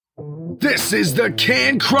This is the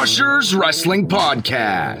Can Crushers Wrestling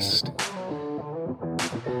Podcast.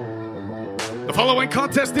 The following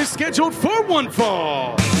contest is scheduled for one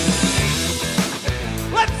fall.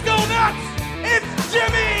 Let's go nuts! It's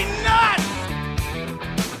Jimmy Nuts!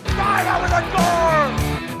 Right out of the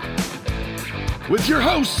door! With your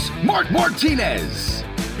hosts, Mark Martinez.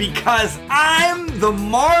 Because I'm the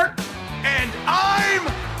Mark, and I'm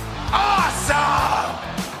awesome!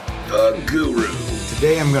 The Guru.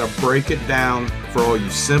 Today I'm going to break it down for all you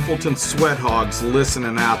simpleton sweat hogs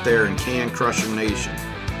listening out there in Can Crusher Nation.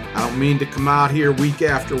 I don't mean to come out here week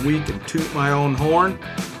after week and toot my own horn,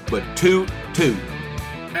 but toot.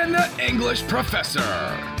 And the English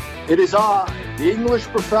Professor. It is I, the English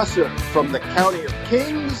Professor from the County of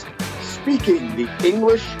Kings, speaking the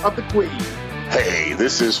English of the Queen. Hey,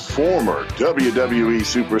 this is former WWE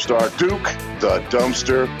superstar Duke, the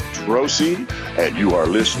Dumpster Drosy, and you are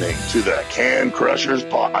listening to the Can Crushers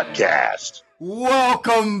Podcast.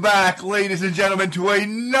 Welcome back, ladies and gentlemen, to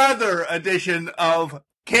another edition of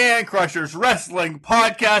Can Crushers Wrestling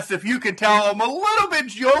Podcast. If you can tell, I'm a little bit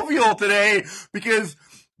jovial today because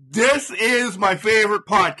this is my favorite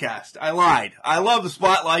podcast. I lied. I love the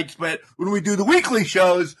spotlights, but when we do the weekly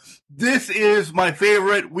shows, this is my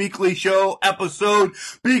favorite weekly show episode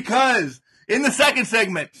because in the second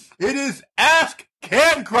segment, it is Ask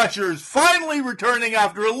Can Crushers finally returning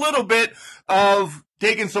after a little bit of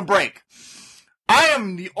taking some break. I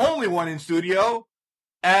am the only one in studio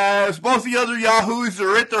as most of the other yahoos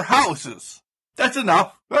are at their houses. That's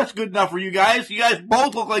enough. That's good enough for you guys. You guys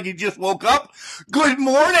both look like you just woke up. Good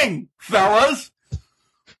morning, fellas.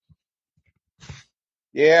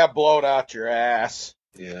 Yeah, blow it out your ass.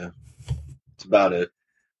 Yeah, that's about it.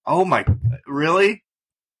 Oh my, really?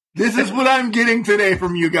 This is what I'm getting today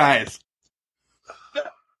from you guys.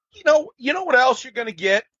 You know what else you're gonna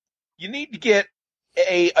get? You need to get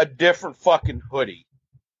a different fucking hoodie.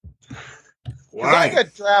 Why? I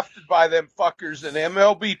got drafted by them fuckers in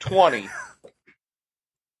MLB 20.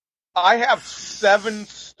 I have 7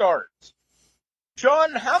 starts.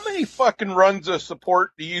 Sean, how many fucking runs of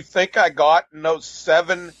support do you think I got in those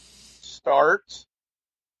 7 starts?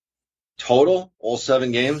 Total? All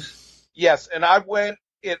 7 games? Yes, and I went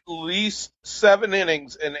at least 7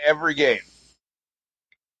 innings in every game.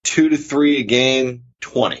 2 to 3 a game,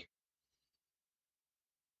 20.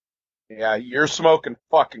 Yeah, you're smoking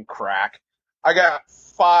fucking crack. I got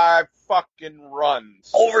 5 fucking runs.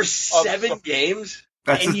 Over 7 games?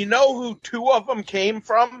 And you know who 2 of them came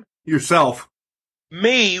from? Yourself.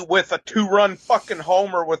 Me with a 2-run fucking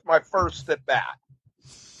homer with my first at bat.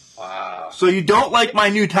 Wow. So you don't like my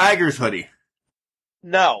new Tigers hoodie?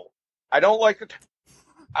 No, I don't like it.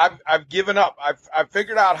 I've given up. I've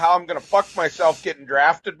figured out how I'm going to fuck myself getting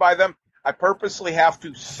drafted by them. I purposely have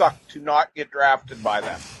to suck to not get drafted by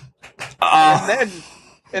them.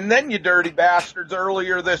 And then you dirty bastards,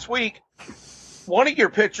 earlier this week, one of your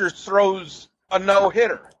pitchers throws a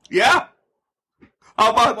no-hitter. Yeah.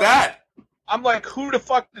 How about that? I'm like, who the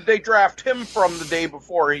fuck did they draft him from the day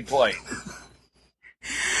before he played?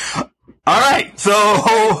 All right, so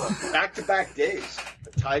Back-to-back days.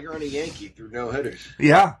 A Tiger and a Yankee threw no-hitters.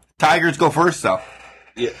 yeah, Tigers go first though.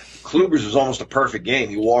 Yeah, Kluber's was almost a perfect game.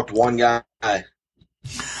 He walked one guy. You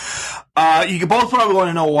can both probably want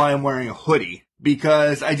to know why I'm wearing a hoodie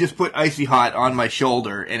because I just put Icy Hot on my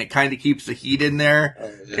shoulder and it kind of keeps the heat in there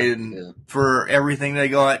for everything that I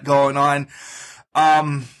got going on.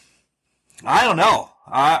 I don't know.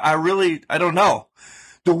 I don't know.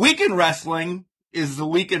 The Weekend Wrestling is the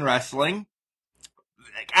Weekend Wrestling.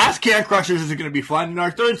 Ask Can Crushers is going to be fun. In our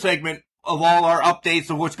third segment of all our updates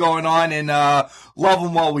of what's going on in Love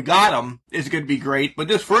 'Em While We Got 'Em is going to be great. But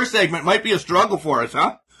this first segment might be a struggle for us,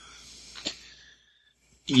 huh?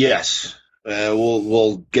 Yes.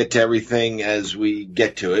 We'll get to everything as we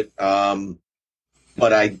get to it.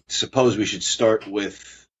 But I suppose we should start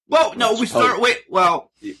with... Well, no, we start... Wait, well...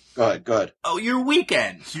 Go ahead. Oh, your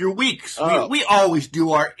weekends, your weeks. Oh. We always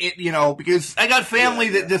do our, because I got family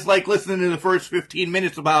that just like listening to the first 15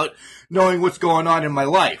 minutes about knowing what's going on in my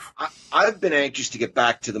life. I've been anxious to get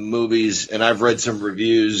back to the movies, and I've read some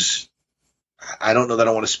reviews. I don't know that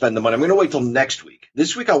I want to spend the money. I'm going to wait till next week.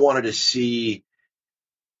 This week I wanted to see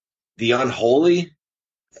The Unholy.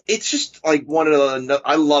 It's just like one of the...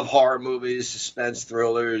 I love horror movies, suspense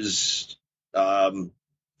thrillers,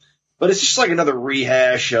 but it's just like another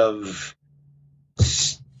rehash of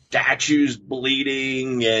statues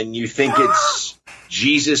bleeding, and you think it's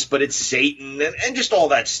Jesus, but it's Satan, and just all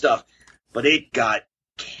that stuff. But it got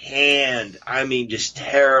canned. I mean, just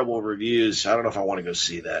terrible reviews. I don't know if I want to go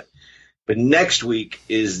see that. But next week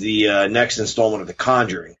is the next installment of The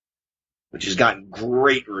Conjuring. which has gotten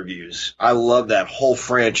great reviews. I love that whole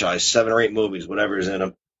franchise, 7 or 8 movies, whatever is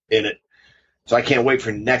in it. So I can't wait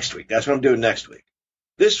for next week. That's what I'm doing next week.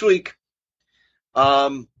 This week,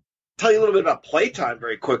 tell you a little bit about playtime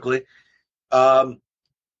very quickly. I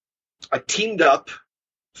teamed up,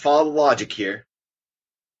 follow the logic here,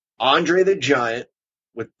 Andre the Giant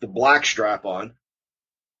with the black strap on,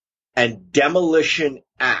 and Demolition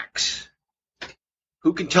Axe.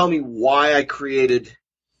 Who can tell me why I created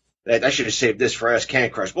that? I should have saved this for Ask Can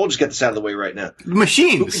Crush, but we'll just get this out of the way right now. The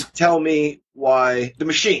machines. Who can tell me why the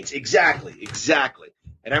machines? Exactly.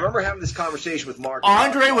 And I remember having this conversation with Mark.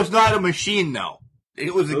 Andre was not a machine, though.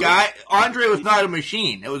 It was a guy. Andre was not a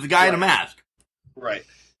machine. It was a guy in a mask. Right.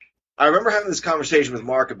 I remember having this conversation with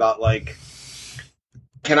Mark about, like,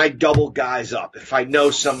 can I double guys up? If I know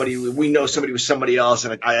somebody, we know somebody with somebody else,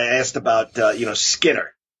 and I asked about,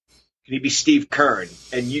 Skinner. Can he be Steve Kern?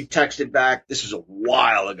 And you texted back, this was a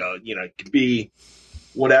while ago, it could be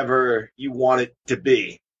whatever you want it to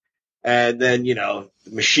be. And then, the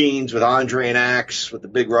machines with Andre and Axe, with the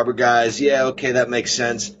big rubber guys. Yeah, okay, that makes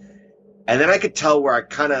sense. And then I could tell where I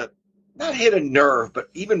kind of, not hit a nerve, but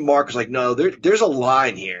even Mark was like, no, there's a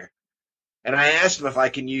line here. And I asked him if I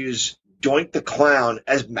can use Doink the Clown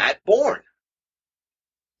as Matt Bourne.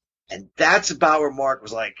 And that's about where Mark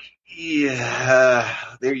was like, yeah,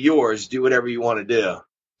 they're yours. Do whatever you want to do.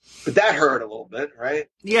 But that hurt a little bit, right?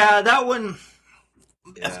 Yeah, that one,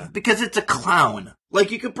 because it's a clown. Like,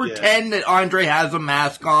 you could pretend that Andre has a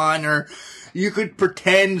mask on, or you could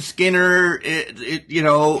pretend Skinner,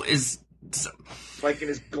 is... Like in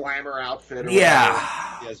his glamour outfit. Or yeah.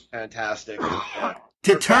 Whatever. Yeah, it's fantastic.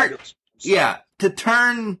 Yeah. To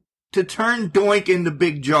turn Doink into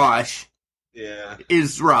Big Josh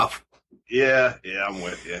is rough. Yeah, I'm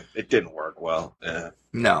with you. It didn't work well. Yeah.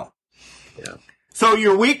 No. Yeah. So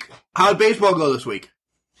your week, how'd baseball go this week?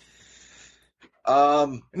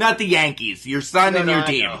 Not the Yankees, your son and your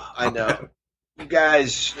team. I know. You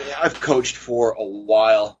guys, I've coached for a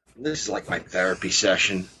while. This is like my therapy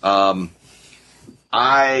session.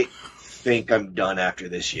 I think I'm done after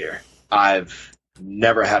this year. I've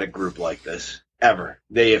never had a group like this, ever.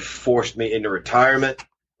 They have forced me into retirement.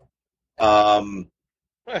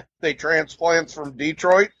 They transplants from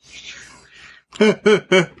Detroit.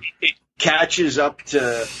 It catches up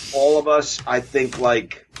to all of us. I think,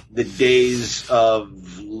 like, the days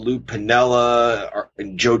of Lou Piniella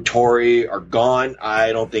and Joe Torre are gone.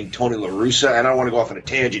 I don't think Tony La Russa, and I don't want to go off on a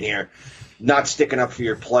tangent here, not sticking up for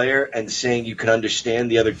your player and saying you can understand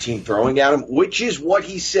the other team throwing at him, which is what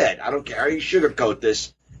he said. I don't care how you sugarcoat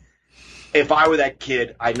this. If I were that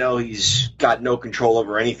kid, I know he's got no control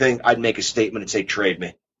over anything. I'd make a statement and say, trade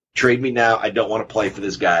me. Trade me now. I don't want to play for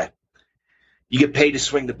this guy. You get paid to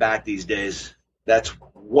swing the bat these days. That's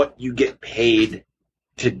what you get paid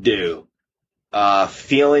to do.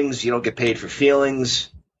 Feelings, you don't get paid for feelings.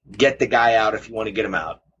 Get the guy out if you want to get him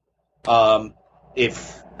out.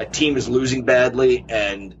 If a team is losing badly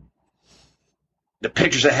and the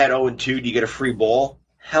pitcher's ahead 0-2, do you get a free ball?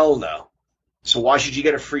 Hell no. So why should you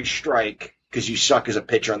get a free strike because you suck as a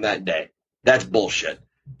pitcher on that day? That's bullshit.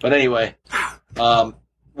 But anyway,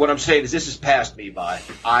 what I'm saying is this has passed me by.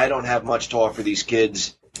 I don't have much to offer these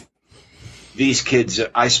kids. These kids,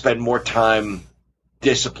 I spend more time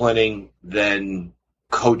disciplining than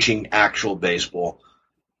coaching actual baseball.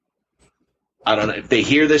 I don't know. If they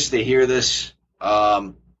hear this, they hear this.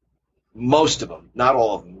 Most of them, not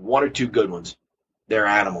all of them, 1 or 2 good ones, they're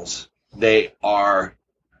animals. They are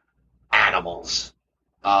animals.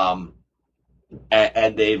 And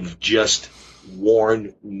they've just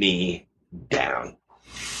worn me down.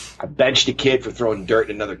 I benched a kid for throwing dirt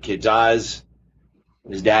in another kid's eyes.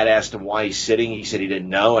 When his dad asked him why he's sitting, he said he didn't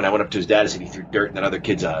know. And I went up to his dad and said he threw dirt in that other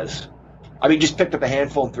kid's eyes. I mean, just picked up a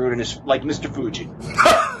handful and threw it in his, like Mr. Fuji.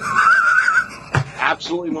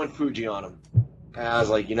 Absolutely went Fuji on him. And I was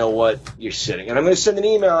like, you know what? You're sitting. And I'm going to send an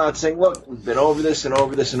email out saying, look, we've been over this and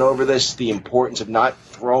over this and over this, the importance of not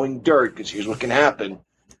throwing dirt, because here's what can happen.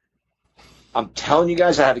 I'm telling you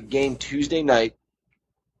guys, I have a game Tuesday night.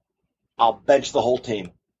 I'll bench the whole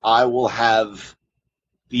team. I will have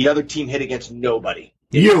the other team hit against nobody.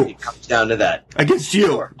 It comes down to that. Against you.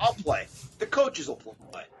 Sure, I'll play. The coaches will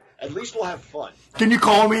play. At least we'll have fun. Can you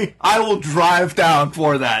call me? I will drive down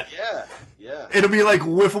for that. Yeah. It'll be like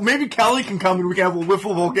wiffle. Maybe Kelly can come and we can have a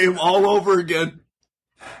wiffle ball game all over again.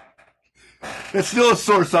 It's still a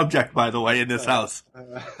sore subject, by the way, in this house.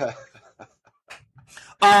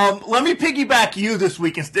 Let me piggyback you this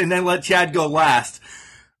week and then let Chad go last.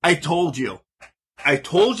 I told you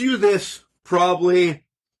this probably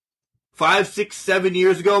 5, 6, 7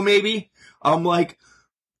 years ago, maybe. I'm like,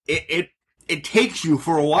 it it takes you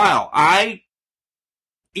for a while.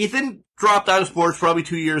 Ethan dropped out of sports probably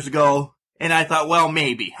 2 years ago, and I thought, well,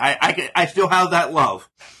 maybe. I still have that love.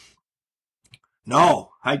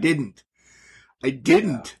 No, I didn't.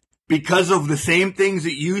 Because of the same things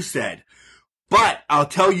that you said. But I'll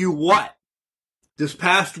tell you what, this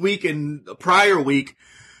past week and the prior week,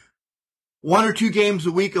 1 or 2 games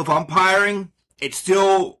a week of umpiring, it's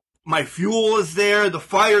still, my fuel is there, the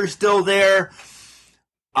fire's still there.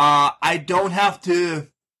 I don't have to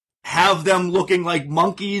have them looking like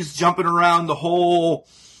monkeys jumping around the whole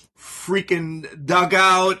freaking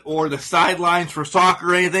dugout or the sidelines for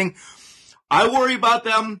soccer or anything. I worry about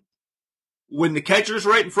them when the catcher's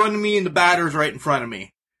right in front of me and the batter's right in front of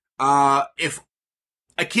me. If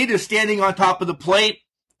a kid is standing on top of the plate,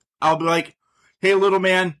 I'll be like, hey, little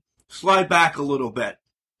man, slide back a little bit.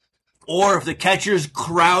 Or if the catcher's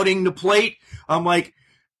crowding the plate, I'm like,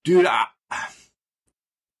 dude,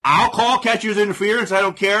 I'll call catcher's interference. I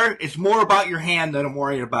don't care. It's more about your hand that I'm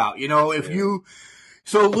worried about. You know,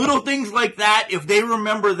 so little things like that, if they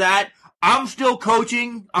remember that, I'm still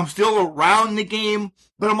coaching. I'm still around the game,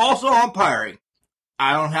 but I'm also umpiring.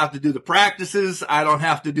 I don't have to do the practices. I don't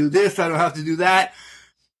have to do this. I don't have to do that.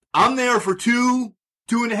 I'm there for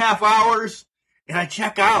 2.5 hours, and I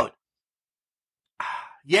check out.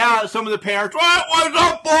 Yeah, some of the parents, what was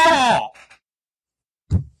a ball?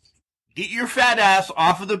 Get your fat ass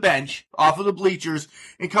off of the bench, off of the bleachers,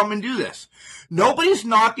 and come and do this. Nobody's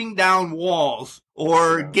knocking down walls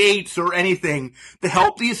or gates or anything to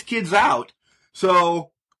help these kids out.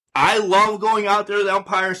 So I love going out there, the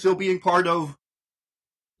umpire still being part of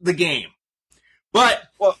the game. But,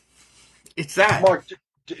 well, it's that. Mark,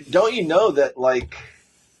 don't you know that, like,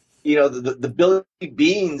 you know, the Billy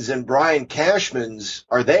Beans and Brian Cashmans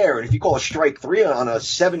are there, and if you call a strike 3 on a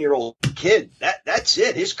 7-year-old kid, that's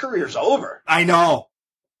it. His career's over. I know.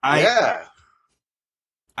 Yeah.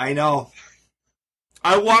 I know.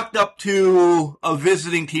 I walked up to a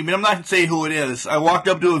visiting team, and I'm not going to say who it is. I walked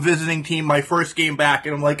up to a visiting team my first game back,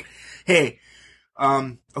 and I'm like, hey,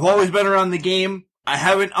 I've always been around the game. I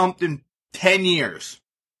haven't umped in 10 years.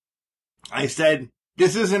 I said,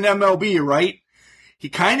 this isn't MLB, right? He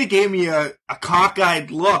kind of gave me a cockeyed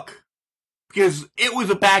look because it was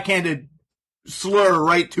a backhanded slur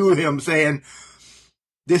right to him saying,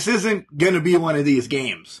 this isn't going to be one of these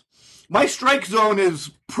games. My strike zone is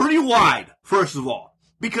pretty wide, first of all,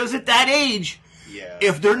 because at that age,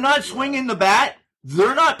 if they're not swinging the bat,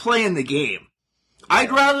 they're not playing the game.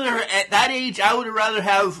 I'd rather, at that age, I would rather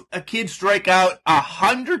have a kid strike out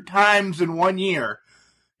 100 times in 1 year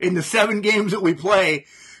in the 7 games that we play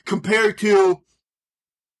compared to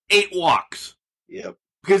 8 walks. Yep.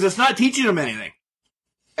 Because it's not teaching them anything.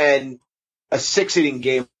 And a 6-inning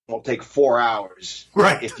game will take 4 hours.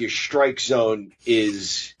 Right. If your strike zone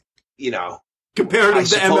is, you know, comparative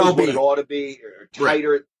to MLB, what it ought to be, or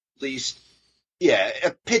tighter at least. Yeah,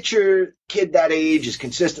 a pitcher, kid that age is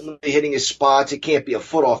consistently hitting his spots. It can't be a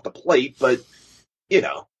foot off the plate, but, you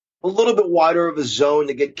know, a little bit wider of a zone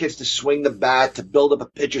to get kids to swing the bat, to build up a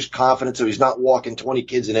pitcher's confidence so he's not walking 20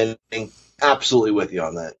 kids in an inning. Absolutely with you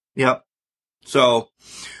on that. Yep. So,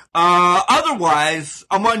 otherwise,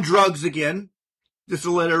 I'm on drugs again, just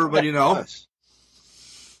to let everybody know. Nice.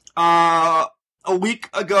 A week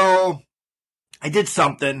ago, I did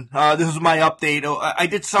something. This is my update. I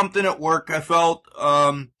did something at work. I felt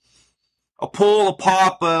a pull, a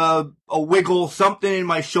pop, a wiggle, something in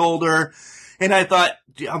my shoulder. And I thought,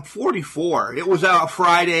 I'm 44. It was out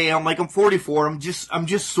Friday. I'm like, I'm 44. I'm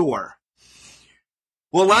just sore.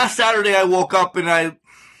 Well, last Saturday I woke up and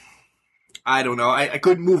I don't know. I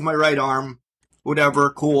couldn't move my right arm. Whatever,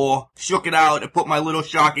 cool. Shook it out. I put my little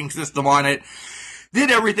shocking system on it. Did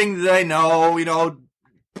everything that I know, you know,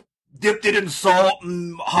 dipped it in salt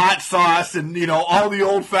and hot sauce and, you know, all the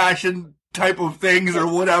old-fashioned type of things or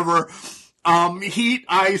whatever. Heat,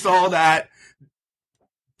 ice, all that.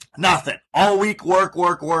 Nothing. All week, work.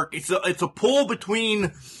 It's a pull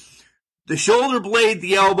between the shoulder blade,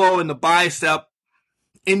 the elbow, and the bicep.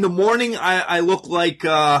 In the morning, I look like,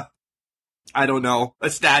 I don't know, a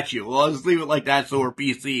statue. Well, I'll just leave it like that so we're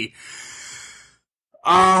PC.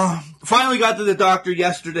 Finally got to the doctor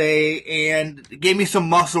yesterday and gave me some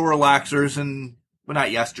muscle relaxers and, well,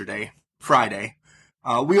 not yesterday, Friday.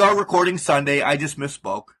 We are recording Sunday. I just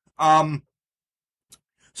misspoke.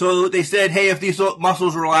 So they said, hey, if these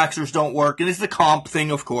muscle relaxers don't work, and it's a comp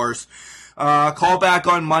thing, of course, call back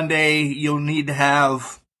on Monday. You'll need to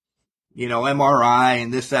have, you know, MRI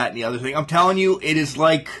and this, that, and the other thing. I'm telling you, it is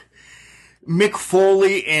like Mick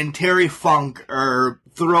Foley and Terry Funk are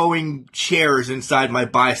throwing chairs inside my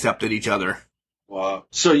bicep at each other. Wow.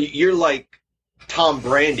 So you're like Tom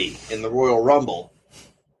Brady in the Royal Rumble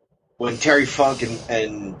when Terry Funk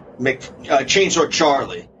and Chainsaw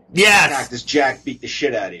Charlie. Yes. Cactus Jack beat the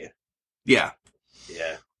shit out of you. Yeah.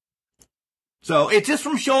 Yeah. So it's just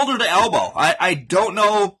from shoulder to elbow. I don't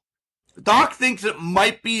know. Doc thinks it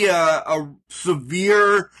might be a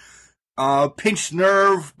severe pinched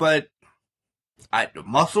nerve, but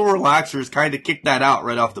muscle relaxers kind of kicked that out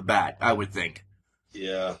right off the bat, I would think.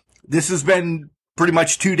 Yeah. This has been pretty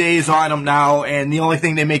much 2 days on them now, and the only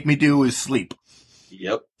thing they make me do is sleep.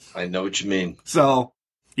 Yep. I know what you mean. So,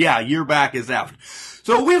 yeah, your back is out.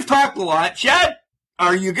 So we've talked a lot. Chad,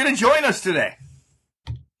 are you going to join us today?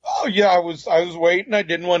 Oh yeah, I was waiting. I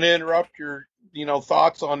didn't want to interrupt your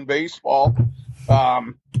thoughts on baseball. I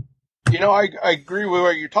agree with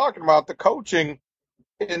what you're talking about, the coaching,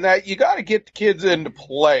 in that you got to get the kids into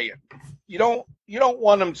playing. You don't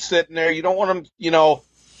want them sitting there. You don't want them,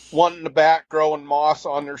 wanting the back growing moss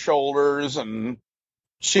on their shoulders and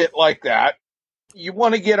shit like that. You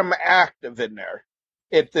want to get them active in there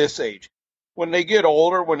at this age. When they get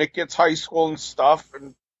older, when it gets high school and stuff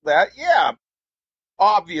and that, yeah,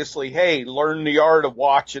 obviously, hey, learn the art of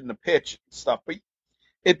watching the pitch and stuff. But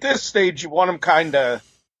at this stage, you want them kind of,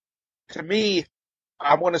 to me,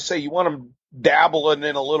 I want to say you want them dabbling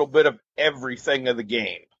in a little bit of everything of the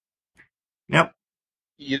game. Yep.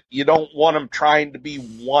 You don't want them trying to be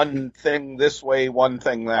one thing this way, one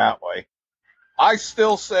thing that way. I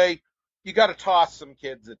still say you got to toss some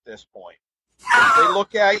kids at this point. If they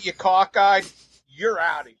look at you cockeyed, you're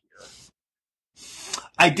out of here.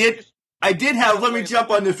 I did have, let me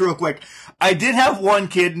jump on this real quick. I did have one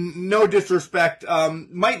kid, no disrespect,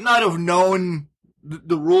 might not have known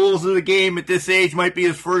the rules of the game at this age, might be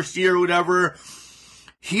his first year or whatever.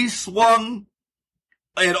 He swung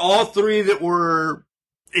at all three that were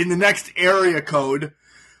in the next area code,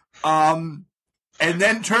 and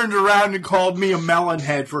then turned around and called me a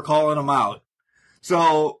melonhead for calling him out.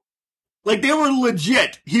 So, like, they were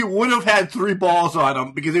legit. He would have had 3 balls on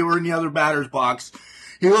him because they were in the other batter's box.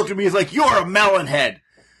 He looked at me, he's like, "You're a melonhead,"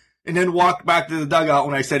 and then walked back to the dugout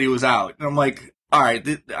when I said he was out. And I'm like, all right,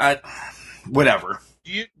 whatever.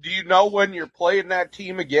 Do you know when you're playing that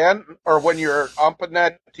team again, or when you're umping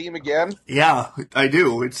that team again? Yeah, I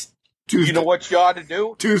do. It's Tuesday. You know what you ought to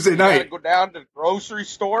do? Tuesday night. You got to go down to the grocery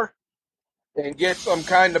store and get some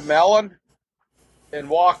kind of melon and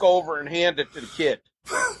walk over and hand it to the kid.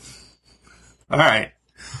 All right.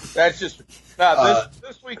 That's just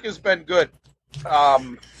this week has been good.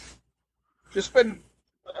 Just been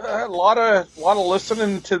a lot of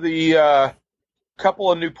listening to the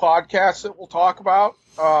couple of new podcasts that we'll talk about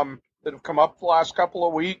that have come up the last couple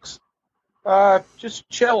of weeks. Just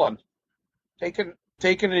chilling, taking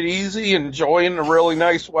it easy, enjoying the really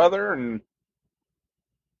nice weather, and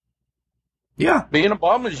yeah, being a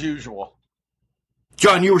bum as usual.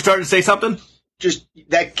 John, you were starting to say something? Just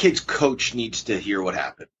that kid's coach needs to hear what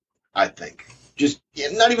happened, I think. Just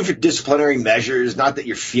not even for disciplinary measures, not that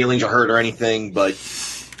your feelings are hurt or anything, but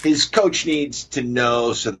his coach needs to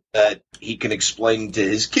know so that he can explain to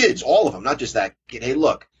his kids, all of them, not just that kid, hey,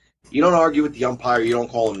 look, you don't argue with the umpire, you don't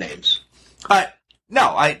call him names.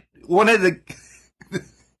 One of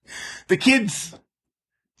the kid's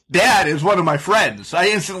dad is one of my friends. I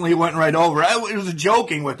instantly went right over. I was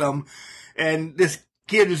joking with him, and this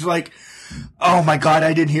kid is like, "Oh my God,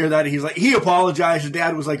 I didn't hear that." He's like, he apologized. His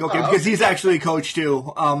dad was like, "Okay," because he's actually a coach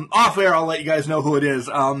too. Off air, I'll let you guys know who it is.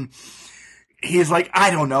 He's like,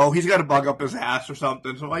 "I don't know. He's got a bug up his ass or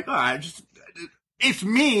something." So I'm like, "All right, it's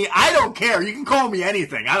me. I don't care. You can call me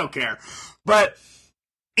anything. I don't care." But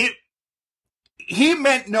he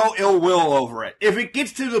meant no ill will over it. If it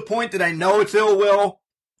gets to the point that I know it's ill will,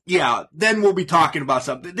 yeah, then we'll be talking about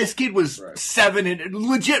something. This kid was 7 and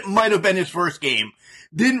legit might have been his first game.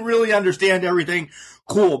 Didn't really understand everything.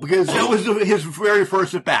 Cool, because that was his very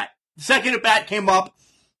first at bat. Second at bat came up.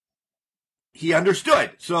 He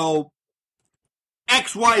understood. So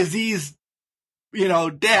XYZ's,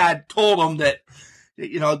 dad told him that,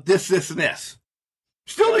 this, and this.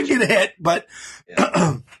 Still didn't get a hit, but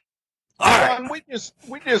all right.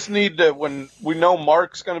 We just need to, when we know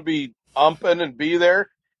Mark's going to be umping and be there,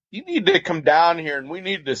 you need to come down here and we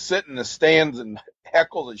need to sit in the stands and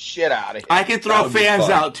heckle the shit out of him. I can throw fans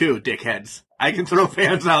out too, dickheads. I can throw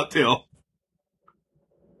fans out too.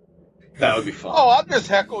 That would be fun. Oh, I'll just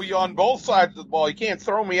heckle you on both sides of the ball. You can't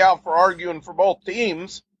throw me out for arguing for both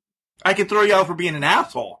teams. I can throw you out for being an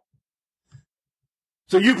asshole.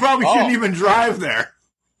 So you probably shouldn't even drive there.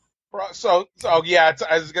 So yeah,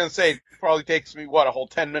 I was going to say, it probably takes me, a whole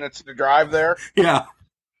 10 minutes to drive there? Yeah.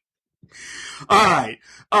 All right.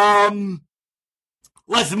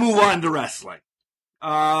 Let's move on to wrestling.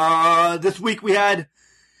 This week it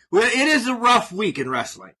is a rough week in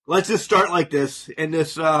wrestling. Let's just start like this. And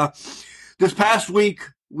this past week,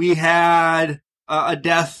 we had a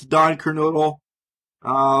death, Don Kernodle.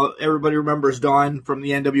 Everybody remembers Don from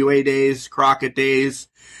the NWA days, Crockett days.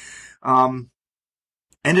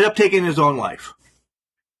 Ended up taking his own life.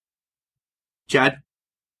 Chad?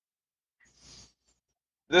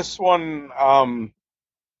 This one,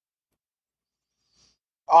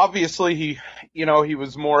 obviously he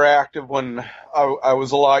was more active when I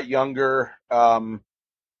was a lot younger,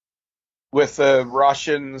 with the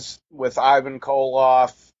Russians, with Ivan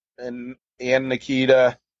Koloff and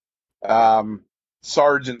Nikita,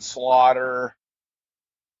 Sergeant Slaughter,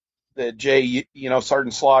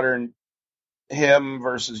 Sergeant Slaughter and him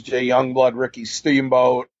versus Jay Youngblood, Ricky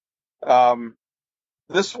Steamboat.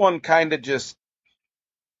 This one kind of just,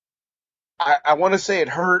 I want to say it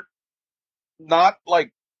hurt, not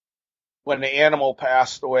like when the Animal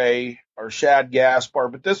passed away or Shad Gaspar,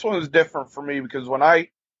 but this one was different for me because when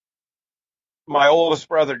my oldest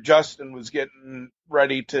brother Justin was getting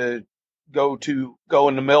ready to go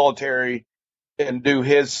in the military and do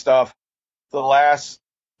his stuff, the last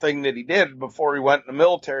thing that he did before he went in the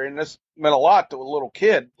military, and this meant a lot to a little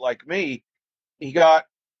kid like me, he got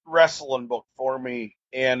wrestling book for me,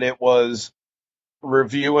 and it was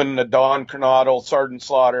reviewing the Don Kernodle, Sergeant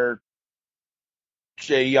Slaughter,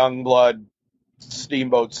 Jay Youngblood,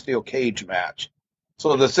 Steamboat Steel Cage match.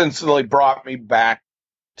 So this instantly brought me back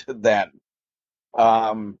to then.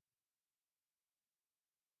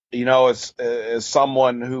 As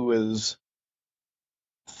someone who has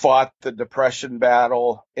fought the Depression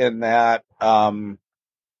battle in that,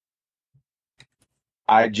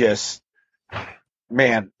 this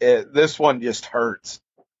one just hurts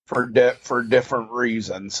for different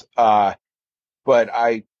reasons. But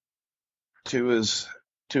to his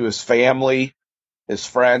family, his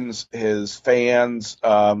friends, his fans,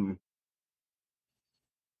 our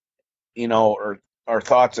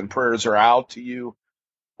thoughts and prayers are out to you.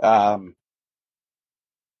 To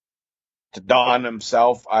Don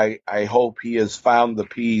himself, I hope he has found the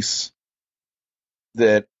peace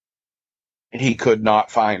that he could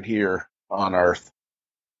not find here on Earth.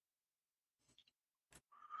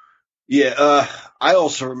 Yeah, I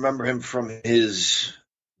also remember him from his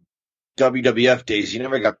WWF days. He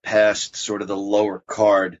never got past sort of the lower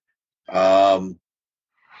card.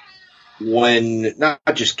 When, not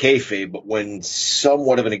just kayfabe, but when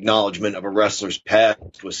somewhat of an acknowledgement of a wrestler's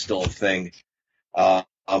past was still a thing.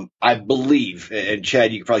 I believe, and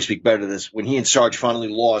Chad, you can probably speak better to this, when he and Sarge finally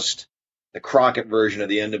lost the Crockett version of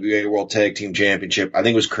the NWA World Tag Team Championship, I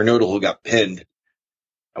think it was Kernodle who got pinned.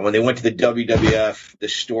 And when they went to the WWF, the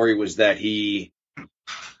story was that he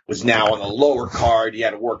was now on the lower card. He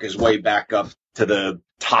had to work his way back up to the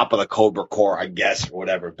top of the Cobra Corps, I guess, or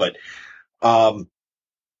whatever. But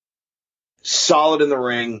solid in the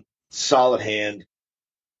ring, solid hand.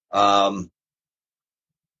 I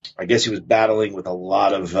guess he was battling with a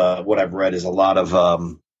lot of what I've read is a lot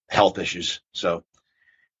of health issues. So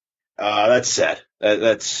that's sad.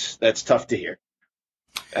 That's tough to hear.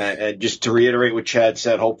 And just to reiterate what Chad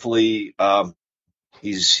said, hopefully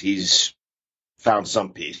he's found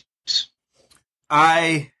some peace.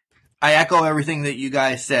 I echo everything that you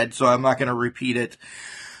guys said, so I'm not going to repeat it.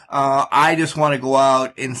 I just want to go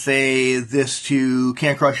out and say this to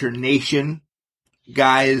Can Crusher Nation.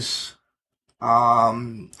 Guys, our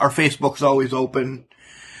Facebook's always open.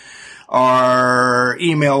 Our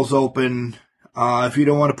email's open. If you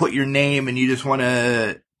don't want to put your name and you just want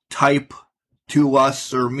to type to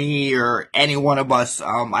us or me or any one of us,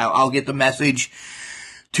 I'll get the message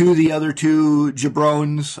to the other two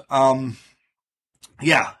jabrones.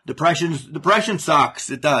 Depression sucks.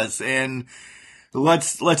 It does. And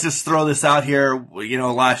let's just throw this out here.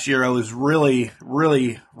 Last year I was really,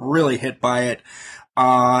 really, really hit by it.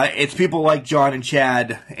 It's people like John and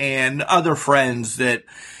Chad and other friends that,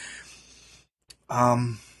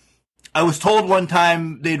 I was told one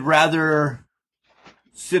time they'd rather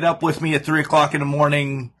sit up with me at 3:00 in the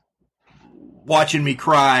morning watching me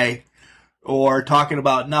cry or talking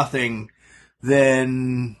about nothing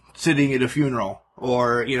than sitting at a funeral.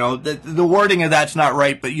 Or, the wording of that's not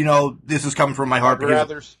right, but, this is coming from my heart.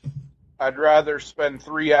 I'd rather spend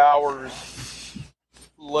 3 hours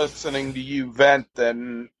listening to you vent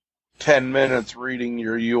than 10 minutes reading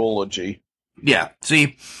your eulogy. Yeah.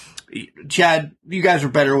 See, Chad, you guys are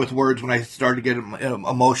better with words when I started getting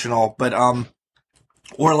emotional, but,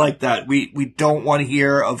 we're like that. We don't want to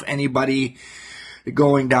hear of anybody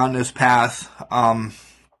going down this path.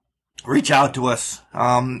 Reach out to us.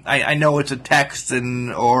 I know it's a text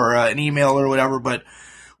or an email or whatever, but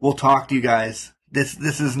we'll talk to you guys.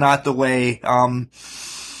 This is not the way.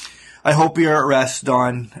 I hope you're at rest,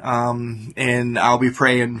 Don. And I'll be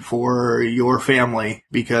praying for your family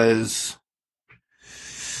because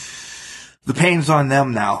the pain's on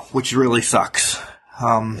them now, which really sucks.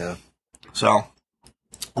 Yeah. So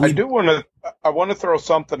I want to throw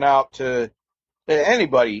something out to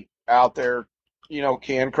anybody out there,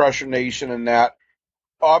 Can Crusher Nation and that.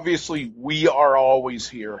 Obviously, we are always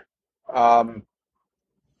here.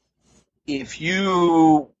 If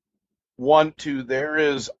you want to, there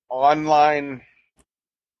is online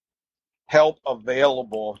help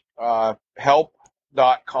available,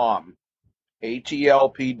 help.com,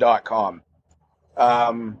 HELP.com.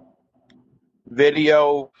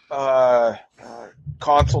 Video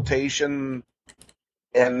consultation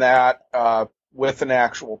and that with an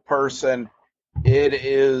actual person. It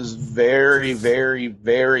is very, very,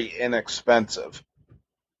 very inexpensive.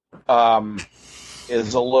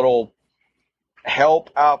 Is a little help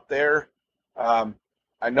out there. I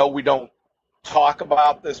know we don't talk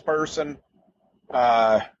about this person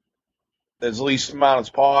as least amount as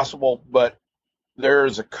possible, but there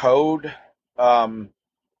is a code from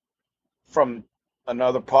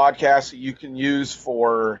another podcast that you can use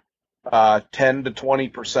for 10 to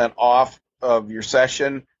 20% off of your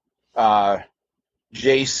session.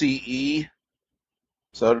 JCE.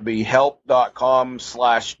 So it'll be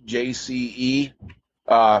help.com/JCE.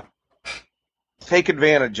 Take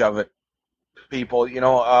advantage of it, people.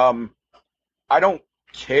 I don't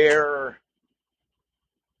care.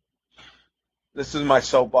 This is my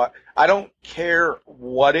soapbox. I don't care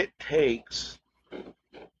what it takes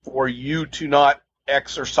for you to not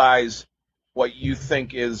exercise what you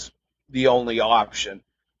think is the only option.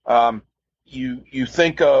 You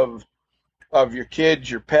think of your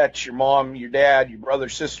kids, your pets, your mom, your dad, your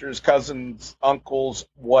brothers, sisters, cousins, uncles,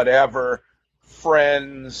 whatever,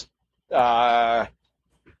 friends,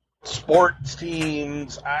 sports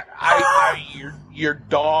teams, your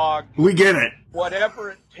dog. We get it.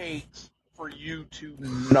 Whatever it takes for you to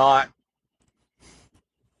not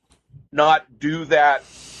do that,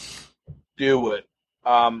 do it.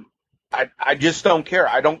 I just don't care.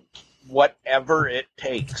 Whatever it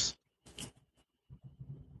takes.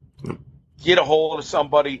 Get a hold of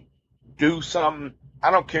somebody, do something. I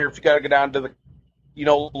don't care if you got to go down to the,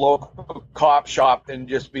 local cop shop and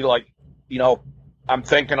just be like, I'm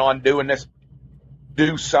thinking on doing this.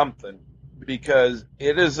 Do something, because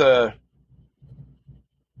it is a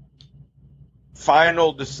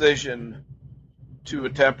final decision to a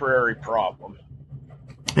temporary problem.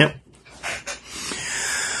 Yep.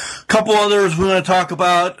 Couple others we want to talk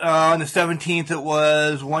about. On the 17th, it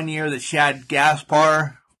was 1 year that Shad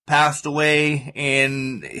Gaspar passed away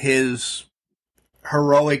in his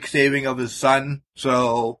heroic saving of his son.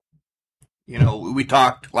 So, we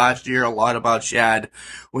talked last year a lot about Shad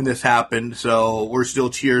when this happened, so we're still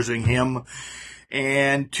cheersing him.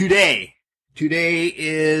 And today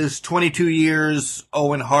is 22 years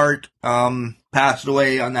Owen Hart passed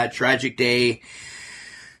away on that tragic day.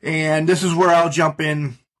 And this is where I'll jump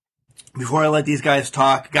in before I let these guys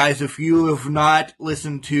talk. Guys, if you have not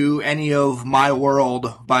listened to any of My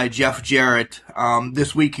World by Jeff Jarrett,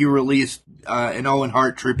 this week he released an Owen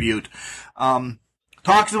Hart tribute.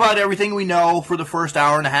 Talks about everything we know for the first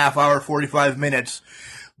hour and a half, 45 minutes.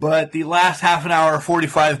 But the last half an hour,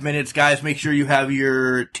 45 minutes, guys, make sure you have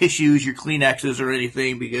your tissues, your Kleenexes or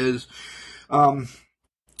anything, because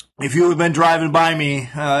if you had been driving by me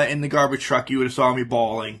in the garbage truck, you would have saw me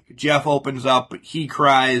bawling. Jeff opens up. He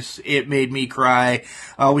cries. It made me cry.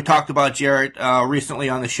 We talked about Jarrett recently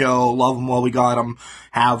on the show. Love him while we got him.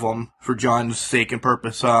 Have him for John's sake and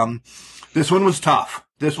purpose. This one was tough.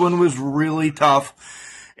 This one was really tough.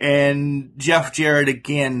 And Jeff Jarrett,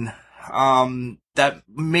 again, that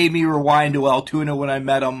made me rewind to Altoona when I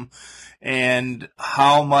met him and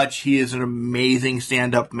how much he is an amazing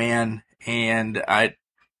stand-up man. And I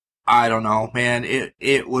don't know, man.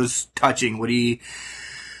 It was touching what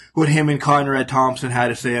him and Conrad Thompson had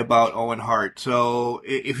to say about Owen Hart. So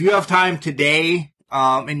if you have time today,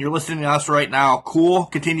 and you're listening to us right now, cool.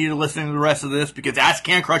 Continue to listen to the rest of this because Ask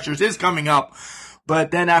Can Crushers is coming up.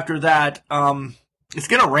 But then after that, it's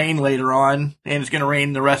going to rain later on, and it's going to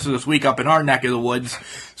rain the rest of this week up in our neck of the woods.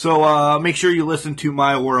 So make sure you listen to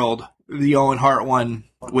My World, the Owen Hart one,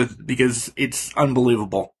 because it's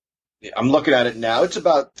unbelievable. Yeah, I'm looking at it now. It's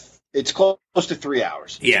close to 3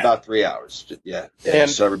 hours. It's about 3 hours. Yeah. And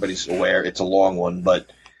so everybody's aware. It's a long one, but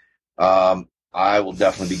I will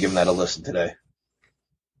definitely be giving that a listen today.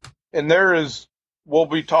 And we'll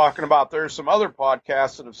be talking about, there's some other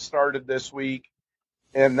podcasts that have started this week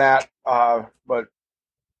and that, but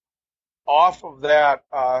off of that,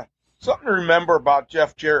 something to remember about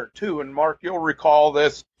Jeff Jarrett too. And Mark, you'll recall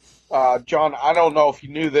this. John, I don't know if you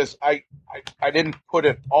knew this. I didn't put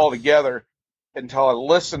it all together until I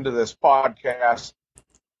listened to this podcast.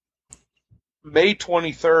 May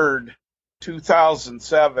 23rd,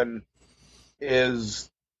 2007 is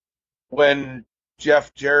when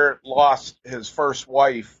Jeff Jarrett lost his first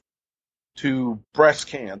wife to breast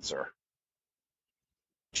cancer.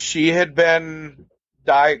 She had been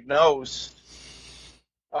diagnosed,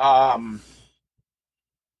 if I'm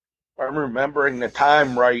remembering the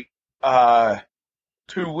time right,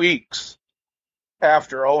 2 weeks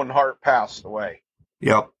after Owen Hart passed away.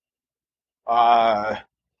 Yep.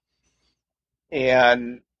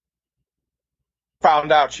 And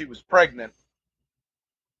found out she was pregnant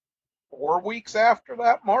 4 weeks after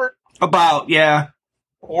that, Mark? About, yeah.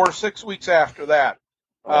 4 or 6 weeks after that.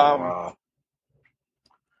 Wow.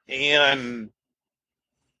 And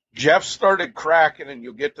Jeff started cracking, and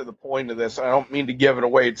you'll get to the point of this. I don't mean to give it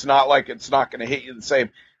away. It's not like it's not going to hit you the same.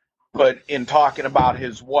 But in talking about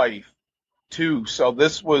his wife, too. So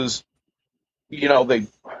this was, they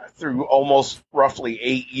through almost roughly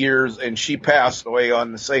 8 years, and she passed away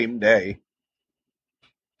on the same day.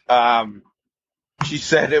 She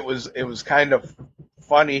said it was kind of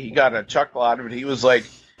funny. He got a chuckle out of it. He was like,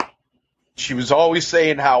 she was always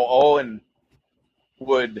saying how Owen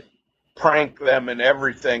would prank them and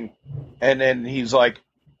everything, and then he's like,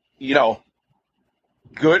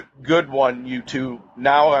 good one, you two.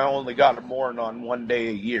 Now I only got to mourn on 1 day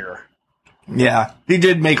a year. Yeah, he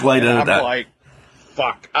did make light of that. I'm like,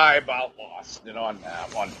 fuck, I about lost it on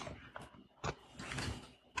that one.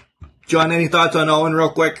 John, any thoughts on Owen real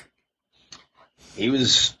quick? He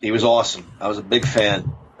was awesome. I was a big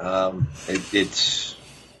fan. It's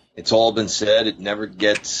all been said. It never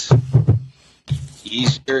gets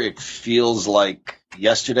easier. It feels like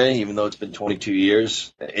yesterday, even though it's been 22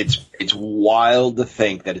 years. It's wild to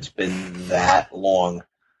think that it's been that long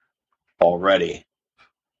already.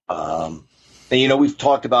 And we've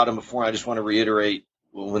talked about him before. I just want to reiterate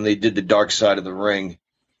when they did the Dark Side of the Ring,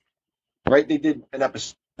 right? They did an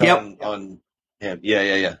episode on him.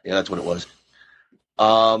 Yeah. That's what it was.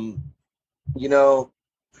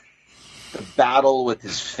 The battle with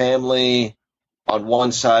his family on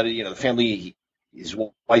one side, the family, his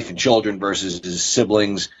wife and children versus his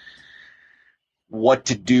siblings, what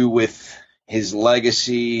to do with his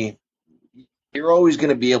legacy. You're always going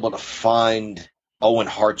to be able to find Owen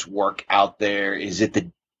Hart's work out there. Is it the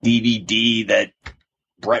DVD that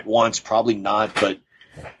Brett wants? Probably not, but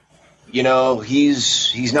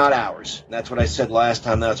he's not ours. That's what I said last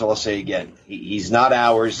time. That's all I'll say again. He's not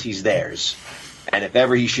ours. He's theirs. And if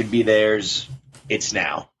ever he should be theirs, it's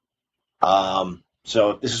now.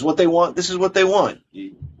 So if this is what they want, this is what they want.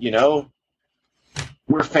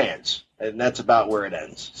 We're fans, and that's about where it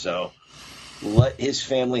ends. So let his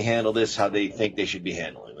family handle this how they think they should be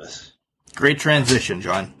handling this. Great transition,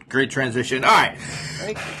 John. Great transition. All right.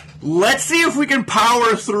 Let's see if we can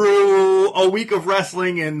power through a week of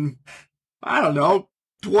wrestling in,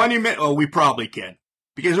 20 minutes. Oh, we probably can.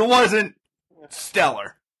 Because it wasn't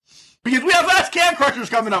stellar. Because we have last Can Crushers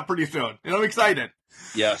coming up pretty soon. And I'm excited.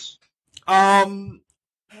 Yes.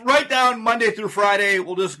 Right down Monday through Friday,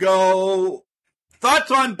 we'll just go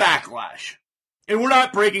thoughts on Backlash. And we're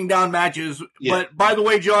not breaking down matches. Yeah. But by the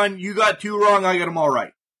way, John, you got 2 wrong. I got them all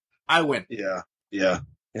right. I win. Yeah.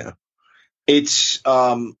 It's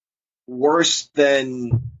worse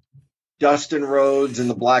than Dustin Rhodes and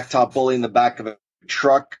the Blacktop Bully in the back of a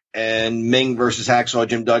truck and Ming versus Hacksaw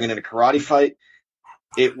Jim Duggan in a karate fight.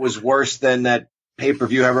 It was worse than that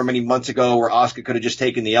pay-per-view however many months ago where Asuka could have just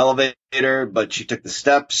taken the elevator, but she took the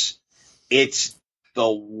steps. It's the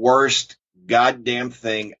worst goddamn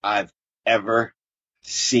thing I've ever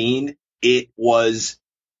seen. It was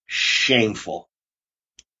shameful.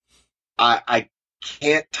 I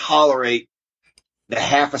can't tolerate the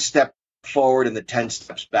half a step forward and the 10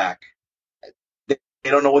 steps back. They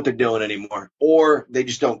don't know what they're doing anymore, or they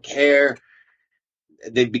just don't care.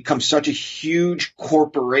 They've become such a huge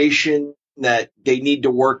corporation that they need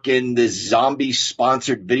to work in this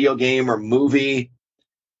zombie-sponsored video game or movie.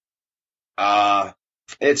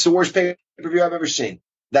 It's the worst pay-per-view I've ever seen.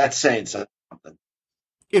 That's saying something.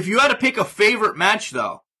 If you had to pick a favorite match,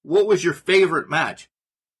 though, what was your favorite match?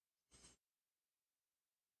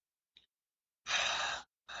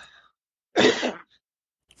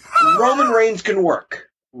 Roman Reigns can work.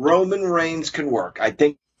 I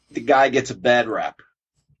think the guy gets a bad rap.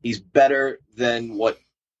 He's better than what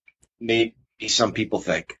maybe some people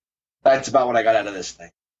think. That's about what I got out of this thing.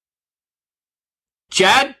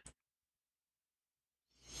 Chad?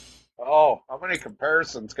 Oh, how many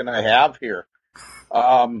comparisons can I have here?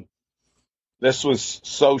 this was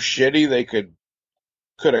so shitty they could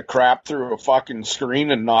have crapped through a fucking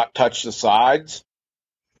screen and not touch the sides.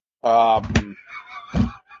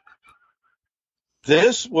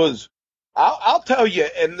 This was, I'll tell you,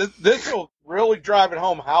 and this will really drive it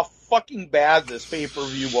home how fucking bad this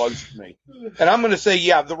pay-per-view was to me. And I'm going to say,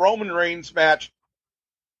 yeah, the Roman Reigns match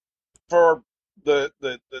for the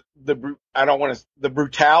I don't want to, the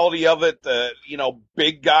brutality of it, the, you know,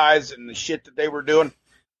 big guys and the shit that they were doing,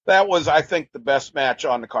 that was, I think, the best match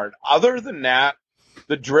on the card. Other than that,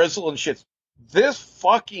 the drizzle and shit, this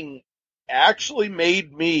fucking actually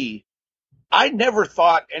made me, I never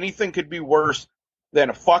thought anything could be worse than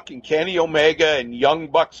a fucking Kenny Omega and Young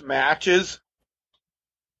Bucks matches.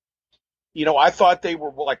 You know, I thought they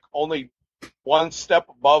were like only one step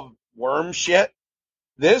above worm shit.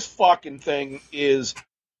 This fucking thing is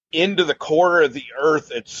into the core of the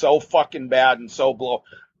earth. It's so fucking bad and so blow.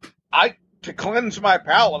 To cleanse my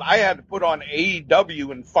palate, I had to put on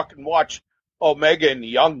AEW and fucking watch Omega and the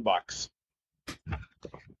Young Bucks.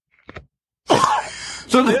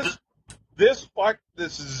 So this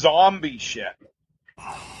zombie shit.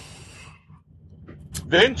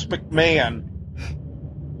 Vince McMahon,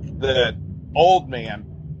 the old man,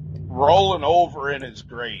 rolling over in his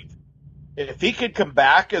grave. If he could come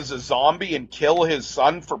back as a zombie and kill his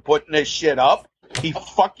son for putting this shit up, he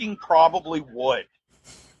fucking probably would.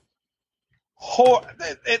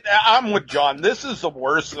 I'm with John. This is the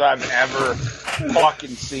worst that I've ever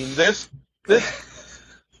fucking seen.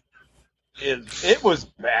 It was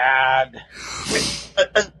bad.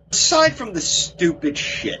 Aside from the stupid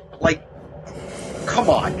shit, like, come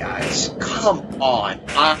on, guys. Come on.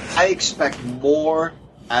 I expect more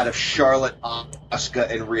out of Charlotte, Asuka,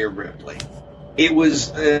 and Rhea Ripley. It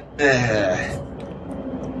was, I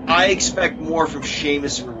expect more from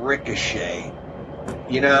Sheamus and Ricochet.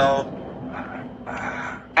 You know,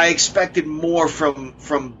 I expected more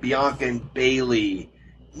from Bianca and Bayley.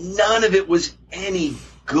 None of it was any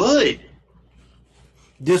good.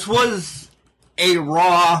 this was a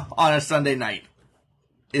Raw on a Sunday night.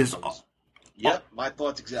 Yep, my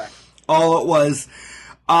thoughts exactly. All it was.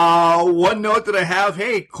 One note that I have,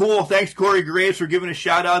 hey, cool, thanks Corey Graves for giving a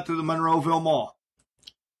shout out to the Monroeville Mall.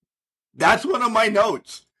 That's one of my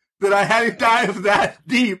notes, that I hadn't dived that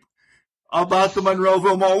deep about the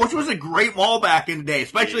Monroeville Mall, which was a great mall back in the day,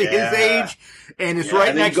 especially his age, and it's right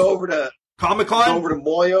and next go over to Comic-Con. Go over to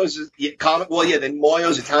Moyo's, then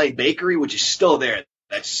Moyo's Italian Bakery, which is still there.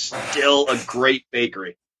 That's still a great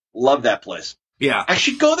bakery. Love that place. Yeah. I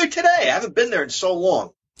should go there today. I haven't been there in so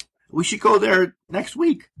long. We should go there next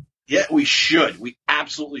week. Yeah, we should. We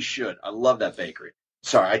absolutely should. I love that bakery.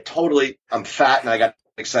 Sorry, I'm fat and I got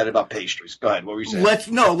excited about pastries. Go ahead. What were you saying?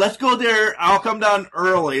 Let's go there. I'll come down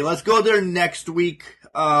early. Let's go there next week,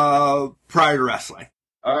 prior to wrestling.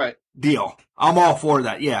 All right. Deal. I'm all for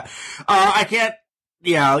that. Yeah.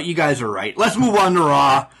 You guys are right. Let's move on to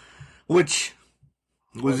Raw, which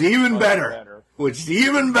was even better.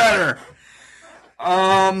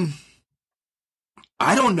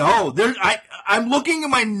 I don't know. I'm looking at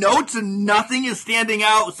my notes and nothing is standing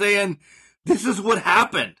out saying this is what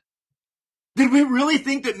happened. Did we really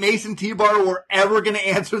think that Mason T-Bar were ever going to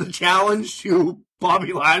answer the challenge to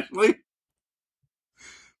Bobby Lashley?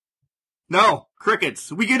 No,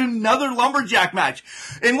 crickets. We get another lumberjack match.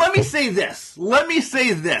 And let me say this.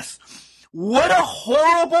 What a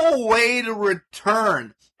horrible way to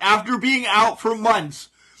return after being out for months.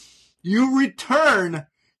 You return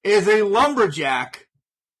as a lumberjack.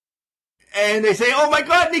 And they say, oh my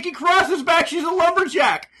God, Nikki Cross is back. She's a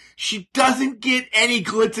lumberjack. She doesn't get any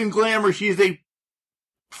glitz and glamour. She's a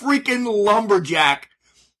freaking lumberjack.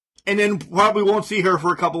 And then probably won't see her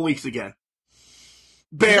for a couple weeks again.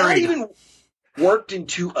 Buried. Not even worked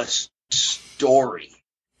into a story.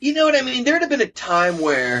 You know what I mean? There'd have been a time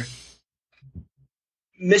where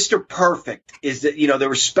Mr. Perfect is that, there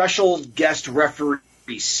were special guest referees,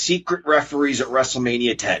 secret referees at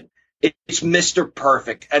WrestleMania 10. It's Mr.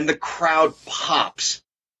 Perfect, and the crowd pops.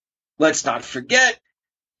 Let's not forget,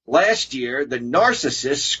 last year, the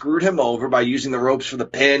narcissist screwed him over by using the ropes for the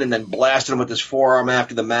pin and then blasted him with his forearm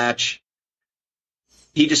after the match.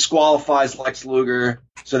 He disqualifies Lex Luger,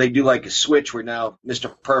 so they do like a switch where now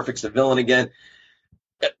Mr. Perfect's the villain again.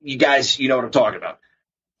 You guys, you know what I'm talking about.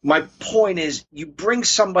 My point is, you bring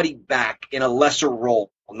somebody back in a lesser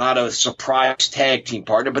role, not a surprise tag team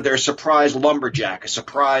partner, but they're a surprise lumberjack, a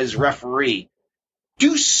surprise referee.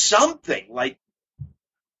 Do something, like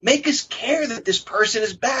make us care that this person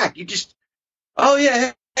is back. You just, oh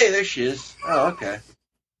yeah, hey, there she is. Oh, okay.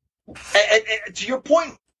 And to your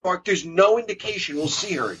point, Mark, there's no indication we'll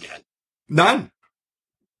see her again. None.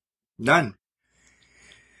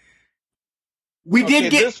 We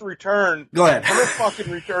did get this return. Go ahead. Her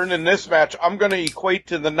fucking return in this match, I'm going to equate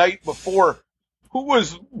to the night before.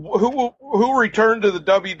 Who returned to the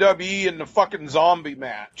WWE in the fucking zombie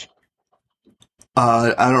match?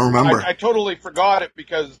 I don't remember. I totally forgot it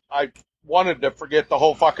because I wanted to forget the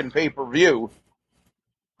whole fucking pay-per-view.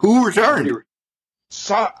 Who returned?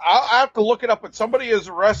 So, I'll have to look it up, but somebody as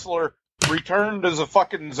a wrestler returned as a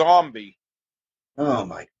fucking zombie. Oh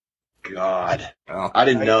my God. Oh. I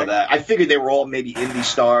didn't know that. I figured they were all maybe indie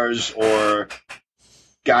stars or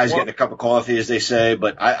guys getting a cup of coffee, as they say,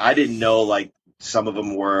 but I didn't know, like, some of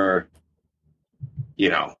them were, you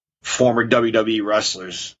know, former WWE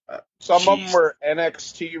wrestlers. Some of them were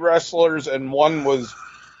NXT wrestlers, and one was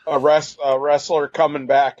a wrestler coming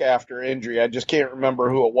back after injury. I just can't remember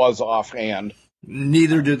who it was offhand.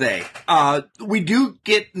 Neither do they. We do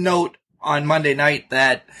get note on Monday night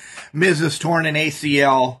that Miz has torn an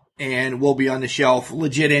ACL and will be on the shelf.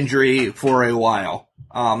 Legit injury for a while.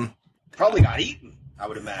 Probably got eaten, I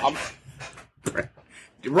would imagine.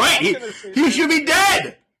 Right. He should be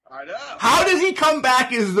dead. I know. How does he come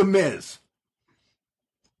back as the Miz?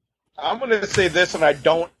 I'm going to say this, and I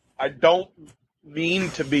don't mean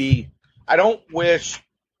to be. I don't wish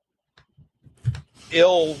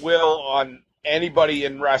ill will on anybody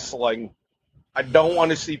in wrestling. I don't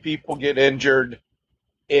want to see people get injured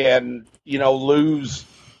and, you know, lose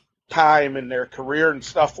time in their career and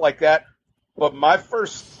stuff like that. But my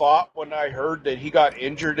first thought when I heard that he got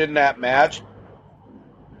injured in that match,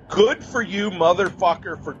 good for you,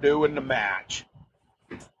 motherfucker, for doing the match.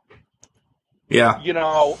 Yeah. You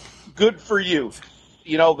know, good for you.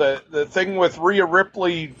 You know, the thing with Rhea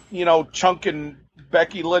Ripley, you know, chunking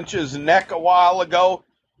Becky Lynch's neck a while ago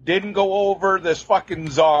didn't go over. This fucking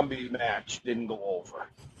zombie match didn't go over.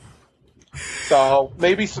 So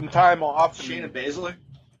maybe some time off. Shayna Baszler?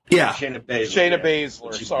 Yeah. Shayna Baszler. Shayna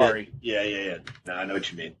Baszler, sorry. Yeah. No, I know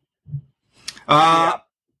what you mean.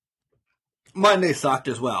 Monday sucked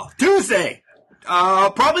as well. Tuesday,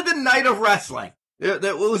 probably the night of wrestling.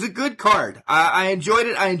 It was a good card. I enjoyed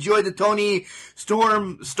it. I enjoyed the Tony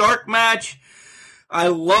Storm Stark match. I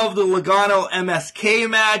love the Logano MSK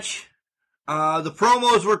match. The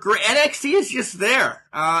promos were great. NXT is just there.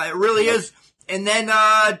 It really is. And then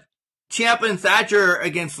Ciampa and Thatcher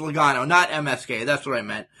against Logano, not MSK. That's what I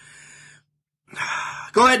meant.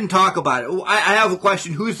 Go ahead and talk about it. I have a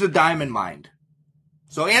question. Who's the Diamond Mind?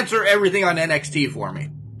 So answer everything on NXT for me.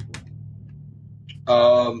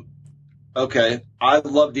 Okay. I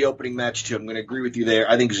love the opening match, too. I'm going to agree with you there.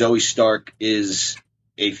 I think Zoe Stark is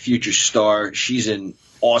a future star. She's in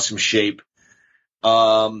awesome shape.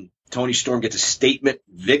 Tony Storm gets a statement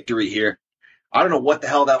victory here. I don't know what the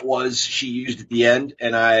hell that was she used at the end,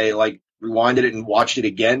 and I, rewinded it and watched it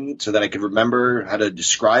again so that I could remember how to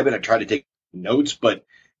describe it. I tried to take notes, but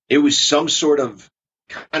it was some sort of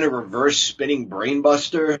kind of reverse spinning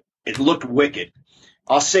brainbuster. It looked wicked.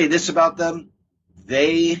 I'll say this about them.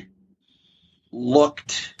 They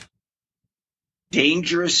looked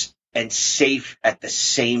dangerous and safe at the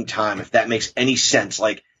same time, if that makes any sense.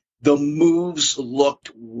 Like, the moves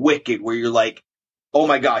looked wicked where you're like, oh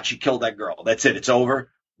my God, she killed that girl. That's it. It's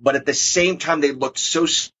over. But at the same time, they looked so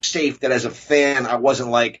safe that as a fan, I wasn't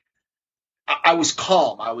like, I was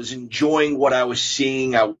calm. I was enjoying what I was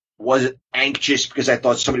seeing. I wasn't anxious because I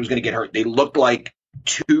thought somebody was going to get hurt. They looked like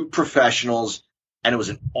two professionals, and it was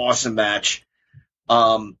an awesome match.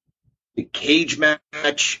 The cage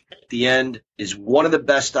match at the end is one of the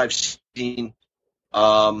best I've seen,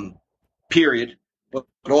 period. But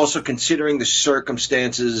also considering the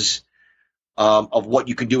circumstances of what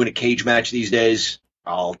you can do in a cage match these days,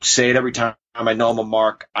 I'll say it every time I know I'm a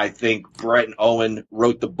mark. I think Brett and Owen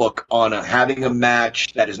wrote the book on having a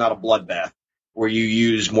match that is not a bloodbath, where you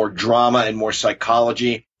use more drama and more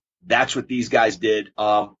psychology. That's what these guys did.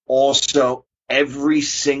 Also, every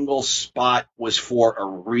single spot was for a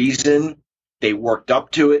reason. They worked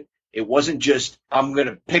up to it. It wasn't just, I'm going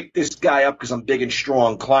to pick this guy up because I'm big and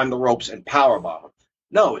strong, climb the ropes, and powerbomb him.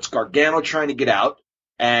 No, it's Gargano trying to get out,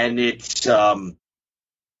 and it's, what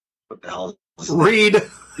the hell is Reed.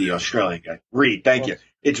 The Australian guy. Reed, thank you.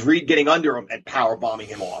 It's Reed getting under him and powerbombing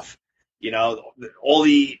him off. You know, all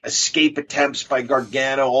the escape attempts by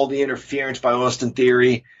Gargano, all the interference by Austin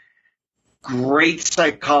Theory. Great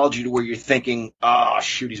psychology to where you're thinking, oh,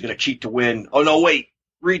 shoot, he's going to cheat to win. Oh, no, wait,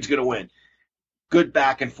 Reed's going to win. Good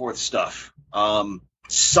back and forth stuff.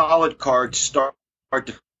 Solid card, start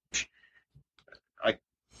to finish. I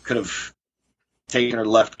could have taken or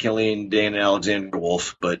left Killian Dane and Alexander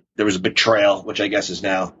Wolf, but there was a betrayal, which I guess is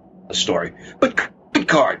now a story. But good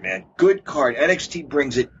card, man. Good card. NXT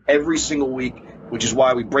brings it every single week. which is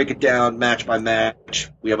why we break it down match by match.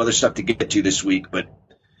 We have other stuff to get to this week, but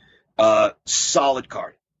solid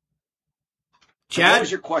card. Chad, what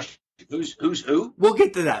was your question? Who's who? We'll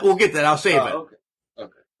get to that. I'll save it.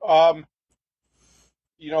 Okay.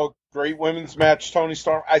 Great women's match, Tony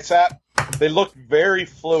Storm. They looked very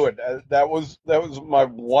fluid. That was my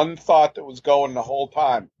one thought that was going the whole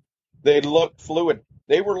time. They looked fluid.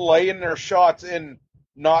 They were laying their shots in,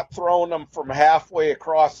 not throwing them from halfway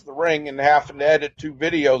across the ring and having to edit 2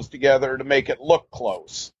 videos together to make it look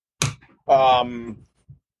close. I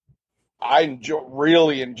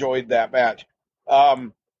really enjoyed that match.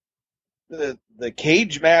 The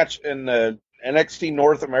cage match and the NXT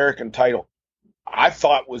North American title, I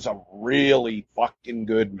thought was a really fucking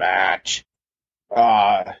good match.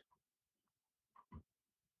 I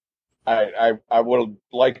would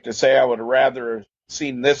like to say I would have rather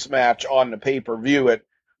seen this match on the pay-per-view. It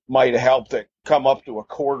might have helped it come up to a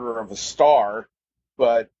 1/4 of a star,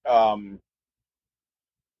 but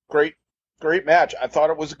great match. I thought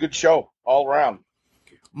it was a good show all around.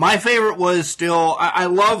 My favorite was still, I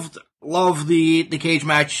love the cage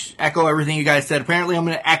match. Echo everything you guys said. Apparently I'm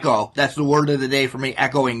going to echo. That's the word of the day for me,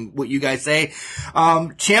 echoing what you guys say.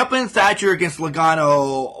 Ciampa and Thatcher against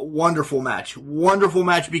Logano, wonderful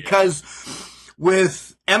match because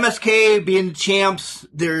with MSK being the champs,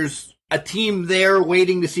 there's a team there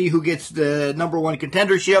waiting to see who gets the #1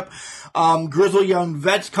 contendership. Grizzled Young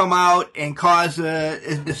Vets come out and cause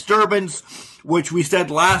a disturbance, which we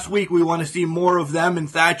said last week we want to see more of them and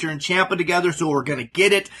Thatcher and Ciampa together, so we're going to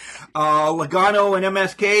get it. Logano and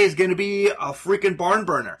MSK is going to be a freaking barn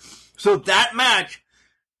burner. So that match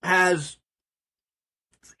has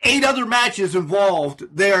 8 other matches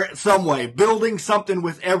involved there some way, building something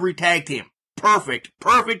with every tag team. Perfect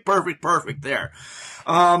there.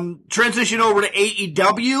 Transition over to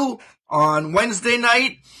AEW on Wednesday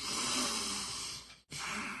night.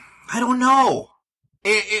 I don't know.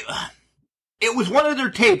 It was one of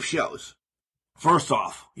their tape shows. First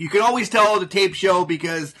off, you can always tell the tape show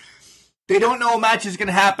because they don't know a match is going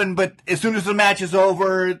to happen, but as soon as the match is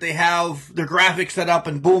over, they have their graphics set up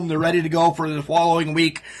and boom, they're ready to go for the following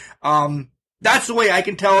week. That's the way I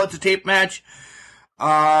can tell it's a tape match.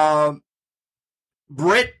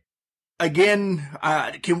 Britt, again,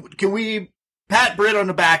 can we pat Britt on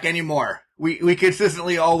the back anymore? We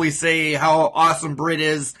consistently always say how awesome Britt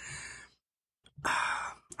is.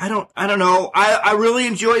 I don't know. I really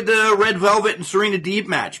enjoyed the Red Velvet and Serena Deeb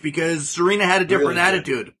match because Serena had a different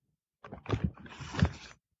attitude.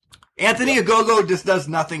 Anthony Ogogo just does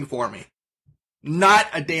nothing for me. Not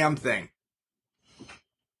a damn thing.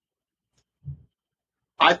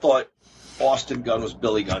 I thought Austin Gunn was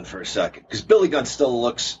Billy Gunn for a second because Billy Gunn still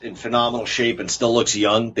looks in phenomenal shape and still looks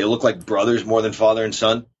young. They look like brothers more than father and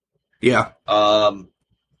son. Yeah. I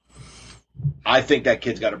think that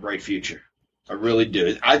kid's got a bright future. I really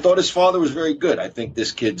do. I thought his father was very good. I think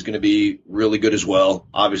this kid's going to be really good as well.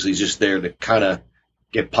 Obviously, he's just there to kind of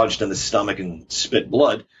get punched in the stomach and spit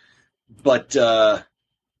blood. But, that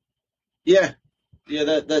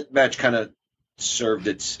match kind of served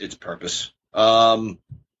its purpose. To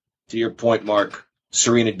your point, Mark,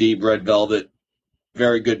 Serena Deeb, Red Velvet,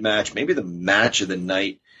 very good match. Maybe the match of the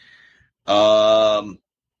night.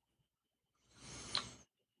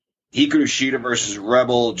 Hikaru Shida versus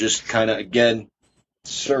Rebel just kind of, again,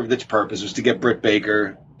 served its purpose. It was to get Britt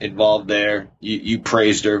Baker involved there. You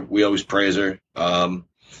praised her. We always praise her.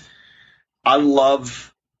 I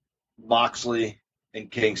love Moxley and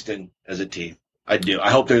Kingston as a team. I do. I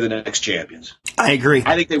hope they're the next champions. I agree.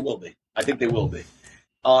 I think they will be.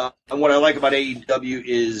 And what I like about AEW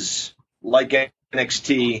is, like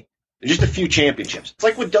NXT, there's just a few championships. It's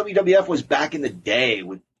like what WWF was back in the day.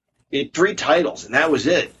 They had 3 titles, and that was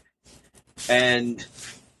it. And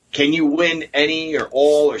can you win any or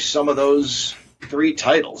all or some of those 3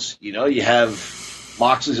 titles? You know, you have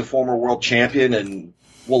Moxley's a former world champion and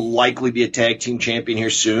will likely be a tag team champion here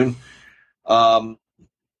soon. And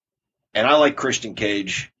I like Christian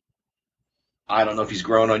Cage. I don't know if he's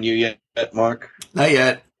grown on you yet, Mark. Not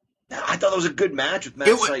yet. I thought it was a good match with Matt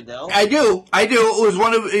Sydal. I do. It was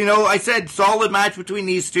one of, I said solid match between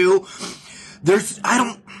these two.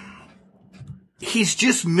 He's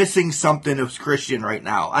just missing something of Christian right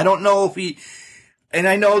now. I don't know if and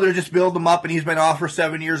I know they're just building him up and he's been off for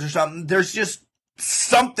 7 years or something. There's just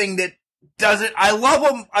something that doesn't, I love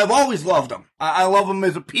him. I've always loved him. I love him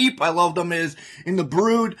as a peep. I loved him as in the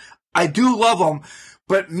Brood. I do love him.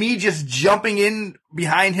 But me just jumping in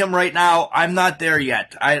behind him right now, I'm not there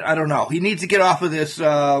yet. I don't know. He needs to get off of this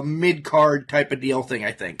mid-card type of deal thing,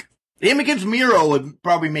 I think. Him against Miro would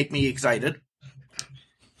probably make me excited.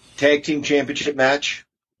 Tag team championship match,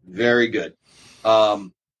 very good.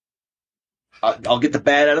 I'll get the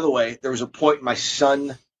bad out of the way. There was a point my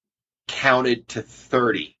son counted to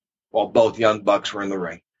 30 while both Young Bucks were in the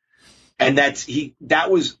ring. And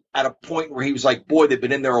that was at a point where he was like, boy, they've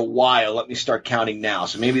been in there a while. Let me start counting now.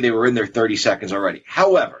 So maybe they were in there 30 seconds already.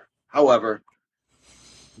 However,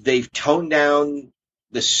 they've toned down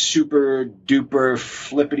the super duper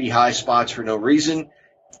flippity high spots for no reason.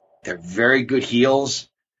 They're very good heels.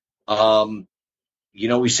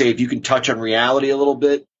 We say if you can touch on reality a little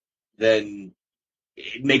bit, then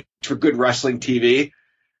it makes for good wrestling TV.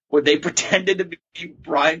 When they pretended to be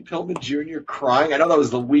Brian Pillman Jr. crying, I know that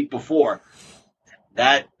was the week before.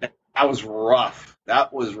 That was rough.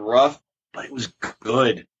 That was rough, but it was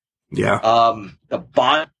good. Yeah. The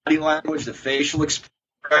body language, the facial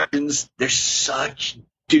expressions, they're such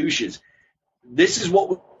douches. This is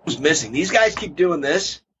what was missing. These guys keep doing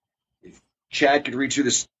this. If Chad could reach through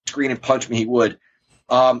the screen and punch me, he would.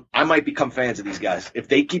 I might become fans of these guys. If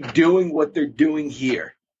they keep doing what they're doing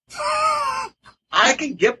here, I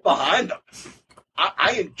can get behind them.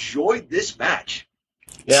 I enjoyed this match.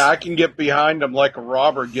 Yeah, I can get behind them like a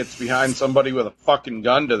robber gets behind somebody with a fucking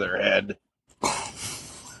gun to their head.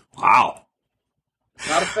 Wow.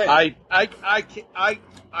 Not a fan.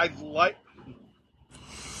 I like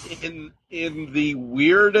in the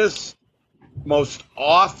weirdest, most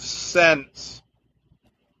off sense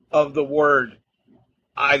of the word.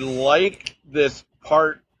 I like this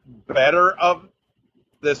part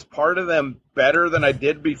of them better than I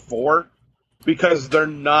did before because they're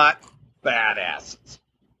not badasses.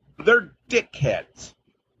 They're dickheads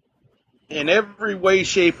in every way,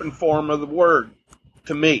 shape, and form of the word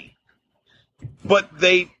to me. But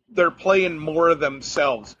they're playing more of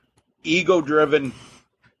themselves. Ego-driven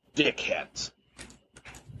dickheads.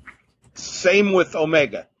 Same with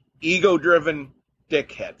Omega. Ego-driven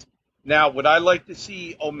dickheads. Now, would I like to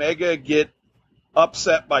see Omega get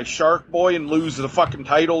upset by Shark Boy and lose the fucking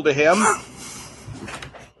title to him?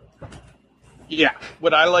 Yeah.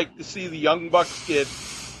 Would I like to see the Young Bucks get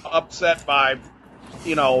upset by,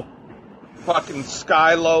 fucking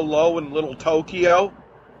Skylo Low and Little Tokyo?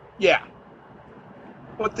 Yeah.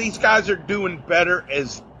 But these guys are doing better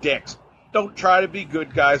as dicks. Don't try to be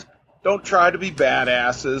good guys. Don't try to be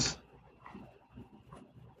badasses.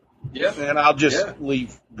 Yeah. And I'll just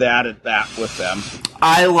leave that at that with them.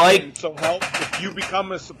 And so help, if you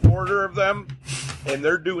become a supporter of them and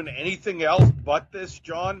they're doing anything else but this,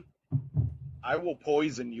 John, I will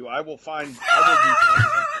poison you. I will do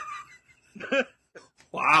something.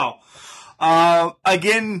 Wow.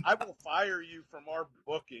 Again, I will fire you from our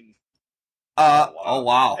booking. Oh,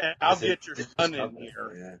 wow. And I'll get your son in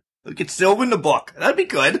here. Yeah. Look at Sylvan to book. That'd be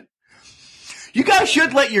good. You guys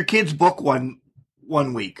should let your kids book one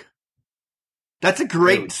week. That's a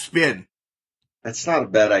great spin. That's not a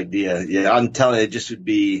bad idea. Yeah, I'm telling you, it just would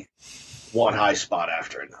be one high spot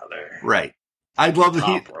after another. Right. I'd love to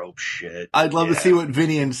Top rope shit. I'd love to see what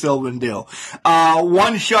Vinny and Sylvan do.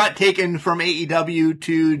 One shot taken from AEW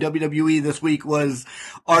to WWE this week was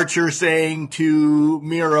Archer saying to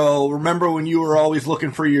Miro, remember when you were always looking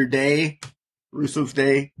for your day? Russo's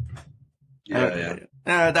day? Yeah.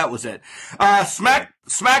 That was it.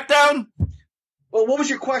 SmackDown? Well, what was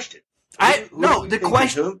your question?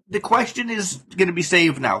 The question is going to be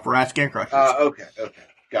saved now for Ask Can Crushers. Okay.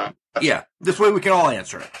 Got it. Yeah, this way we can all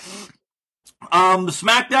answer it. The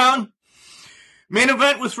SmackDown main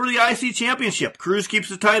event was for the IC Championship. Cruz keeps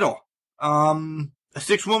the title. A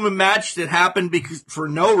 6-woman match that happened for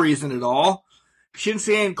no reason at all.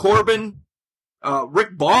 Shinsuke and Corbin.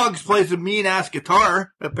 Rick Boggs plays a mean-ass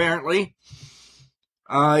guitar, apparently.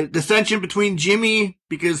 Dissension between Jimmy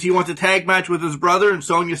because he wants a tag match with his brother, and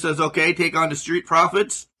Sonya says, okay, take on the Street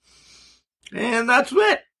Profits. And that's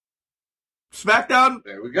it. SmackDown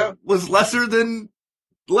there we go. Was lesser than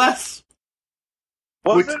less.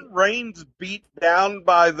 Wasn't Reigns beat down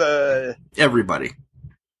by the everybody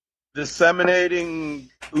disseminating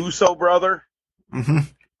Uso brother?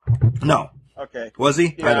 Mm-hmm. No. Okay. Was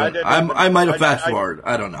he? Yeah, I might have fast forwarded.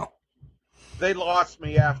 I don't know. They lost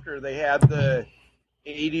me after they had the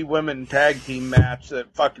 80 women tag team match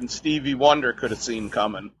that fucking Stevie Wonder could have seen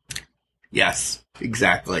coming. Yes,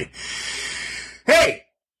 exactly. Hey,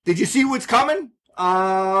 did you see what's coming?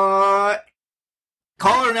 Collar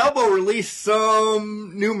and Elbow released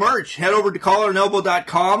some new merch. Head over to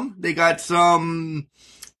collarandelbow.com. They got some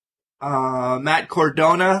Matt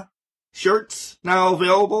Cardona shirts now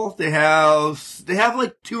available. They have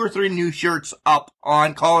like 2 or 3 new shirts up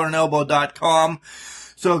on collarandelbow.com.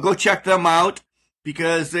 So go check them out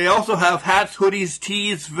because they also have hats, hoodies,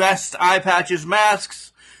 tees, vests, eye patches,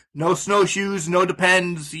 masks. No snowshoes, no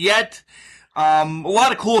Depends yet. A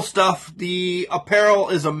lot of cool stuff. The apparel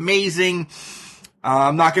is amazing.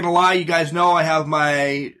 I'm not going to lie. You guys know I have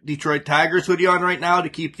my Detroit Tigers hoodie on right now to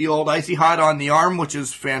keep the old icy hot on the arm, which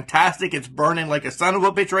is fantastic. It's burning like a son of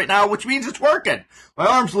a bitch right now, which means it's working. My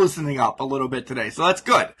arm's loosening up a little bit today, so that's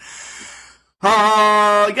good. You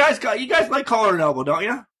guys like collar and elbow, don't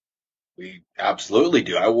you? We absolutely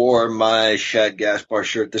do. I wore my Shad Gaspar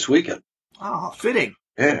shirt this weekend. Oh, fitting.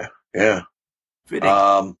 Yeah.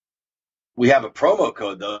 Fitting. We have a promo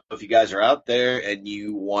code, though. If you guys are out there and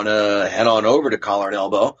you want to head on over to Collar and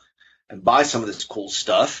Elbow and buy some of this cool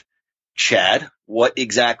stuff, Chad, what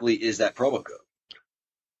exactly is that promo code?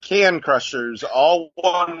 Can Crushers, all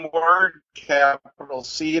one word, capital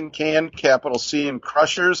C in can, capital C in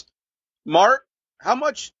Crushers. Mark, how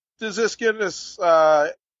much does this give us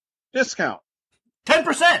discount?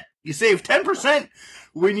 10%. You save 10%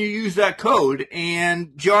 when you use that code.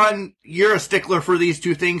 And John, you're a stickler for these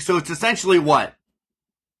two things, so it's essentially what?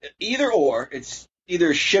 Either or. It's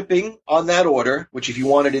either shipping on that order, which if you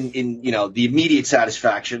want it in the immediate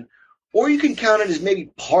satisfaction, or you can count it as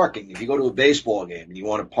maybe parking. If you go to a baseball game and you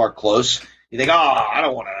want to park close, you think, I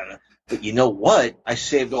don't want to. But you know what? I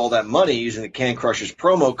saved all that money using the Can Crushers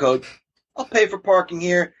promo code. I'll pay for parking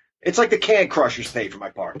here. It's like the Can Crushers pay for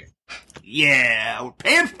my parking. Yeah, we're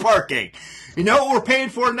paying for parking. You know what we're paying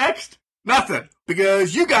for next? Nothing.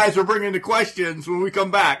 Because you guys are bringing the questions when we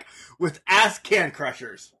come back with Ask Can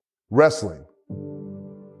Crushers. Wrestling.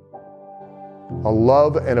 A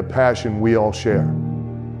love and a passion we all share.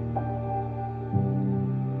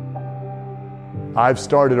 I've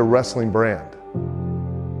started a wrestling brand.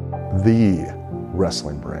 The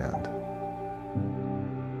wrestling brand.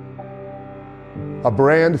 A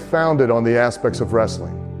brand founded on the aspects of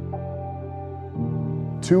wrestling.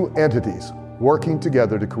 Two entities working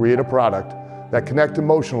together to create a product that connect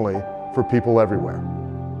emotionally for people everywhere.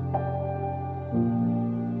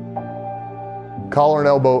 Collar and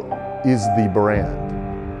Elbow is the brand.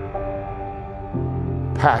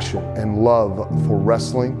 Passion and love for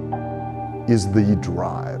wrestling is the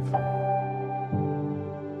drive.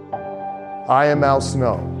 I am Al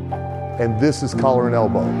Snow, and this is Collar and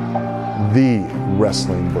Elbow, the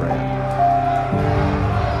wrestling brand.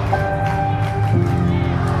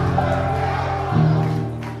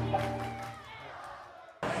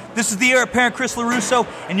 This is the heir apparent Chris LaRusso,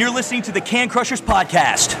 and you're listening to the Can Crushers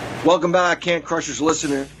podcast. Welcome back, Can Crushers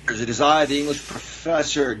listeners. It is I, the English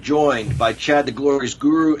professor, joined by Chad the Glorious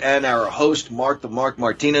Guru and our host, Mark the Mark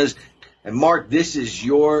Martinez. And Mark, this is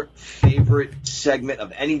your favorite segment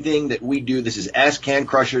of anything that we do. This is Ask Can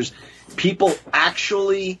Crushers. People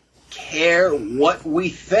actually care what we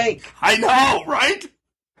think. I know, right?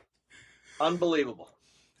 Unbelievable.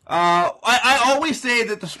 I always say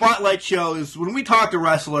that the Spotlight shows, when we talk to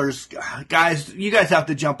wrestlers, guys, you guys have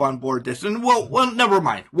to jump on board this. And well, never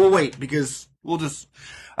mind. We'll wait because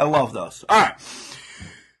I love those. All right.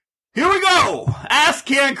 Here we go. Ask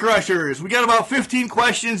Can Crushers. We got about 15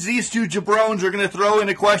 questions. These two jabrones are going to throw in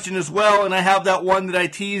a question as well. And I have that one that I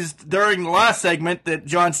teased during the last segment that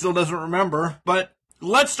John still doesn't remember. But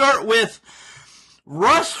let's start with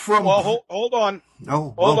Russ from... Well, hold on.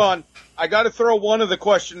 No. Hold on. I got to throw one of the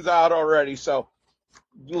questions out already. So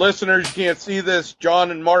listeners can't see this.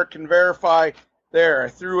 John and Mark can verify. There, I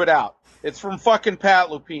threw it out. It's from fucking Pat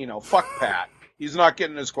Lupino. Fuck Pat. He's not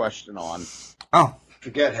getting his question on. Oh.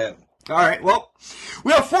 Forget him. All right. Well,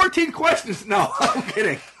 we have 14 questions. No, I'm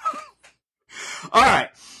kidding. All right.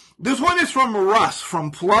 This one is from Russ from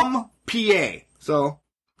Plum, PA. So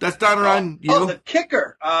that's down around you. Oh, the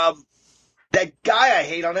kicker. That guy I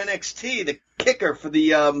hate on NXT, the kicker for the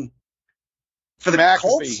McAfee.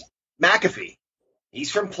 Colts. McAfee. He's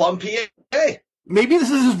from Plum, PA. Maybe this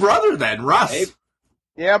is his brother then, Russ. Hey.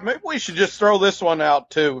 Yeah, maybe we should just throw this one out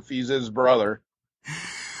too if he's his brother.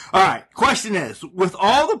 All right. Question is, with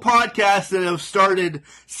all the podcasts that have started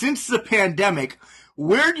since the pandemic,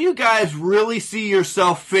 where do you guys really see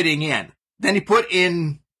yourself fitting in? Then he put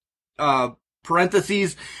in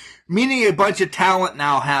parentheses, meaning a bunch of talent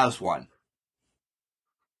now has one.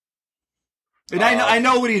 And I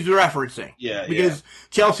know what he's referencing. Yeah, because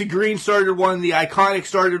Chelsea Green started one, the Iconic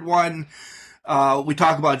started one. We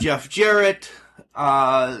talk about Jeff Jarrett.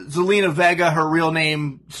 Zelina Vega, her real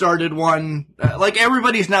name, started one. Like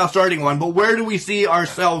everybody's now starting one, but where do we see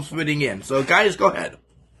ourselves fitting in? So guys, go ahead.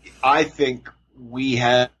 I think we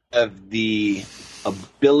have the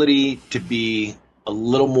ability to be a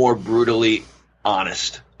little more brutally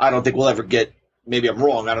honest. I don't think we'll ever get, maybe I'm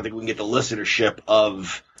wrong, I don't think we can get the listenership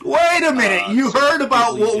of... Wait a minute, you heard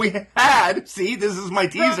about what we had. See, this is my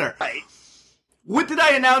teaser. Right. What did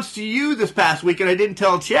I announce to you this past week and I didn't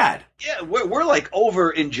tell Chad? Yeah, we're like over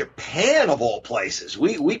in Japan of all places.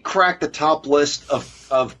 We cracked the top list of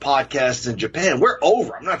podcasts in Japan. We're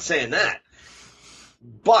over. I'm not saying that.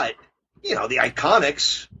 But, the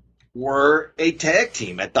Iconics were a tag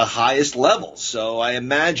team at the highest level. So I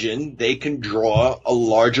imagine they can draw a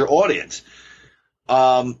larger audience.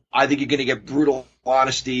 I think you're going to get brutal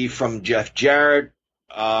honesty from Jeff Jarrett.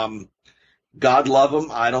 God love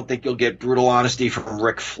him. I don't think you'll get brutal honesty from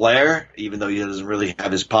Ric Flair, even though he doesn't really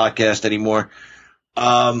have his podcast anymore.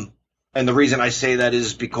 And the reason I say that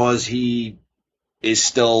is because he is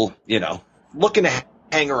still, looking to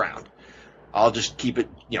hang around. I'll just keep it,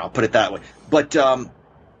 put it that way. But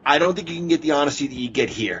I don't think you can get the honesty that you get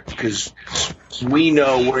here because we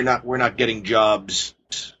know we're not getting jobs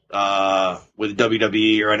with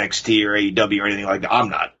WWE or NXT or AEW or anything like that. I'm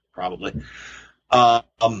not, probably.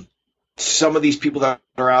 Some of these people that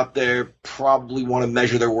are out there probably want to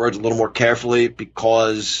measure their words a little more carefully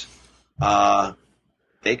because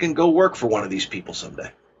they can go work for one of these people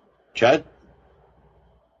someday. Chad?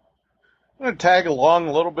 I'm going to tag along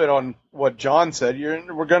a little bit on what John said.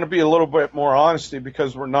 We're going to be a little bit more honesty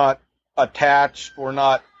because we're not attached.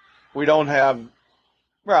 We don't have,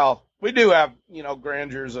 well, we do have,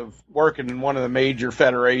 grandeurs of working in one of the major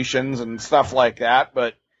federations and stuff like that.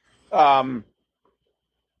 But,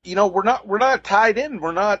 we're not tied in.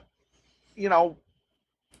 We're not,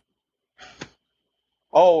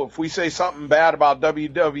 if we say something bad about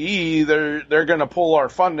WWE, they're going to pull our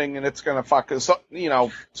funding and it's going to fuck us up,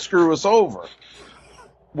 screw us over.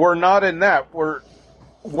 We're not in that. We're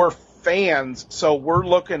fans, so we're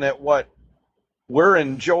looking at what we're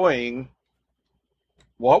enjoying,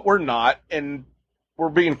 what we're not, and we're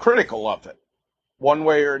being critical of it, one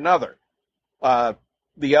way or another.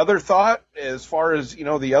 The other thought, as far as,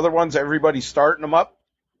 the other ones, everybody's starting them up,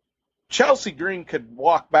 Chelsea Green could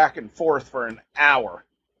walk back and forth for an hour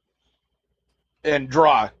and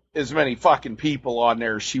draw as many fucking people on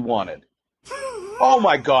there as she wanted. Oh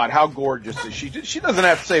my God, how gorgeous is she? She doesn't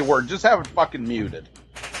have to say a word, just have it fucking muted.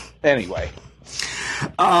 Anyway.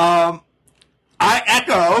 I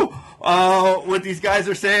echo what these guys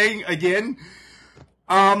are saying again.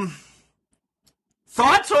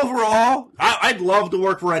 Thoughts overall, I'd love to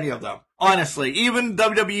work for any of them. Honestly, even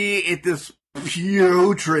WWE at this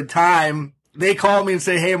putrid time, they call me and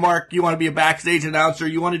say, hey, Mark, you want to be a backstage announcer?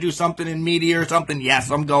 You want to do something in media or something? Yes,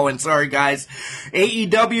 I'm going. Sorry, guys.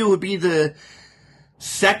 AEW would be the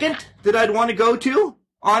second that I'd want to go to,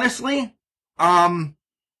 honestly. Not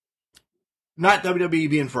WWE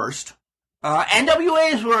being first.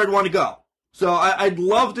 NWA is where I'd want to go. So I'd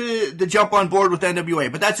love to jump on board with NWA,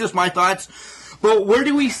 but that's just my thoughts. But where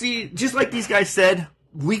do we see, just like these guys said,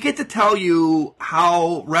 we get to tell you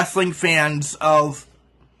how wrestling fans of,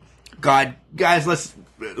 God, guys,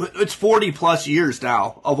 it's 40 plus years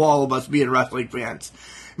now of all of us being wrestling fans.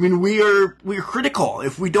 I mean, we're critical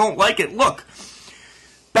if we don't like it. Look,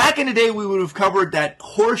 back in the day, we would have covered that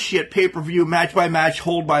horseshit pay-per-view match by match,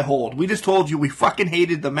 hold by hold. We just told you we fucking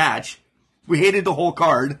hated the match. We hated the whole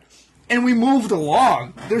card. And we moved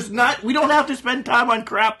along. We don't have to spend time on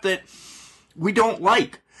crap that we don't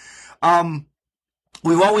like.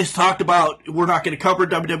 We've always talked about we're not going to cover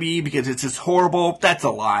WWE because it's just horrible. That's a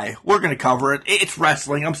lie. We're going to cover it. It's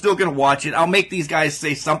wrestling. I'm still going to watch it. I'll make these guys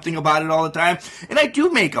say something about it all the time. And I do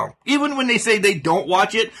make them. Even when they say they don't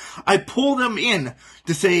watch it, I pull them in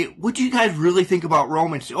to say, what do you guys really think about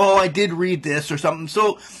Roman? Oh, I did read this or something.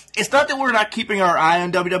 So it's not that we're not keeping our eye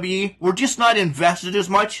on WWE. We're just not invested as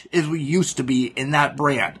much as we used to be in that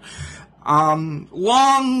brand. Long-winded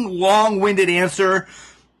answer.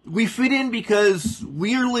 We fit in because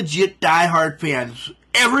we're legit diehard fans.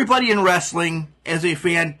 Everybody in wrestling, as a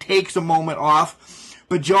fan, takes a moment off.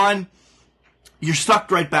 But, John, you're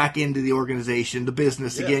sucked right back into the organization, the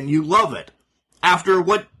business again. You love it. After,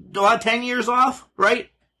 about 10 years off, right?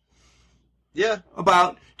 Yeah.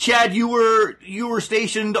 About, Chad, you were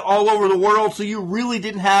stationed all over the world, so you really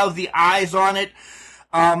didn't have the eyes on it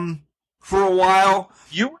for a while.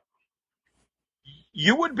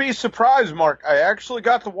 You would be surprised, Mark. I actually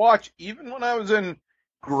got to watch, even when I was in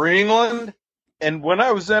Greenland and when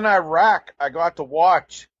I was in Iraq, I got to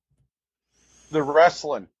watch the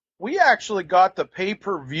wrestling. We actually got the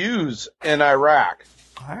pay-per-views in Iraq.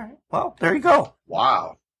 All right. Well, there you go.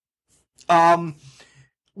 Wow.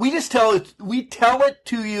 We tell it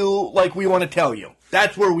to you like we want to tell you.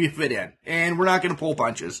 That's where we fit in. And we're not going to pull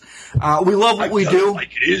punches. We love what we do.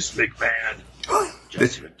 Like it is, McMahon.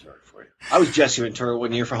 Jesse Ventura for you. I was Jesse Ventura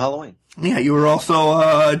one year for Halloween. Yeah, you were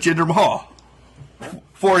also Jinder Mahal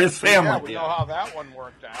for his family. Yeah, we know how that one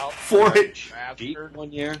worked out. For his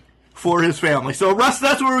one year. for his family. So, Russ,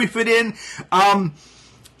 that's where we fit in.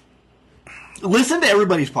 Listen to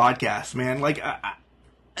everybody's podcast, man. Like,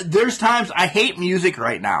 there's times I hate music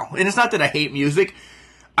right now. And it's not that I hate music.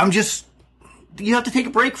 You have to take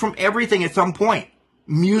a break from everything at some point.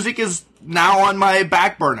 Music is now on my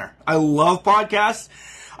back burner. I love podcasts.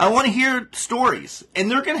 I want to hear stories. And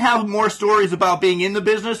they're going to have more stories about being in the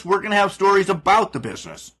business. We're going to have stories about the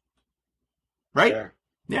business. Right? Sure.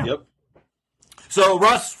 Yeah. Yep. So,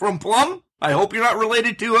 Russ from Plum, I hope you're not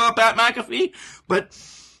related to Pat McAfee, but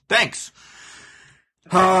thanks.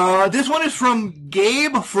 This one is from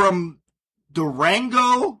Gabe from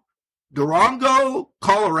Durango,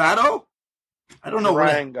 Colorado. I don't know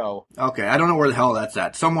Durango. Okay, I don't know where the hell that's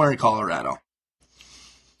at. Somewhere in Colorado.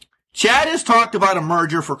 Chad has talked about a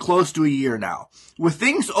merger for close to a year now. With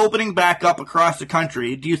things opening back up across the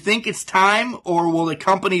country, do you think it's time, or will the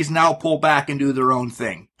companies now pull back and do their own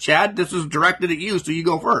thing? Chad, this is directed at you, so you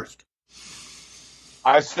go first.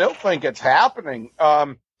 I still think it's happening.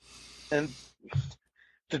 And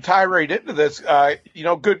to tie right into this,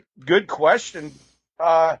 good question.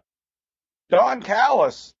 Don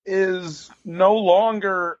Callis is no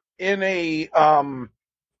longer in a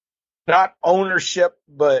not ownership,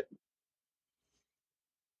 but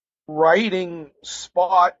writing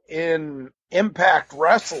spot in Impact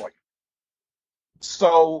Wrestling.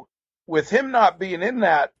 So with him not being in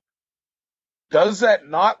that, does that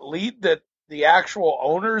not lead that the actual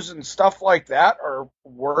owners and stuff like that are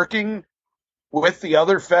working with the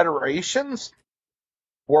other federations,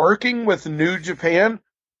 working with New Japan,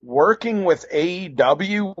 working with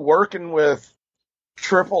AEW, working with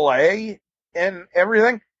AAA and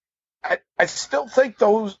everything? I still think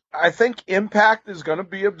I think Impact is going to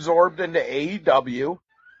be absorbed into AEW.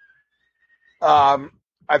 I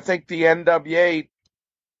think the NWA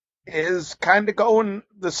is kind of going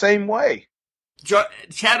the same way.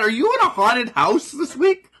 Chad, are you in a haunted house this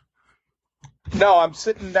week? No, I'm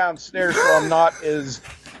sitting downstairs, so I'm not as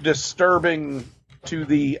disturbing to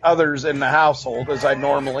the others in the household as I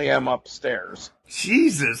normally am upstairs.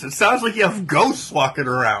 Jesus, it sounds like you have ghosts walking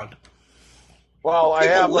around. Well, I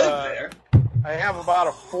People live there. have about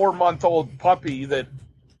a 4-month-old puppy that,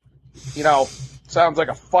 sounds like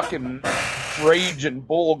a fucking raging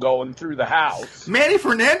bull going through the house. Manny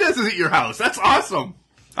Fernandez is at your house. That's awesome.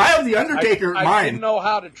 I have the Undertaker in I mine. didn't know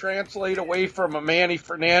how to translate away from a Manny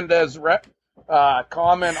Fernandez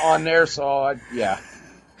comment on there, so yeah.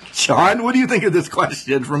 Sean, what do you think of this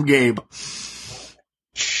question from Gabe?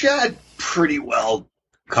 Chad pretty well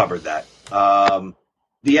covered that.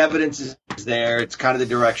 The evidence is there. It's kind of the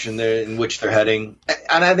direction in which they're heading.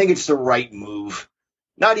 And I think it's the right move.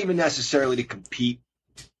 Not even necessarily to compete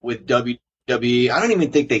with WWE. I don't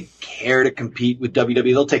even think they care to compete with WWE.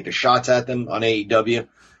 They'll take the shots at them on AEW.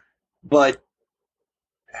 But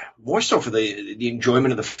more so for the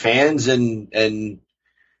enjoyment of the fans and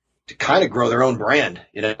to kind of grow their own brand,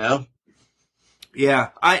 Yeah,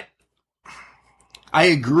 I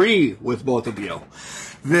agree with both of you.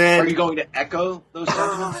 Are you going to echo those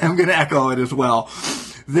sentiments? I'm going to echo it as well.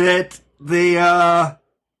 That this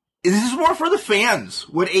is more for the fans,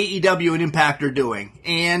 what AEW and Impact are doing.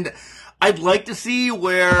 And I'd like to see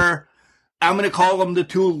where I'm going to call them the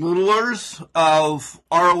two littlers of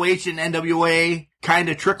ROH and NWA kind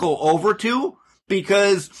of trickle over to,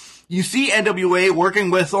 because you see NWA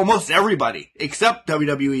working with almost everybody except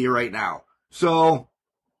WWE right now. So,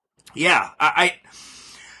 yeah, I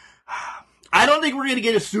don't think we're going to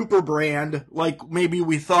get a super brand like maybe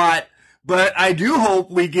we thought, but I do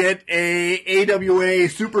hope we get a AWA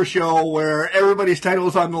super show where everybody's title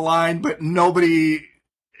is on the line, but nobody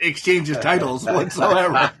exchanges titles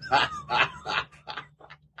whatsoever.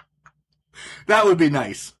 That would be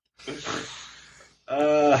nice.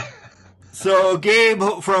 So, Gabe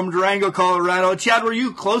from Durango, Colorado. Chad, were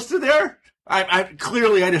you close to there?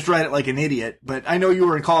 Clearly, I just read it like an idiot, but I know you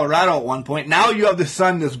were in Colorado at one point. Now you have the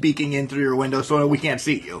sun that's beaking in through your window, so we can't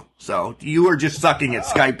see you. So you were just sucking at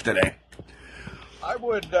Skype today. I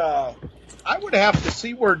would have to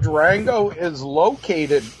see where Durango is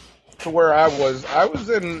located to where I was. I was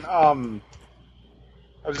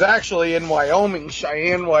actually in Wyoming,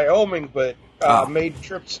 Cheyenne, Wyoming, but made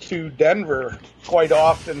trips to Denver quite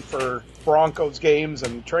often for Broncos games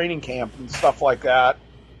and training camp and stuff like that.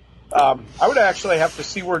 I would actually have to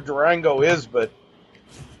see where Durango is, but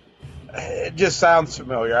it just sounds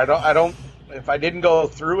familiar. I don't. If I didn't go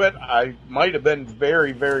through it, I might have been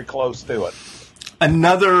very, very close to it.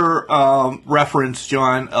 another reference,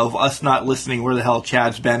 John, of us not listening where the hell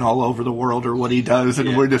Chad's been all over the world or what he does,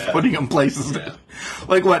 and we're just putting him places.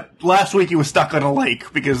 Like what? Last week he was stuck on a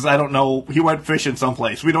lake because I don't know. He went fishing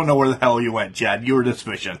someplace. We don't know where the hell you went, Chad. You were just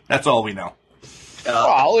fishing. That's all we know.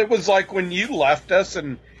 Well, it was like when you left us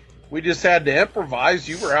and we just had to improvise.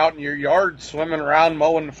 You were out in your yard swimming around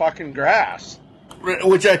mowing the fucking grass.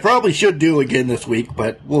 Which I probably should do again this week,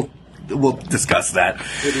 but we'll discuss that.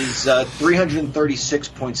 It is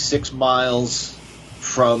 336.6 miles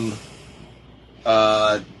from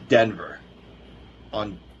Denver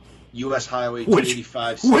on U.S. Highway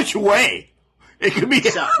 285. Which way? It could be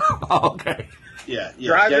south. Oh, okay. Yeah.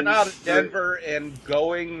 Driving out of Denver and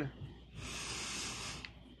going.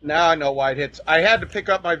 Now I know why it hits. I had to pick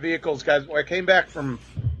up my vehicles, guys. When I came back from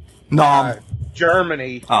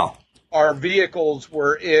Germany, our vehicles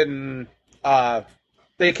were in.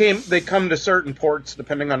 They come to certain ports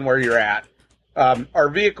depending on where you're at. Our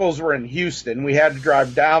vehicles were in Houston. We had to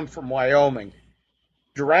drive down from Wyoming.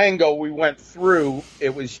 Durango, we went through.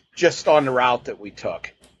 It was just on the route that we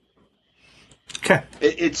took. Okay.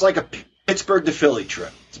 It's like a Pittsburgh to Philly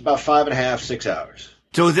trip. It's about 5.5, 6 hours.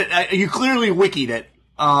 So is it? You clearly wikied it.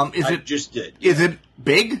 I just did. Is it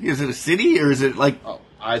big? Is it a city, or is it like? Oh,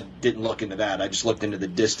 I didn't look into that. I just looked into the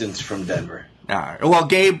distance from Denver. All right. Well,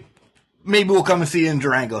 Gabe, maybe we'll come and see you in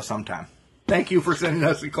Durango sometime. Thank you for sending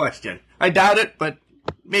us the question. I doubt it, but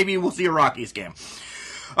maybe we'll see a Rockies game.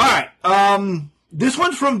 All right. This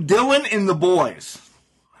one's from Dylan and the Boys.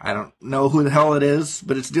 I don't know who the hell it is,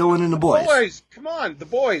 but it's Dylan and the Boys. Boys, come on, the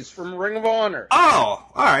Boys from Ring of Honor. Oh,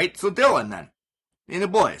 all right. So Dylan then, and the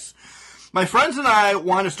Boys. My friends and I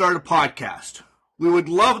want to start a podcast. We would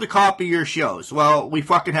love to copy your shows. Well, we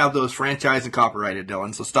fucking have those franchised and copyrighted,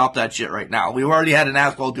 Dylan, so stop that shit right now. We've already had an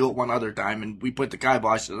asshole do it one other time, and we put the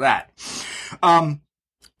kibosh to that. How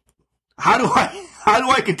do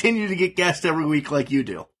I continue to get guests every week like you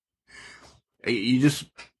do? You just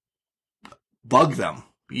bug them.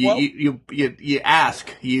 You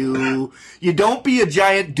ask. You don't be a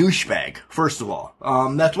giant douchebag, first of all.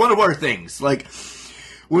 That's one of our things. Like,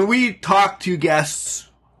 when we talk to guests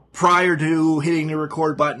prior to hitting the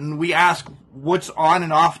record button, we ask what's on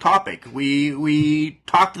and off topic. We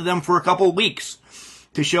talk to them for a couple of weeks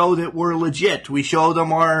to show that we're legit. We show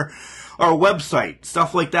them our website,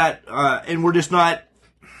 stuff like that. And we're just not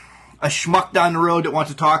a schmuck down the road that wants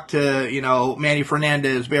to talk to, Manny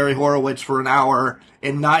Fernandez, Barry Horowitz for an hour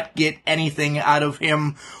and not get anything out of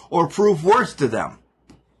him or prove worth to them.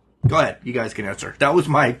 Go ahead. You guys can answer. That was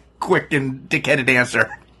my quick and dickheaded answer.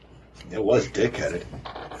 It was dickheaded.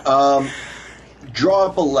 Draw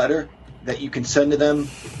up a letter that you can send to them,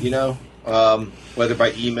 whether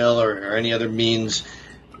by email or any other means.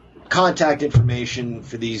 Contact information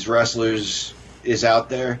for these wrestlers is out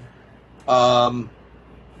there.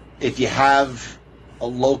 If you have a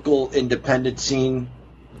local independent scene,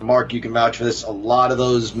 Mark, you can vouch for this. A lot of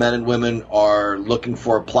those men and women are looking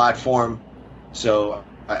for a platform, so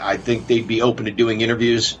I think they'd be open to doing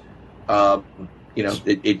interviews.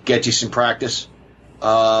 It gets you some practice.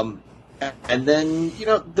 And then,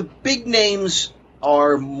 the big names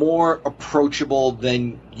are more approachable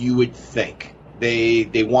than you would think.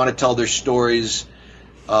 They want to tell their stories.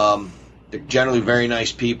 They're generally very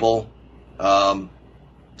nice people.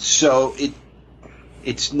 So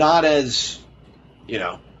it's not as,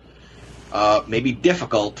 maybe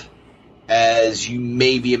difficult as you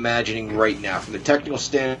may be imagining right now. From the technical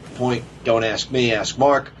standpoint, don't ask me, ask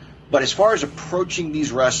Mark. But as far as approaching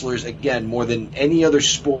these wrestlers, again, more than any other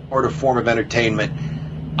sport or form of entertainment,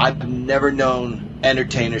 I've never known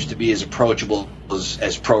entertainers to be as approachable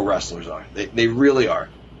as pro wrestlers are. They really are.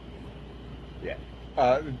 Yeah,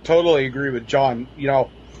 totally agree with John.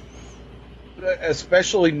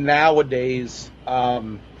 Especially nowadays,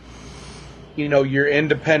 your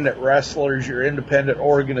independent wrestlers, your independent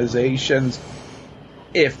organizations,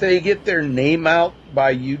 if they get their name out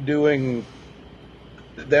by you doing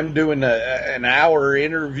an hour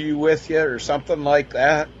interview with you or something like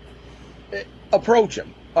that, approach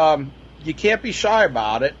them. You can't be shy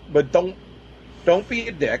about it, but don't be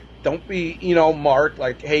a dick. Don't be, Mark,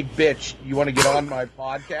 like, hey, bitch, you want to get on my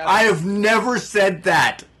podcast? I have never said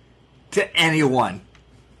that to anyone.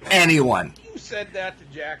 Anyone. You said that to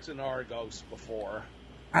Jackson Argos before.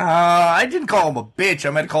 I didn't call him a bitch. I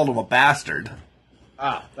might have called him a bastard.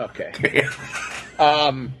 Ah, okay.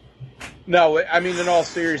 No, I mean, in all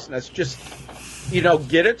seriousness, just,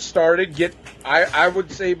 get it started. I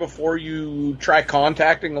would say before you try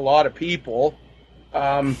contacting a lot of people,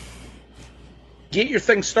 get your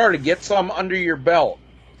thing started. Get some under your belt.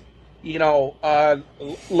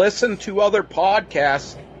 Listen to other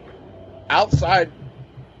podcasts outside,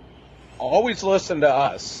 always listen to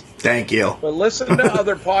us. Thank you. But listen to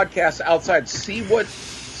other podcasts outside. See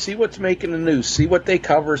what's making the news. See what they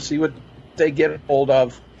cover. See what they get hold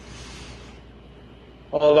of.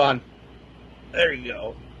 Hold on. There you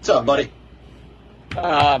go. What's up, buddy?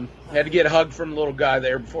 Had to get a hug from the little guy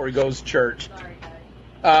there before he goes to church.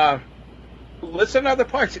 Listen to other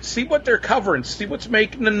podcasts. See what they're covering. See what's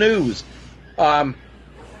making the news.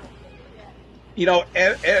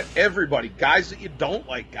 Everybody. Guys that you don't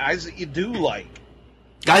like. Guys that you do like.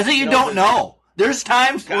 Guys that you don't know. There's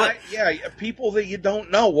times... people that you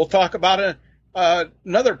don't know. We'll talk about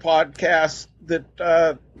another podcast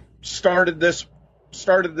that started this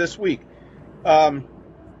week.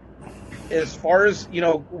 As far as,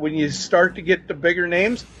 when you start to get the bigger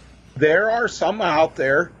names, there are some out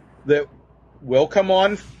there that will come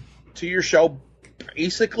on to your show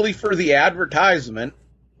basically for the advertisement.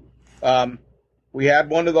 We had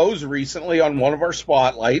one of those recently on one of our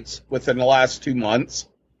spotlights within the last 2 months.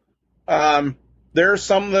 There are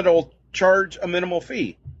some that'll charge a minimal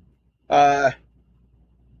fee.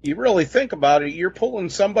 You really think about it, you're pulling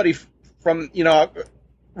somebody from,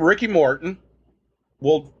 Ricky Morton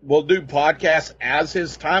will do podcasts as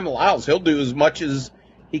his time allows. He'll do as much as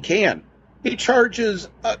he can. He charges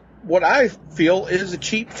what I feel is a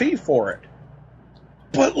cheap fee for it.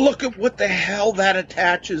 But look at what the hell that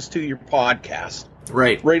attaches to your podcast.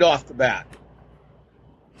 Right off the bat.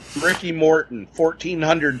 Ricky Morton,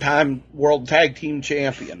 1,400-time World Tag Team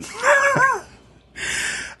Champion.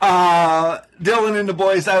 Dylan and the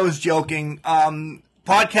boys, I was joking.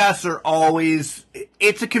 Podcasts are always,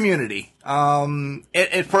 it's a community.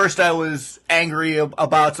 At first I was angry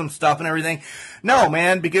about some stuff and everything. No,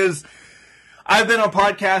 man, because I've been on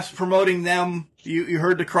podcasts promoting them. You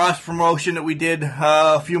heard the cross promotion that we did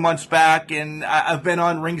a few months back, and I've been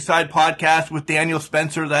on Ringside Podcast with Daniel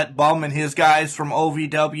Spencer, that bum, and his guys from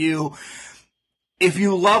OVW. If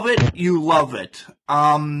you love it, you love it.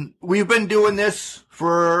 We've been doing this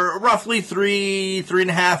for roughly three and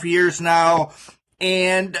a half years now,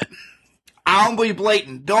 and I'll be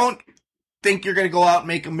blatant. Don't think you're going to go out and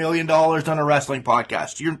make $1 million on a wrestling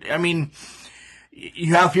podcast.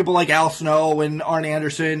 You have people like Al Snow and Arn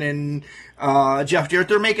Anderson and Jeff Jarrett.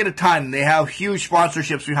 They're making a ton. They have huge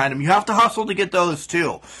sponsorships behind them. You have to hustle to get those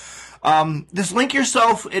too. Just link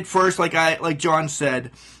yourself at first, like John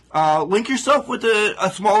said. Link yourself with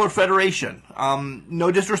a smaller federation.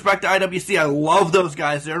 No disrespect to IWC. I love those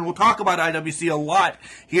guys there, and we'll talk about IWC a lot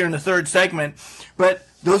here in the third segment. But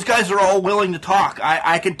those guys are all willing to talk.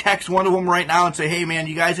 I could text one of them right now and say, hey, man,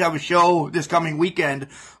 you guys have a show this coming weekend.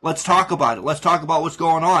 Let's talk about it. Let's talk about what's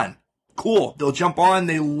going on. Cool. They'll jump on.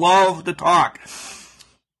 They love to talk.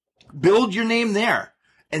 Build your name there.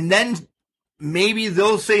 And then maybe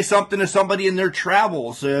they'll say something to somebody in their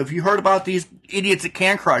travels. If you heard about these idiots at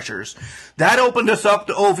Can Crushers, that opened us up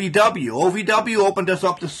to OVW. OVW opened us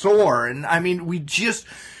up to SOAR. And,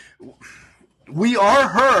 we are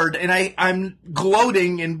heard, and I'm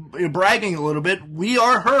gloating and bragging a little bit. We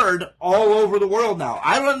are heard all over the world now.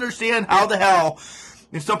 I don't understand how the hell,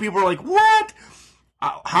 and some people are like, what?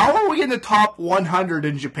 How are we in the top 100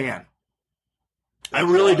 in Japan? I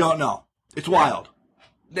really don't know. It's wild.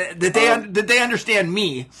 Did they understand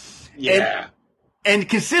me? Yeah. And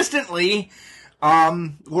consistently,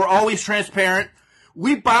 we're always transparent.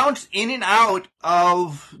 We bounce in and out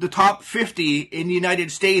of the top 50 in the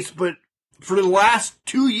United States, but for the last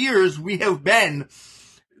 2 years, we have been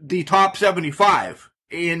the top 75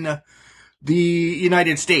 in the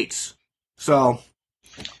United States. So,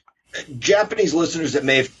 Japanese listeners that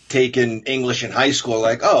may have taken English in high school are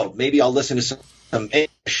like, oh, maybe I'll listen to some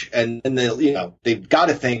English, and then they've got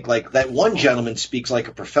to think like that one gentleman speaks like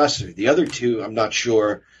a professor. The other two, I'm not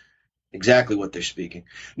sure exactly what they're speaking.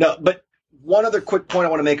 No, but one other quick point I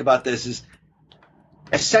want to make about this is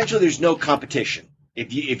essentially there's no competition.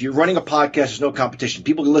 If you're running a podcast, there's no competition.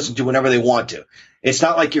 People can listen to whenever they want to. It's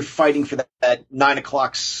not like you're fighting for that 9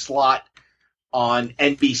 o'clock slot on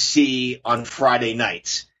NBC on Friday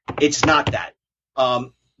nights. It's not that.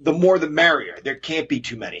 The more the merrier. There can't be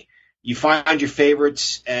too many. You find your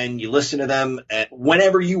favorites and you listen to them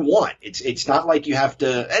whenever you want. It's not like you have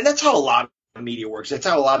to, and that's how a lot of media works. That's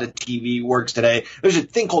how a lot of TV works today. There's a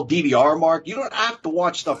thing called DVR, Mark. You don't have to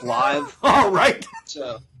watch stuff live. All right.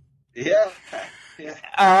 So, yeah.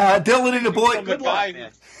 Dylan and the boys. Good luck,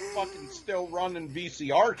 man. Fucking still running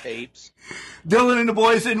VCR tapes. Dylan and the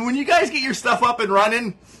boys, and when you guys get your stuff up and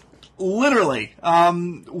running, literally,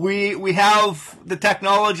 we have the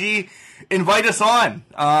technology. Invite us on.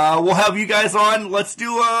 We'll have you guys on. Let's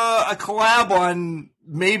do a collab on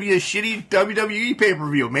maybe a shitty WWE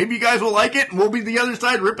pay-per-view. Maybe you guys will like it, and we'll be the other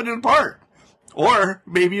side ripping it apart. Or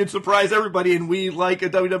maybe you'd surprise everybody and we like a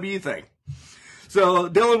WWE thing. So,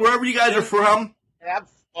 Dylan, wherever you guys are from, have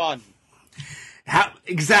fun.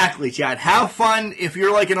 Exactly, Chad. Have fun. If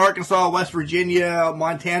you're like in Arkansas, West Virginia,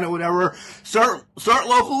 Montana, whatever, start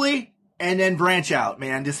locally and then branch out,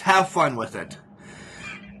 man. Just have fun with it.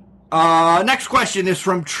 Next question is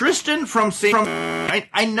from Tristan from St.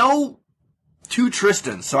 I know two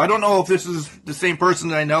Tristans, so I don't know if this is the same person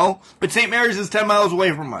that I know, but St. Mary's is 10 miles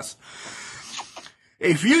away from us.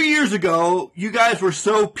 A few years ago, you guys were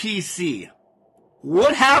so PC.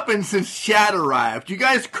 What happened since Chad arrived? You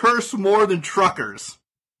guys curse more than truckers.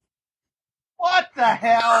 What the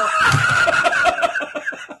hell?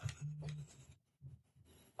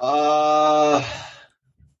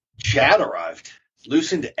 Chad arrived.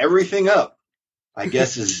 Loosened everything up, I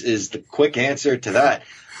guess is the quick answer to that.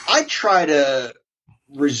 I try to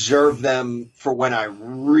reserve them for when I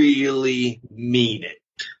really mean it.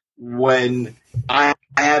 When I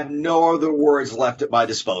have no other words left at my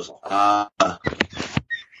disposal.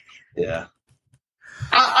 Yeah.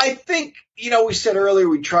 I think, we said earlier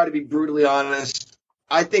we try to be brutally honest.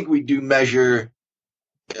 I think we do measure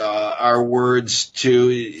our words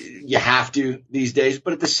to, you have to these days,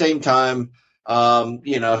 but at the same time,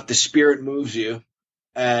 if the spirit moves you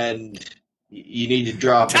and you need to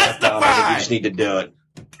drop that bomb, I think you just need to do it.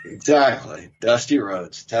 Exactly. Dusty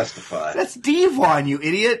Rhodes, testify. That's Devon, you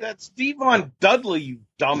idiot. That's Devon Dudley, you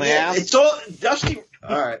dumbass. Yeah, it's all Dusty.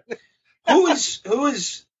 All right. Who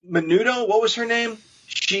is Menudo? What was her name?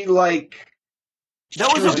 That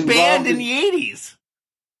was a band in the 80s.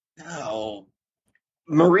 No.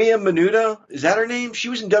 Maria Menudo? Is that her name? She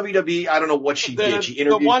was in WWE. I don't know what she did. She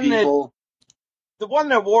interviewed people. The one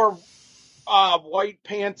that wore white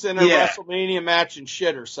pants in a WrestleMania match and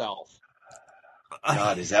shit herself.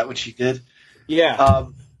 God, is that what she did? Yeah.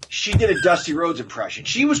 She did a Dusty Rhodes impression.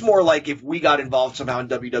 She was more like if we got involved somehow in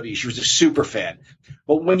WWE. She was a super fan.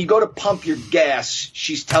 But when you go to pump your gas,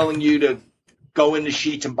 she's telling you to go into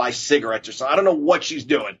Sheetz and buy cigarettes or something. I don't know what she's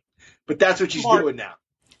doing, but that's what she's doing now.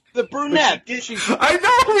 The brunette. I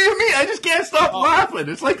know what you mean. I just can't stop laughing.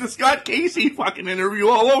 It's like the Scott Casey fucking interview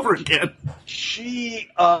all over again. She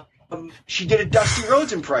did a Dusty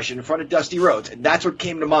Rhodes impression in front of Dusty Rhodes, and that's what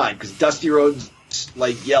came to mind because Dusty Rhodes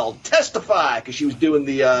yelled "testify" because she was doing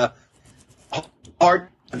the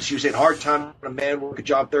she was saying hard time when a man work a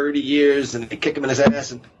job 30 years and they kick him in his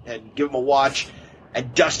ass and give him a watch,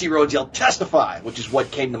 and Dusty Rhodes yelled "testify," which is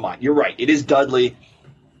what came to mind. You're right, it is Dudley,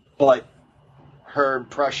 but her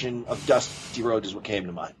impression of Dusty Rhodes is what came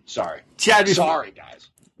to mind. Sorry, Chad. Sorry, guys.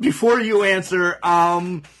 Before you answer,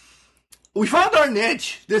 we found our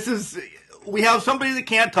niche. We have somebody that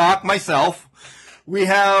can't talk, myself. We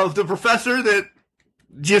have the professor that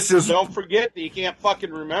just is... Don't forget that you can't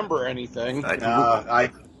fucking remember anything. I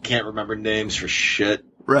can't remember names for shit.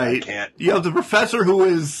 Right. I can't. You have the professor who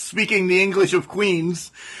is speaking the English of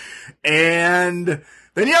Queens, and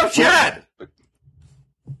then you have Chad.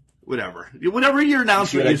 Whatever your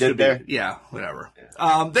announcement used to be. There? Yeah, whatever.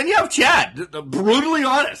 Yeah. Then you have Chad, brutally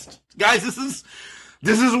honest. Guys, this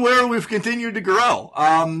is where we've continued to grow.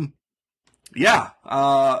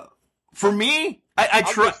 For me, I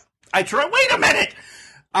try, wait a minute.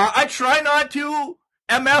 I try not to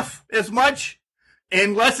MF as much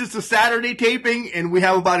unless it's a Saturday taping and we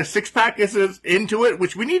have about a 6-pack into it,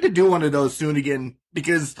 which we need to do one of those soon again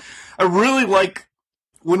because I really like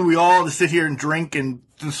when we all just sit here and drink and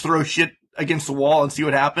just throw shit against the wall and see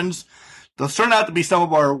what happens. Those turn out to be some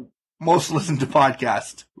of our most listened to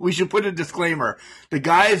podcasts. We should put a disclaimer. The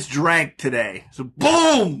guys drank today. So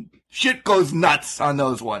boom! Shit goes nuts on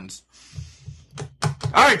those ones.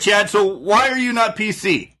 All right, Chad, so why are you not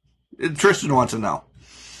PC? Tristan wants to know.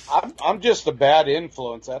 I'm just a bad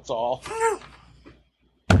influence, that's all.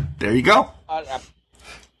 There you go. I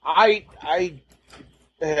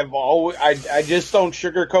have always, I just don't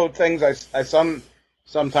sugarcoat things.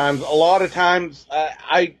 Sometimes, a lot of times,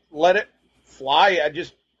 I let it fly.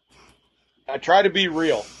 I try to be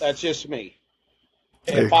real. That's just me.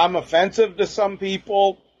 If I'm offensive to some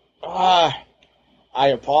people, I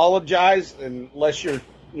apologize unless you're,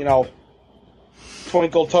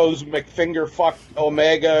 Twinkle Toes McFingerfuck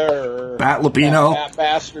Omega or Pat Lupino, that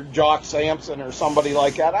bastard Jock Sampson or somebody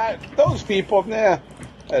like that. Those people,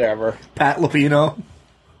 whatever. Pat Lupino.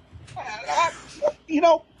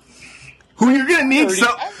 Who you're going to need.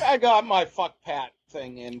 I got my fuck Pat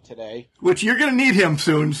thing in today. Which you're going to need him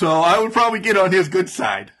soon, so I would probably get on his good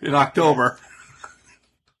side in October.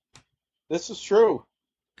 This is true.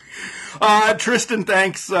 Tristan,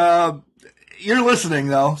 thanks. You're listening,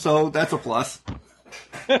 though, so that's a plus.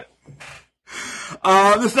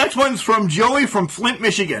 This next one's from Joey from Flint,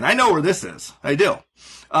 Michigan. I know where this is. I do.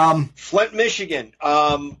 Flint, Michigan.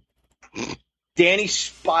 Danny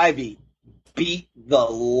Spivey beat the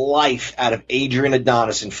life out of Adrian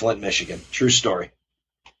Adonis in Flint, Michigan. True story.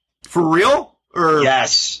 For real? Or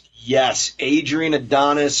Yes. Adrian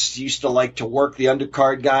Adonis used to like to work the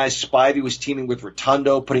undercard guys. Spivey was teaming with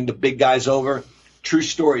Rotundo, putting the big guys over. True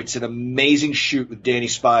story. It's an amazing shoot with Danny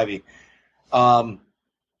Spivey.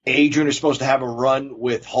 Adrian is supposed to have a run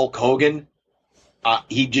with Hulk Hogan.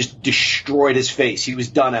 He just destroyed his face. He was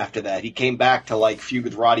done after that. He came back to like feud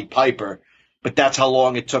with Roddy Piper, but that's how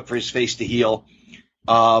long it took for his face to heal.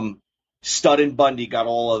 Stud and Bundy got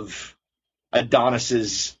all of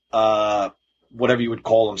Adonis's whatever you would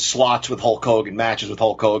call them, slots with Hulk Hogan, matches with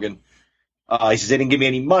Hulk Hogan. He says they didn't give me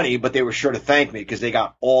any money, but they were sure to thank me because they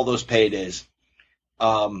got all those paydays.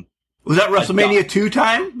 Was that WrestleMania 2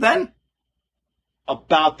 time then?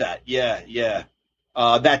 About that, yeah.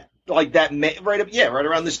 Right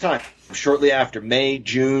around this time, shortly after May,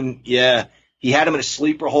 June, yeah. He had him in a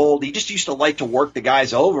sleeper hold. He just used to like to work the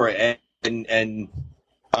guys over, and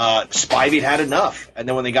Spivey had enough. And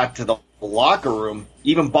then when they got to the locker room,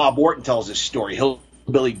 even Bob Orton tells this story.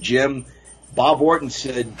 Hillbilly Jim, Bob Orton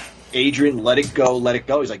said, "Adrian, let it go, let it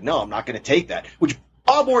go." He's like, "No, I'm not going to take that." Which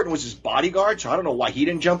Bob Orton was his bodyguard, so I don't know why he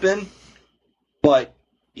didn't jump in, but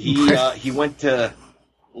he went to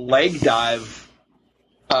leg dive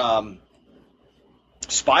Spivey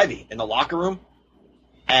in the locker room,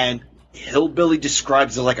 and Hillbilly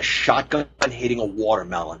describes it like a shotgun hitting a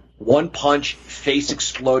watermelon. One punch, face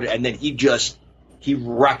exploded, and then he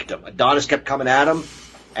wrecked him. Adonis kept coming at him,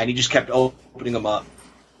 and he just kept opening him up.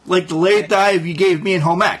 Like the leg dive you gave me in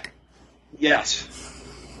home ec. Yes.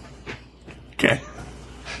 Okay.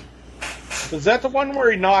 Was that the one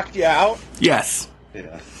where he knocked you out? Yes.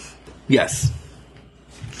 Yeah. Yes.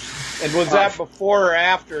 And was that before or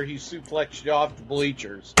after he suplexed you off the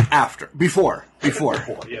bleachers? After. Before. Before.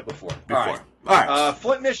 All right.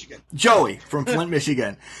 Flint, Michigan. Joey from Flint,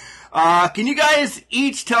 Michigan. Can you guys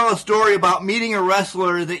each tell a story about meeting a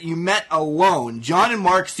wrestler that you met alone? John and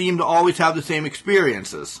Mark seem to always have the same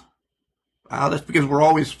experiences. That's because we're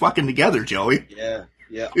always fucking together, Joey. Yeah.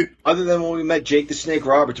 Other than when we met Jake the Snake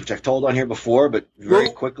Roberts, which I've told on here before, but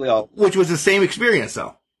quickly Which was the same experience,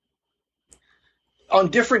 though. On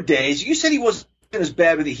different days. You said he wasn't as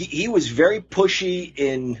bad with it. He was very pushy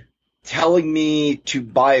in telling me to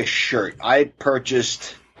buy a shirt. I had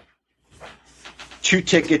purchased 2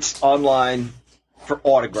 tickets online for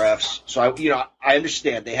autographs. So I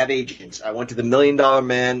understand they have agents. I went to the $1 Million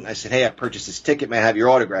Man. I said, "Hey, I purchased this ticket. May I have your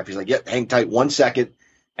autograph?" He's like, "Yep, hang tight 1 second."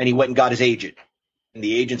 And he went and got his agent. And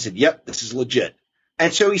the agent said, "Yep, this is legit."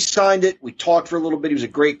 And so he signed it. We talked for a little bit. He was a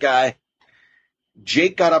great guy.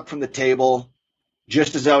 Jake got up from the table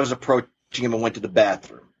just as I was approaching him and went to the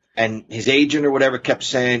bathroom. And his agent or whatever kept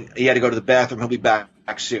saying he had to go to the bathroom. He'll be back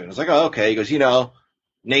soon. I was like, "Oh, okay." He goes,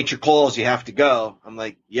 "Nature calls. You have to go." I'm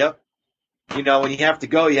like, "Yep. When you have to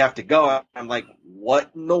go, you have to go." I'm like,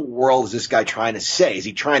 what in the world is this guy trying to say? Is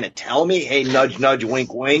he trying to tell me, "Hey, nudge, nudge,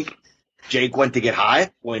 wink, wink, Jake went to get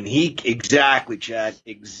high"? Exactly, Chad.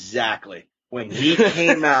 Exactly. When he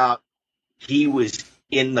came out, he was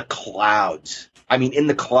in the clouds. I mean, in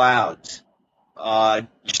the clouds.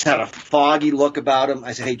 Just had a foggy look about him.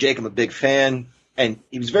 I said, "Hey, Jake, I'm a big fan." And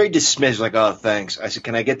he was very dismissive, like, "Oh, thanks." I said,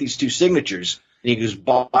 "Can I get these 2 signatures?" And he goes,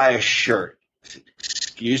 "Buy a shirt." I said,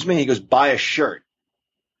 "Excuse me?" He goes, "Buy a shirt."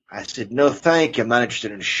 I said, "No, thank you. I'm not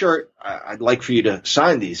interested in a shirt. I'd like for you to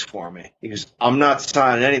sign these for me." He goes, "I'm not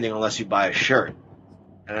signing anything unless you buy a shirt."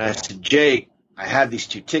 And I said, "Jake, I have these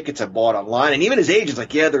 2 tickets I bought online." And even his agent's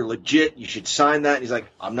like, "Yeah, they're legit. You should sign that." And he's like,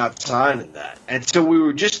 "I'm not signing that." And so we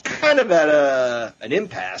were just kind of at an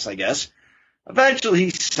impasse, I guess. Eventually he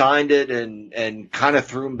signed it and kind of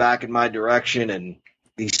threw him back in my direction. And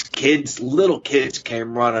these little kids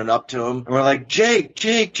came running up to him. And we're like, "Jake,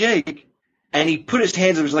 Jake, Jake." And he put his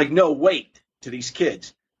hands up and was like, "No, wait," to these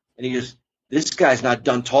kids. And he goes, "This guy's not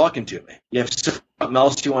done talking to me. You have something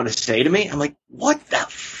else you want to say to me?" I'm like, what the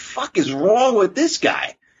fuck is wrong with this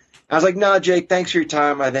guy? I was like, "No, Jake, thanks for your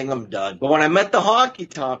time. I think I'm done." But when I met the Honky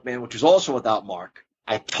Tonk Man, which was also without Mark,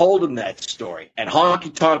 I told him that story. And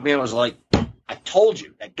Honky Tonk Man was like, "I told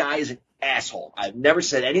you, that guy is an asshole. I've never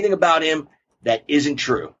said anything about him that isn't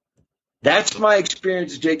true." That's my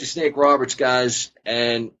experience with Jake the Snake Roberts, guys.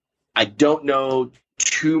 And I don't know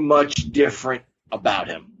too much different about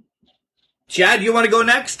him. Chad, you want to go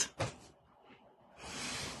next?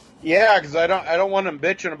 Yeah, because I don't want him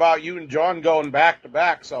bitching about you and John going back to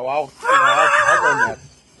back. So I'll go next.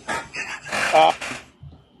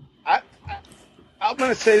 I'm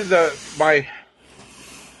going to say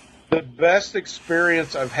The best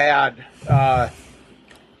experience I've had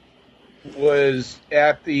was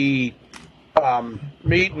at the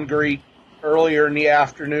meet and greet earlier in the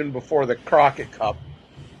afternoon before the Crockett Cup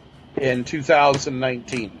in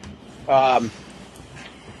 2019. Got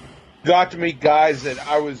to meet guys that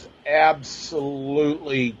I was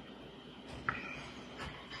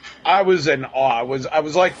in awe. I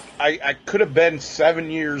was like, I could have been 7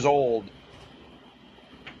 years old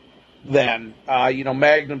then.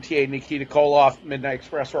 Magnum TA, Nikita Koloff, Midnight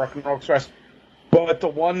Express, Rock and Roll Express. But the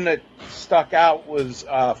one that stuck out was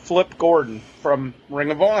Flip Gordon from Ring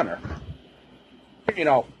of Honor.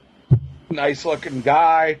 Nice looking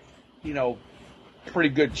guy, pretty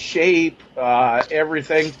good shape,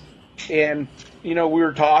 everything. And, we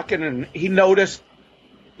were talking and he noticed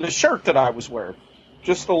the shirt that I was wearing.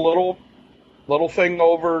 Just a little thing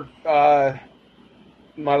over my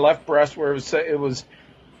left breast where it was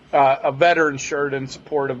a veteran shirt in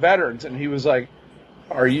support of veterans. And he was like,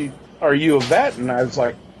 Are you a vet? And I was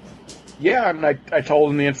like, yeah. And I told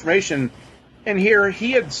him the information. And here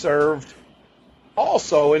he had served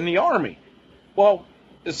also in the Army. Well,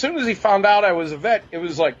 as soon as he found out I was a vet, it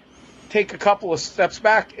was like, take a couple of steps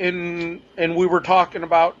back, and we were talking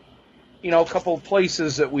about, a couple of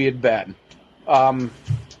places that we had been. Then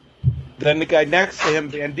the guy next to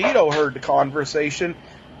him, Bandito, heard the conversation,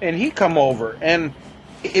 and he come over. And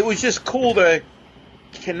it was just cool to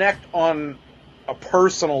connect on a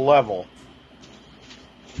personal level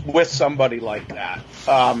with somebody like that.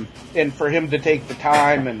 And for him to take the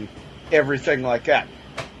time and everything like that.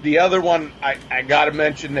 The other one I got to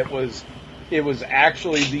mention it was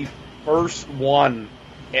actually the first one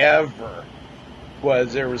ever.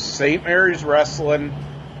 There was St. Mary's Wrestling,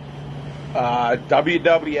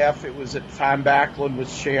 WWF. It was at the time Backlund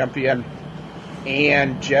was champion,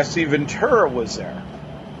 and Jesse Ventura was there.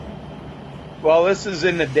 Well, this is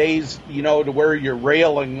in the days, to where your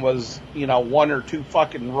railing was, 1 or 2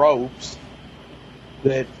 fucking ropes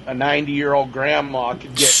that a 90-year-old grandma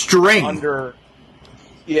could get string under.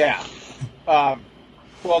 Yeah. Well,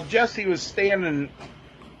 Jesse was standing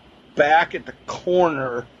back at the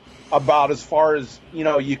corner about as far as,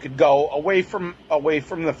 you could go away from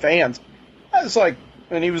the fans. I was like,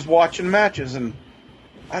 and he was watching matches, and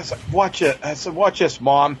I was like, watch it. I said, watch this,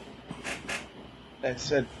 Mom. I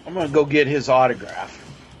said, I'm going to go get his autograph.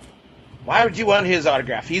 Why would you want his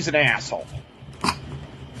autograph? He's an asshole.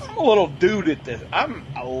 I'm a little dude at this. I'm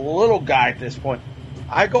a little guy at this point.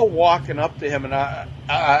 I go walking up to him, and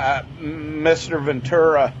Mr.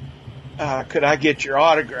 Ventura, could I get your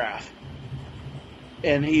autograph?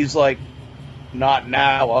 And he's like, not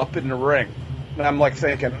now, up in the ring. And I'm like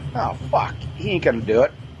thinking, oh, fuck, he ain't going to do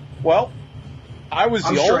it. Well, I was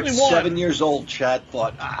the only one. 7 years old, Chad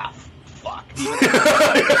thought, fuck.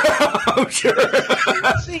 I'm sure.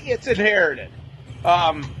 See, it's inherited.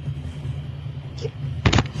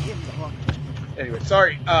 Anyway,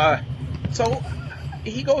 sorry. So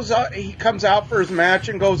he goes out. He comes out for his match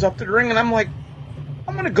and goes up to the ring, and I'm like,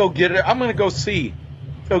 I'm gonna go get it. I'm gonna go see.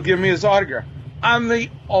 He'll give me his autograph. I'm the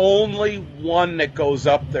only one that goes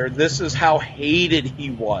up there. This is how hated he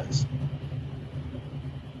was.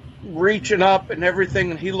 Reaching up and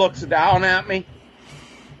everything, and he looks down at me.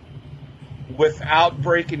 Without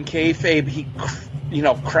breaking kayfabe, he,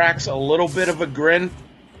 cracks a little bit of a grin,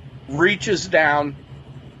 reaches down,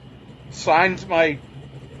 signs my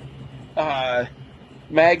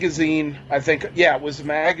magazine. I think, yeah, it was a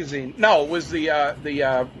magazine. No, it was the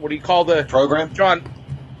what do you call the program, John?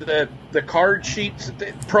 The card sheets,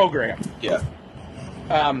 the program. Yeah.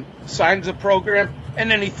 Signs the program,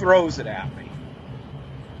 and then he throws it at me,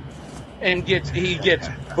 and he gets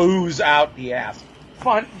booze out the ass.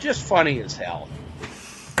 Just funny as hell.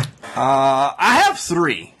 I have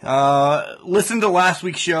 3. Listen to last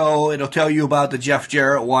week's show. It'll tell you about the Jeff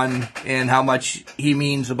Jarrett one and how much he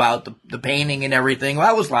means about the painting and everything. Well,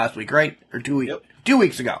 that was last week, right? Or 2 weeks? Yep. 2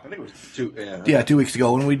 weeks ago. I think it was 2. Yeah. Yeah, 2 weeks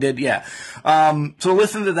ago when we did. Yeah. So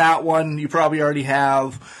listen to that one. You probably already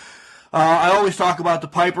have. I always talk about the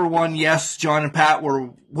Piper one. Yes, John and Pat were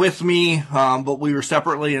with me, but we were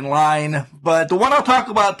separately in line. But the one I'll talk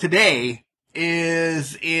about today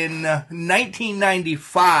is in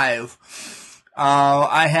 1995.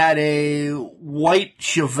 I had a white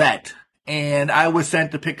Chevette, and I was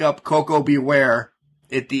sent to pick up Coco Beware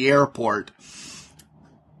at the airport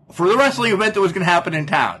for the wrestling event that was going to happen in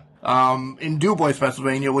town, in DuBois,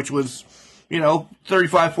 Pennsylvania, which was,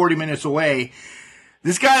 35, 40 minutes away.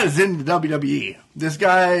 This guy is in the WWE. This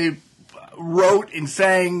guy wrote and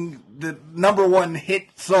sang the #1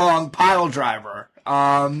 hit song, Pile Driver.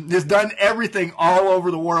 Has done everything all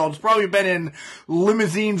over the world. He's probably been in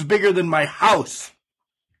limousines bigger than my house.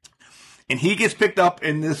 and he gets picked up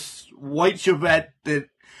in this white Chevette that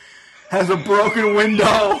has a broken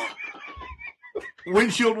window,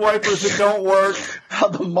 windshield wipers that don't work. How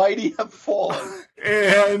the mighty have fallen.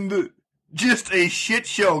 And just a shit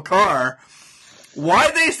show car.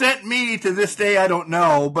 Why they sent me to this day, I don't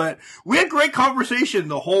know, but we had great conversation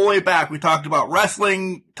the whole way back. We talked about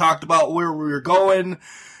wrestling, talked about where we were going,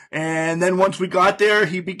 and then once we got there,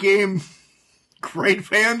 he became great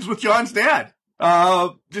fans with John's dad.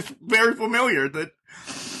 Just very familiar. That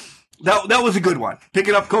was a good one.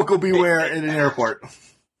 Picking up Coco Beware at an airport.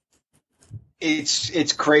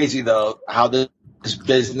 It's crazy, though, how this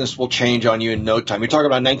business will change on you in no time. You're talking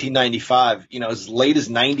about 1995, as late as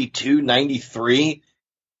 92, 93,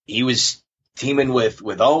 he was teaming with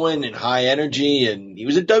Owen and High Energy, and he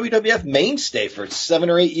was a WWF mainstay for 7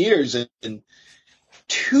 or 8 years. And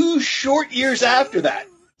 2 short years after that,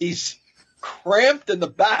 he's cramped in the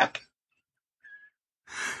back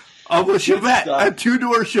of a Chevette, a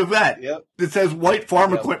 2-door Chevette that says White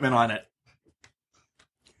Farm Equipment on it.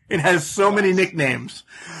 It has so many nicknames.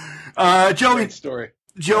 Joey,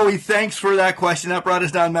 thanks for that question. That brought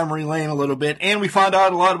us down memory lane a little bit, and we found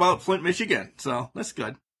out a lot about Flint, Michigan, so that's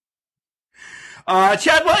good.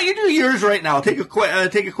 Chad, why don't you do yours right now? Take a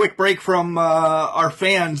quick break from our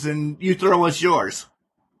fans, and you throw us yours.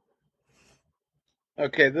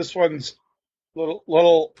 Okay, this one's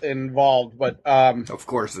little involved, but of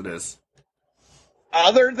course it is.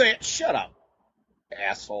 Other than shut up,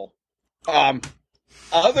 asshole.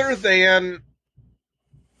 Other than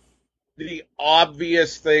the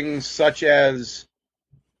obvious things such as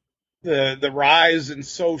the rise in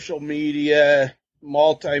social media,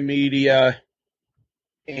 multimedia,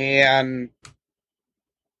 and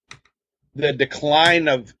the decline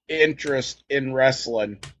of interest in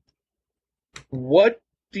wrestling, what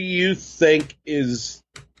do you think is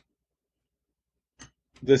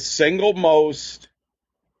the single most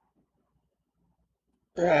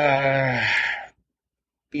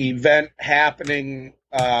event happening,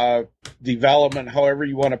 development, however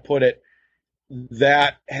you want to put it,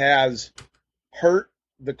 that has hurt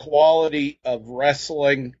the quality of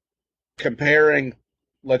wrestling comparing,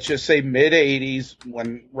 let's just say, mid-'80s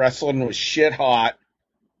when wrestling was shit hot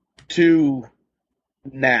to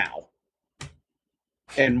now?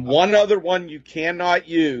 And one other one you cannot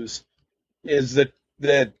use is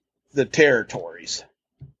the territories.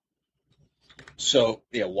 So,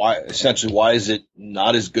 why is it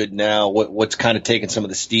not as good now? What's kind of taking some of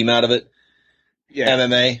the steam out of it? Yeah.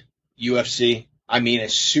 MMA, UFC. I mean,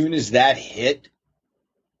 as soon as that hit,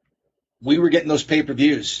 we were getting those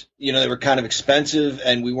pay-per-views. They were kind of expensive,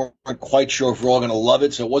 and we weren't quite sure if we're all going to love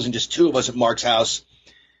it. So it wasn't just 2 of us at Mark's house.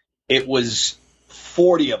 It was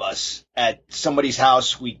 40 of us at somebody's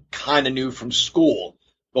house we kind of knew from school,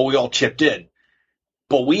 but we all chipped in.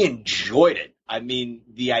 But we enjoyed it. I mean,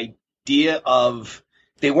 the idea of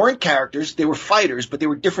they weren't characters, they were fighters, but they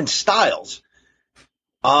were different styles.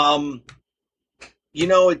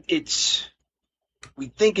 It's we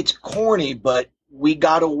think it's corny, but we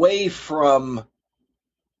got away from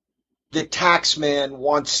the tax man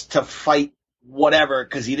wants to fight whatever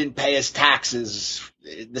because he didn't pay his taxes,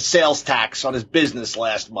 the sales tax on his business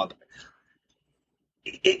last month.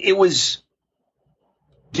 It was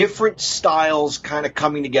different styles kind of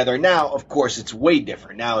coming together. Now, of course, it's way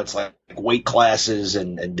different. Now it's like weight classes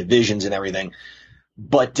and divisions and everything.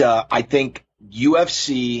 But I think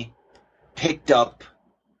UFC picked up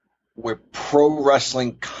where pro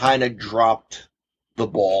wrestling kind of dropped the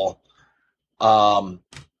ball. Pro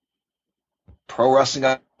wrestling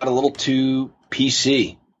got a little too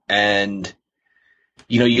PC. And,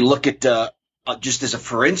 you look at, just as a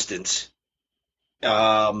for instance,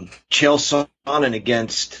 Chael Sonnen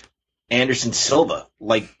against Anderson Silva,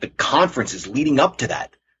 like the conferences leading up to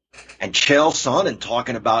that. And Chael Sonnen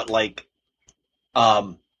talking about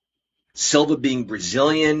Silva being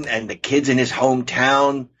Brazilian and the kids in his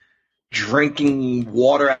hometown drinking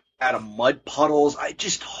water out of mud puddles.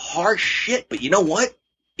 Just harsh shit. But you know what?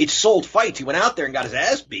 It sold fights. He went out there and got his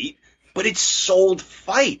ass beat, but it sold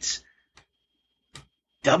fights.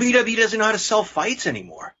 WWE doesn't know how to sell fights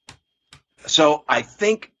anymore. So I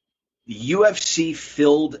think the UFC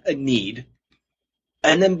filled a need.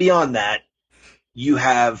 And then beyond that, you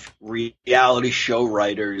have reality show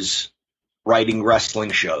writers writing wrestling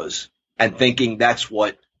shows and thinking that's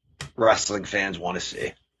what wrestling fans want to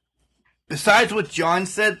see. Besides what John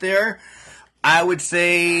said there, I would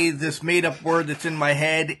say this made-up word that's in my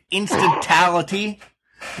head, instantality.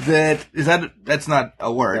 That's not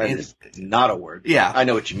a word. That is not a word. Yeah. I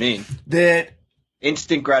know what you mean.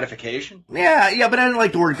 Instant gratification? Yeah, but I don't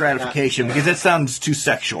like the word gratification because that sounds too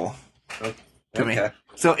sexual to me.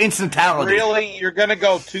 So instantality. Really? You're going to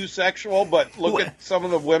go too sexual, but look at some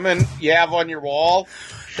of the women you have on your wall?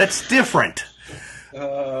 That's different.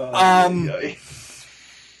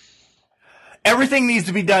 Everything needs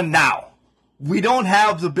to be done now. We don't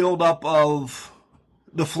have the buildup of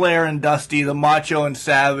the Flair and Dusty, the Macho and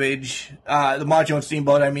Savage, the Macho and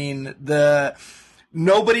Steamboat. I mean,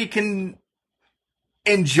 nobody can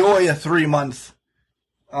enjoy a 3-month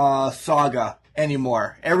saga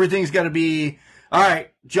anymore. Everything's got to be, all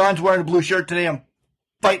right, John's wearing a blue shirt today. I'm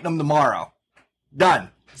fighting him tomorrow.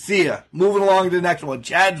 Done. See ya. Moving along to the next one.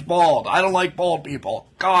 Chad's bald. I don't like bald people.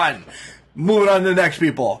 Gone. Moving on to the next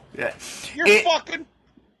people. Yeah. Your fucking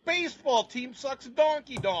baseball team sucks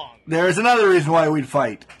donkey dong. There's another reason why we'd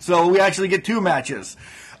fight. So we actually get 2 matches.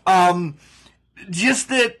 Just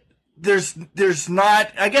that there's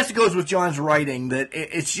not, I guess it goes with John's writing, that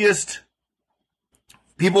it's just,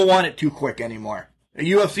 people want it too quick anymore. A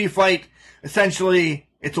UFC fight, essentially,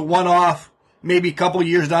 it's a one-off. Maybe a couple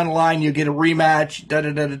years down the line, you get a rematch,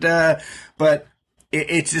 but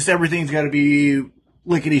it's just everything's got to be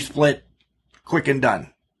lickety-split, quick and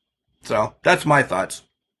done. So that's my thoughts.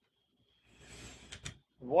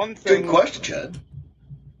 One thing. Good question, Chad.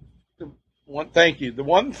 Thank you. The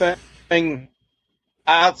one thing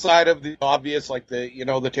outside of the obvious, like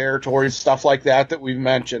the territories, stuff like that we've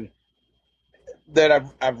mentioned, that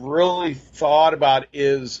I've really thought about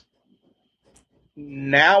is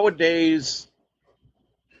nowadays.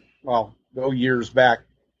 Well, go years back.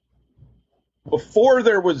 Before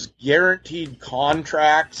there was guaranteed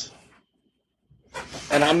contracts,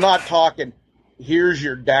 and I'm not talking, here's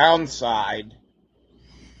your downside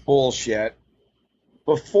bullshit.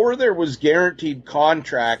 Before there was guaranteed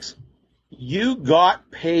contracts, you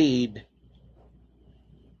got paid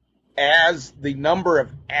as the number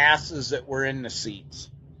of asses that were in the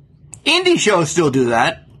seats. Indie shows still do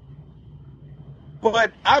that.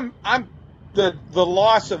 But I'm the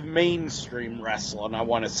loss of mainstream wrestling, I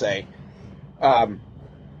want to say.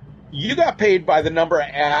 You got paid by the number of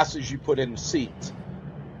asses you put in the seats.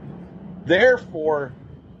 Therefore,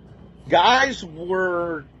 guys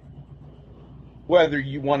were, whether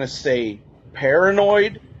you want to say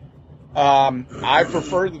paranoid, I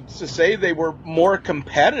prefer to say they were more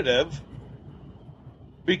competitive,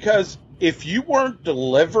 because if you weren't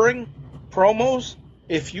delivering promos,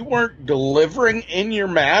 if you weren't delivering in your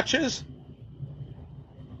matches,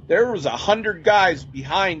 there was 100 guys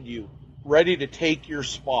behind you ready to take your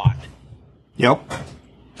spot. Yep.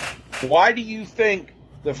 Why do you think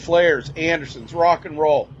the Flairs, Andersons, Rock and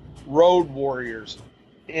Roll, Road Warriors,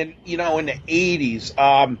 in the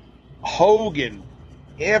 80s, Hogan,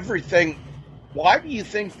 everything, why do you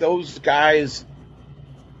think those guys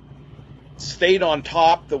stayed on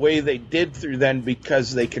top the way they did through then?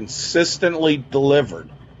 Because they consistently delivered.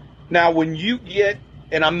 Now, when you get,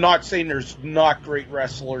 and I'm not saying there's not great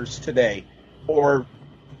wrestlers today, but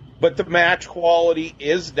the match quality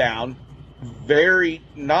is down.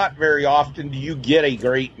 Not very often do you get a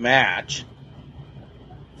great match.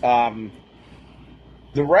 The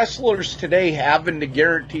wrestlers today having the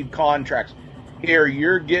guaranteed contracts. Here,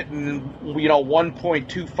 you're getting,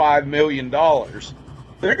 $1.25 million.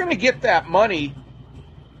 They're going to get that money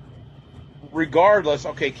regardless.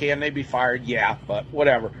 Okay, can they be fired? Yeah, but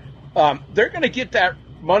whatever. They're going to get that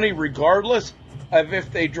money regardless of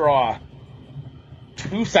if they draw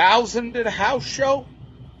 2,000 at a house show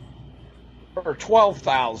or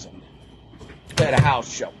 12,000 at a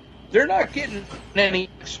house show. They're not getting any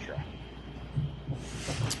extra.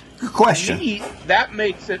 Good question. To me,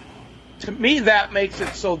 that makes it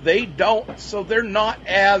so they're not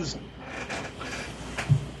as,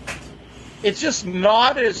 it's just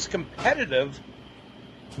not as competitive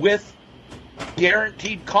with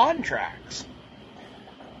guaranteed contracts.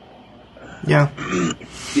 Yeah.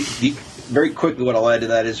 Very quickly, what I'll add to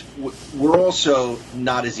that is we're also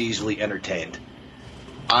not as easily entertained.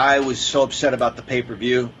 I was so upset about the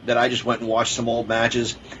pay-per-view that I just went and watched some old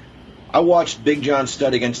matches. I watched Big John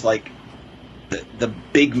Studd against, the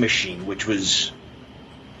Big Machine, which was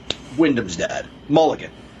Wyndham's dad,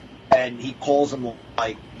 Mulligan. And he calls him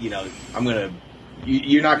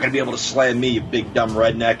you're not going to be able to slam me, you big dumb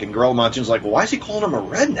redneck. And Gorilla Monsoon's like, well, why is he calling him a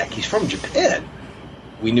redneck? He's from Japan.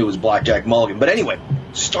 We knew it was Blackjack Mulligan. But anyway,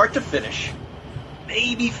 start to finish,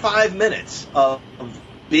 maybe 5 minutes of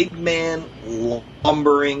big man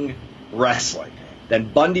lumbering wrestling.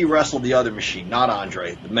 Then Bundy wrestled the other machine, not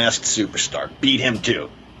Andre, the masked superstar. Beat him too.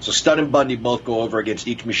 So Studd and Bundy both go over against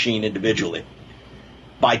each machine individually.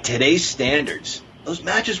 By today's standards, those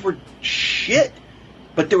matches were shit.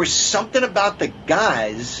 But there was something about the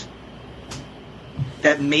guys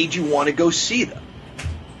that made you want to go see them.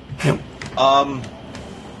 Yep.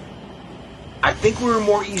 I think we were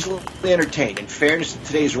more easily entertained. In fairness to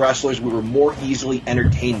today's wrestlers, we were more easily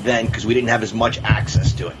entertained then because we didn't have as much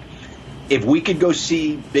access to it. If we could go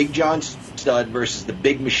see Big John Studd versus the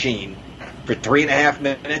Big Machine for 3.5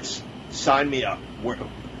 minutes, sign me up.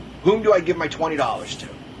 Whom do I give my $20 to?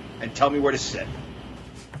 And tell me where to sit.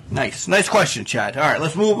 Nice question, Chad. All right,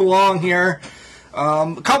 let's move along here.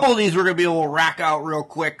 A couple of these we're going to be able to rack out real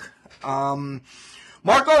quick.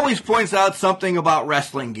 Mark always points out something about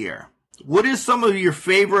wrestling gear. What is some of your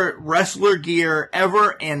favorite wrestler gear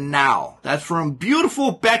ever and now? That's from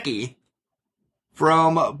beautiful Becky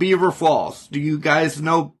from Beaver Falls. Do you guys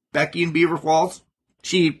know Becky in Beaver Falls?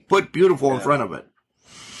 She put beautiful in front of it.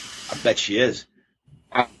 I bet she is.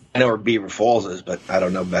 I know where Beaver Falls is, but I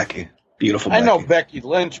don't know Becky. Beautiful Becky. I know Becky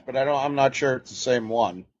Lynch, but I'm not sure it's the same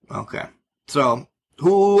one. Okay. So,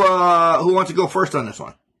 who wants to go first on this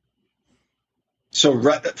one? So,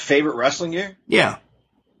 favorite wrestling gear? Yeah.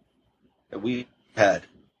 That we had.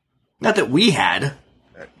 Not that we had.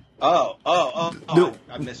 Oh,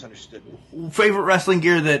 I misunderstood. Favorite wrestling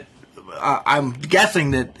gear that I'm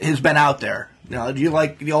guessing that has been out there. You know, do you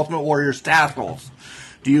like the Ultimate Warrior's tassels?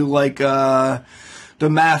 Do you like the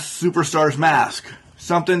Superstar's mask?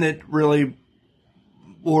 Something that really,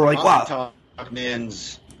 or like, wow.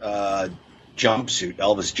 Man's jumpsuit,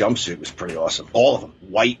 Elvis jumpsuit was pretty awesome. All of them.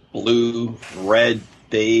 White, blue, red.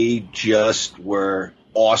 They just were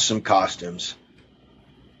awesome costumes.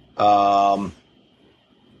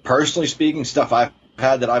 Personally speaking, stuff I've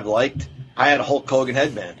had that I've liked, I had a Hulk Hogan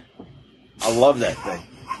headband. I love that thing.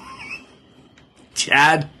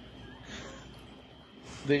 Chad?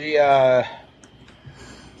 The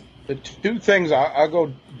two things, I'll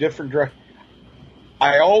go different direction.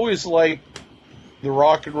 I always liked the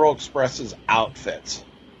Rock and Roll Express's outfits.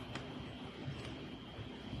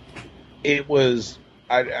 It was,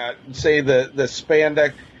 I'd say the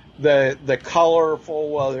spandex, the colorful,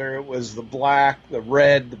 whether it was the black, the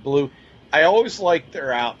red, the blue. I always liked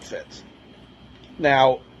their outfits.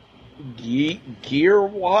 Now,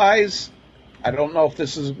 gear-wise, I don't know if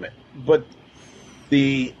this is, but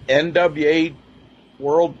the NWA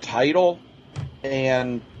World title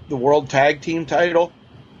and the World Tag Team title,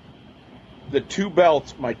 the two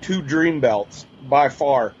belts, my two dream belts, by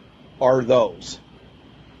far, are those.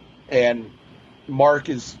 And Mark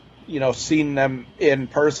is, seen them in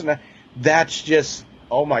person. That's just,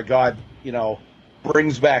 oh my God,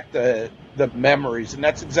 brings back the memories. And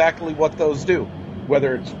that's exactly what those do.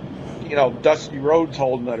 Whether it's, Dusty Rhodes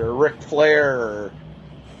holding it, or Ric Flair, or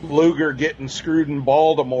Luger getting screwed in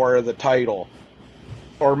Baltimore of the title.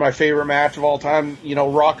 Or my favorite match of all time,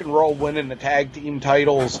 Rock and Roll winning the tag team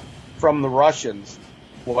titles from the Russians.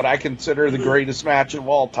 What I consider the greatest match of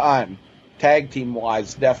all time. Tag team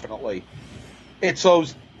wise, definitely. It's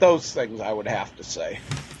those things I would have to say.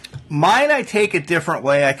 Mine, I take a different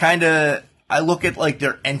way. I look at like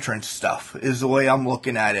their entrance stuff is the way I'm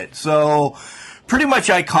looking at it. So pretty much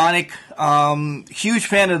iconic. Huge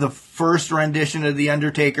fan of the first rendition of The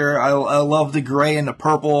Undertaker. I love the gray and the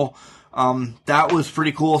purple. That was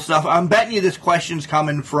pretty cool stuff. I'm betting you this question's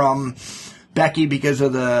coming from Becky because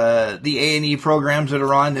of the A&E programs that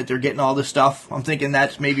are on, that they're getting all this stuff. I'm thinking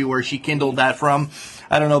that's maybe where she kindled that from.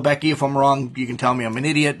 I don't know, Becky, if I'm wrong, you can tell me I'm an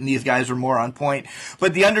idiot, and these guys are more on point.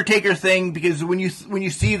 But the Undertaker thing, because when you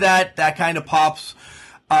see that kind of pops.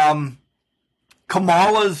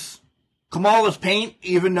 Kamala's paint,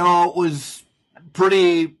 even though it was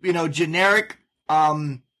pretty, generic.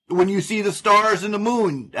 When you see the stars and the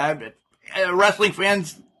moon, wrestling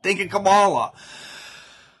fans thinking Kamala.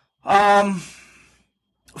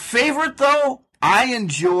 Favorite though, I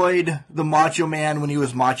enjoyed the Macho Man when he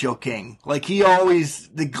was Macho King. Like the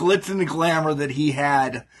glitz and the glamour that he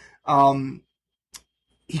had.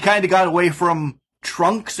 He kind of got away from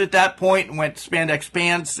trunks at that point and went spandex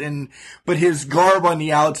pants, but his garb on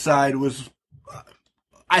the outside was,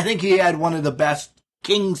 I think he had one of the best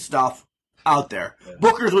King stuff out there. Yeah.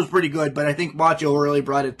 Booker's was pretty good, but I think Macho really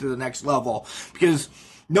brought it to the next level, because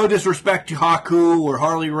no disrespect to Haku or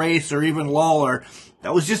Harley Race or even Lawler,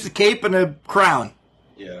 that was just a cape and a crown.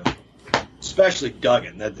 Yeah. Especially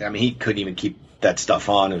Duggan. He couldn't even keep that stuff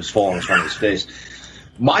on. It was falling in front of his face.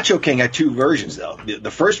 Macho King had two versions, though.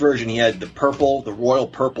 The first version, he had the royal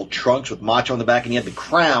purple trunks with Macho on the back, and he had the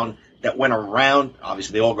crown that went around.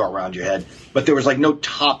 Obviously, they all go around your head, but there was no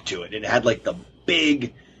top to it. It had the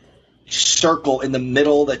big circle in the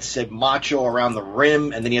middle that said Macho around the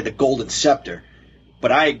rim, and then he had the golden scepter.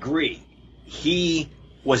 But I agree. He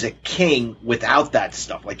was a king without that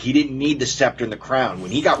stuff. He didn't need the scepter and the crown.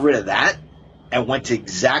 When he got rid of that and went to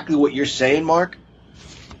exactly what you're saying, Mark,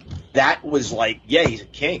 that was he's a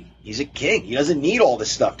king. He's a king. He doesn't need all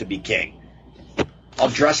this stuff to be king. I'll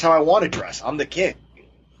dress how I want to dress. I'm the king.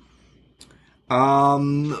 All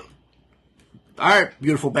right,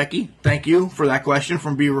 beautiful Becky. Thank you for that question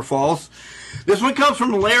from Beaver Falls. This one comes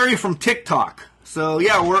from Larry from TikTok. So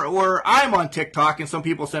yeah, I'm on TikTok, and some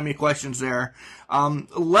people send me questions there.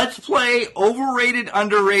 Let's play overrated,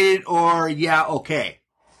 underrated, or yeah, okay.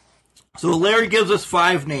 So Larry gives us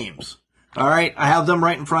 5 names. All right, I have them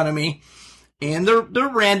right in front of me, and they're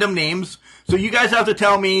random names. So you guys have to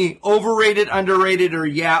tell me overrated, underrated, or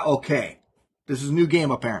yeah, okay. This is a new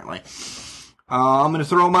game apparently. I'm going to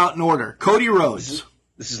throw them out in order. Cody Rhodes.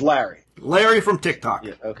 This is Larry. Larry from TikTok.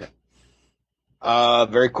 Yeah. Okay.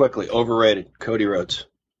 Very quickly, overrated. Cody Rhodes.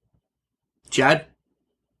 Chad?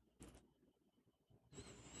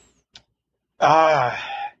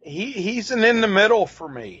 He's an in the middle for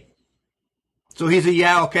me. So he's a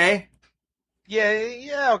yeah, okay?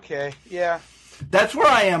 Yeah, okay, yeah. That's where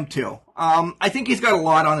I am too. I think he's got a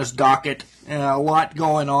lot on his docket, a lot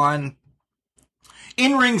going on.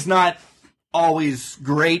 In-ring's not always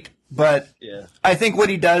great, but yeah. I think what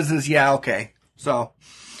he does is yeah, okay. So,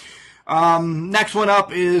 next one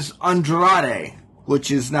up is Andrade,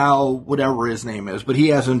 which is now whatever his name is, but he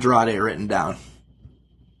has Andrade written down.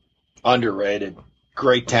 Underrated.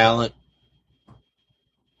 Great talent.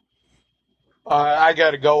 I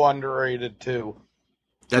got to go underrated too.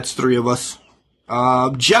 That's 3 of us.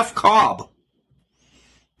 Jeff Cobb.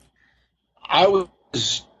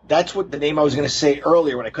 That's what the name I was going to say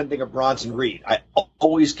earlier when I couldn't think of Bronson Reed. I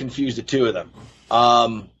always confused the two of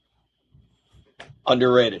them.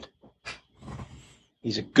 Underrated.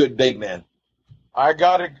 He's a good big man. I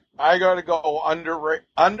gotta go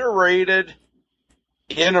underrated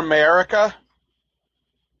in America.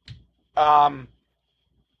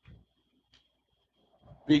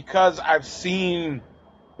 Because I've seen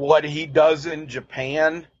what he does in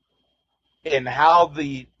Japan and how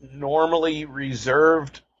the normally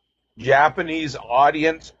reserved Japanese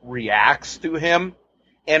audience reacts to him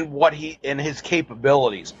and his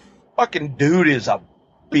capabilities. Fucking dude is a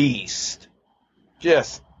beast.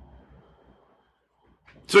 Just.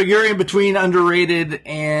 So you're in between underrated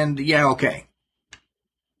and yeah, okay.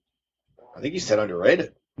 I think you said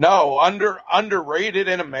underrated. No, underrated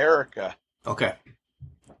in America. Okay.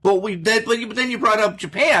 But then you brought up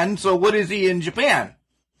Japan, so what is he in Japan?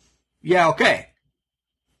 Yeah, okay.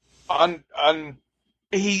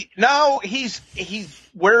 He's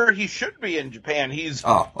where he should be in Japan. He's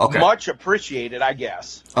okay. Much appreciated, I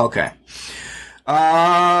guess. Okay.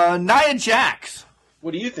 Nia Jax.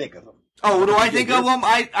 What do you think of him? Oh, what do I think of him?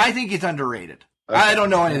 I think he's underrated. Okay. I don't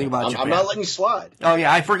know anything about Japan. I'm not letting you slide. Oh,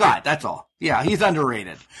 yeah, I forgot. That's all. Yeah, he's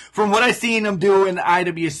underrated. From what I've seen him do in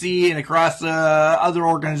IWC and across other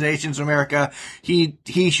organizations in America,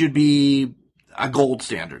 he should be a gold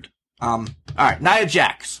standard. All right, Nia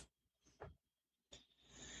Jax.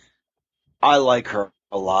 I like her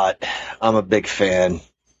a lot. I'm a big fan.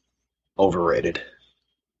 Overrated.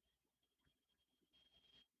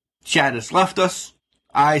 Chad has left us.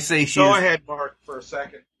 I say she's... Go ahead, Mark, for a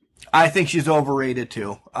second. I think she's overrated,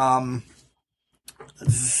 too.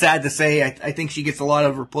 It's sad to say. I think she gets a lot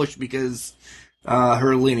of her push because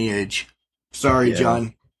her lineage. Sorry,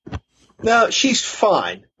 John. No, she's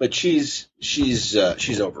fine, but she's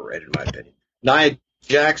overrated in my opinion. Nia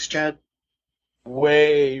Jax, Chad?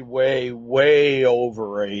 Way, way, way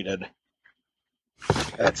overrated.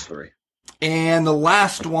 That's 3. And the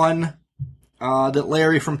last one that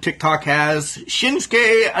Larry from TikTok has,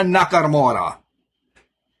 Shinsuke Nakamura.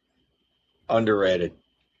 Underrated.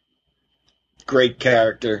 Great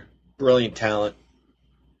character. Brilliant talent.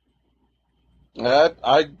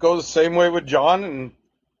 I go the same way with John and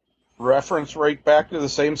reference right back to the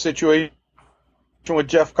same situation with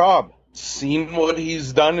Jeff Cobb. Seen what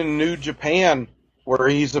he's done in New Japan, where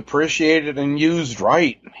he's appreciated and used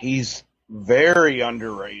right. He's very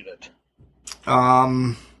underrated.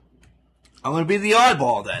 I'm going to be the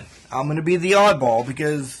oddball then. I'm going to be the oddball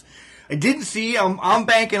because I didn't see. I'm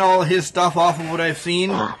banking all of his stuff off of what I've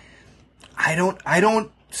seen. I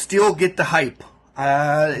don't still get the hype.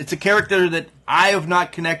 It's a character that I have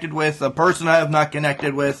not connected with, a person I have not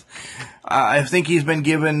connected with. I think he's been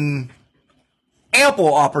given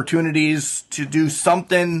ample opportunities to do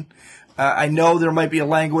something. I know there might be a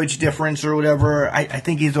language difference or whatever. I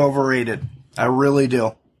think he's overrated. I really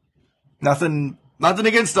do. Nothing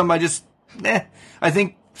against him. I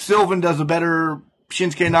think Sylvan does a better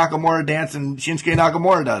Shinsuke Nakamura dance than Shinsuke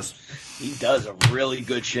Nakamura does. He does a really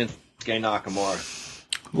good Shinsuke Nakamura.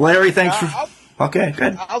 Larry, thanks for... Okay,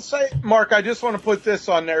 good. I'll say, Mark, I just want to put this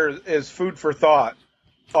on there as food for thought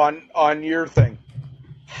on your thing.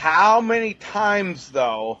 How many times,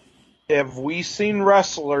 though, have we seen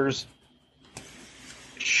wrestlers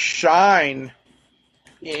shine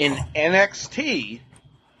in NXT,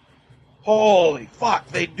 holy fuck,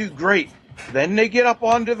 they do great. Then they get up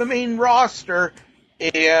onto the main roster,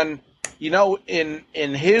 and in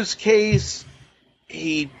his case,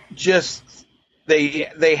 he just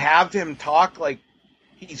they have him talk like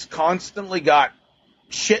he's constantly got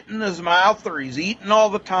shit in his mouth, or he's eating all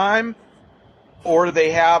the time, or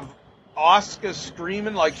they have Asuka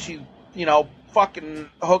screaming like she, fucking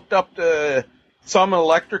hooked up to some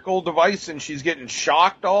electrical device and she's getting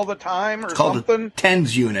shocked all the time, or it's called something. A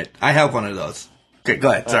TENS unit. I have one of those. Okay,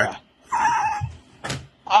 go ahead. Sorry.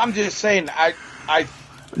 I'm just saying,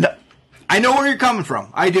 No, I know where you're coming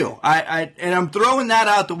from. I do. And I'm throwing that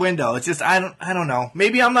out the window. It's just I don't know.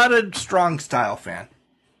 Maybe I'm not a strong style fan.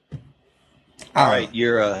 All right,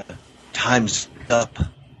 your time's up,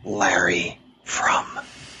 Larry from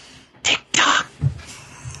TikTok.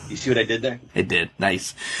 You see what I did there? It did.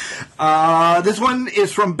 Nice. This one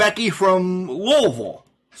is from Becky from Louisville.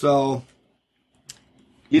 So,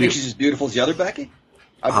 you think she's as beautiful as the other Becky?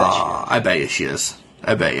 I bet you she is.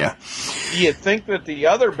 I bet you. You think that the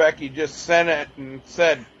other Becky just sent it and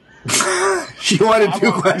said she wanted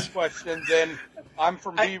two questions, and I'm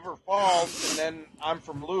from Beaver Falls, and then I'm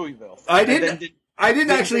from Louisville. I didn't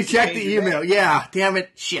actually check the email. Yeah, damn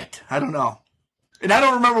it, shit. I don't know. And I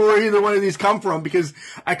don't remember where either one of these come from, because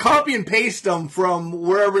I copy and paste them from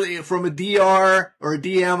wherever, from a DR or a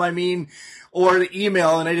DM, or the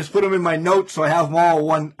email, and I just put them in my notes so I have them all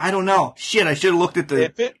one. I don't know. Shit, I should have looked at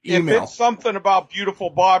the email. If it's something about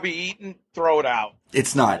beautiful Bobby Eaton, throw it out.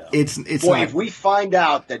 It's not. It's boy, not. If we find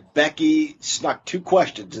out that Becky snuck two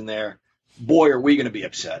questions in there, boy, are we going to be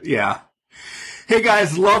upset. Yeah. Hey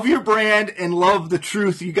guys, love your brand and love the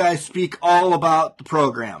truth you guys speak all about the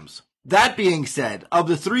programs. That being said, of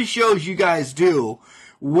the 3 shows you guys do,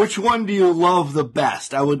 which one do you love the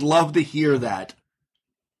best? I would love to hear that.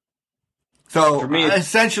 So, for me,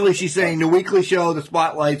 essentially she's saying the weekly show, the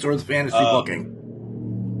spotlights, or the fantasy booking.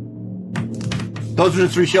 Those are the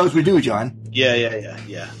 3 shows we do, John.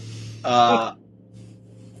 Yeah.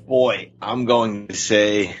 Boy, I'm going to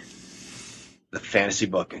say the fantasy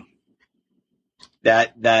booking.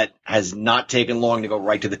 That has not taken long to go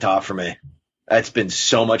right to the top for me. That's been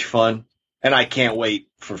so much fun, and I can't wait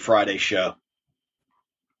for Friday's show.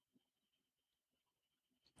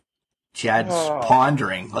 Chad's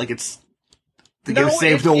pondering like it's going to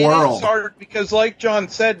save the world. It's hard because, like John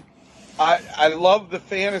said, I love the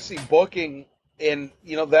fantasy booking, and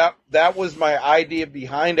that was my idea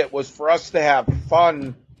behind it, was for us to have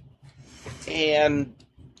fun and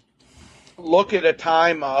look at a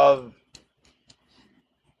time of,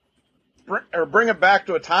 or bring it back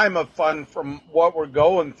to a time of fun from what we're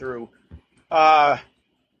going through. I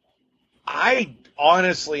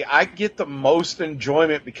get the most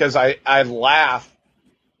enjoyment because I laugh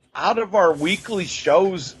out of our weekly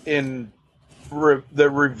shows in the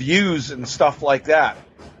reviews and stuff like that.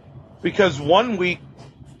 Because one week,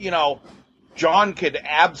 John could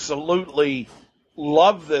absolutely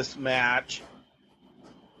love this match,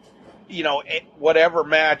 whatever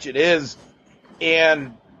match it is,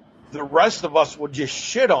 and the rest of us would just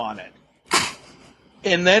shit on it.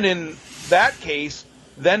 And then in that case,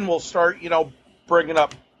 then we'll start, bringing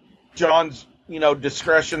up John's,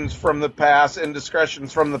 indiscretions from the past,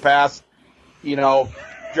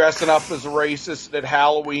 dressing up as a racist at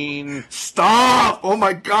Halloween. Stop! Oh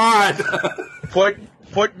my God!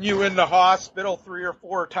 Putting you in the hospital 3 or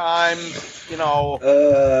 4 times,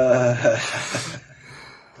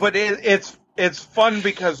 But it's fun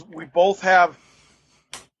because we both have,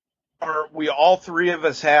 or we all 3 of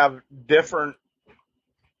us have different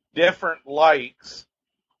likes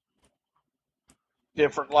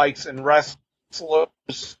in wrestlers.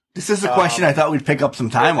 This is a question I thought we'd pick up some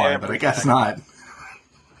time on, but I guess not.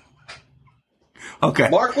 Okay.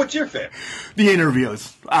 Mark, what's your favorite? The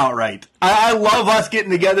interviews. Outright. I love us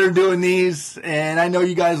getting together and doing these, and I know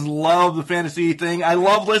you guys love the fantasy thing. I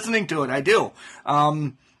love listening to it. I do.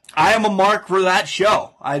 I am a mark for that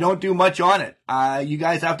show. I don't do much on it. You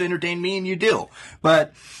guys have to entertain me, and you do.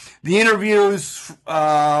 But the interviews,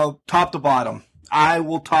 top to bottom. I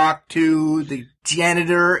will talk to the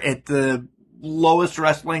janitor at the lowest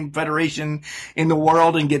wrestling federation in the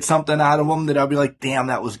world and get something out of them that I'll be like, damn,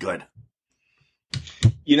 that was good.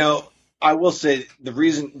 I will say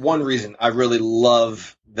one reason I really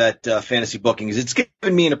love that fantasy booking is it's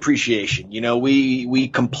given me an appreciation. We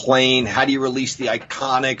complain, how do you release the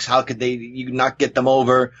Iconics? How could you not get them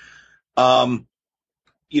over?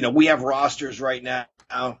 We have rosters right now.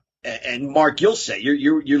 And Mark, you'll say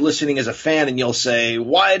you're listening as a fan, and you'll say, John,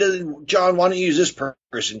 why don't you use this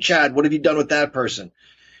person? Chad, what have you done with that person?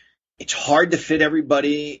 it's hard to fit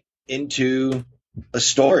everybody into a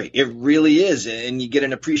story. It really is. And you get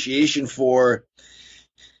an appreciation for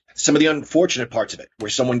some of the unfortunate parts of it, where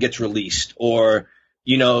someone gets released, or,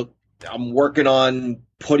 you know, I'm working on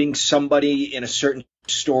putting somebody in a certain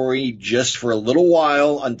story just for a little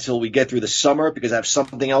while until we get through the summer, because I have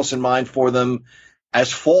something else in mind for them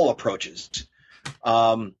as fall approaches.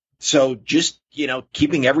 So just, you know,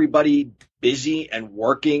 keeping everybody busy and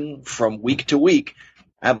working from week to week.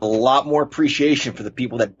 I have a lot more appreciation for the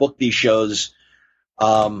people that book these shows,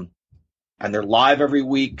 and they're live every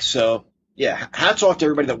week. So yeah, hats off to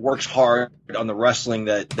everybody that works hard on the wrestling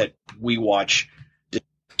that we watch,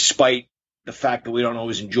 despite the fact that we don't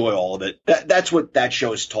always enjoy all of it. That's what that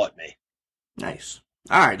show has taught me. Nice.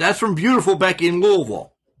 All right, that's from Beautiful Becky in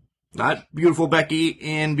Louisville, not Beautiful Becky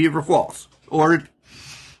in Beaver Falls. Or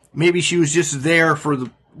maybe she was just there for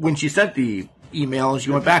when she sent the email and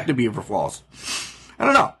she went back to Beaver Falls. I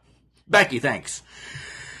don't know. Becky, thanks.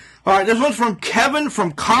 All right, this one's from Kevin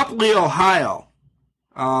from Copley, Ohio.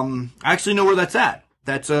 I actually know where that's at.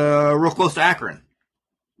 That's real close to Akron,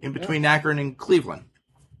 in between Akron and Cleveland.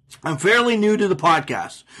 I'm fairly new to the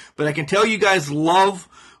podcast, but I can tell you guys love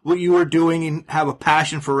what you are doing and have a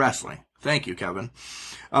passion for wrestling. Thank you, Kevin.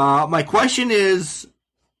 My question is,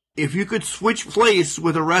 if you could switch place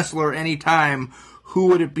with a wrestler anytime, who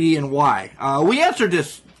would it be and why? We answered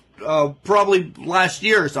this probably last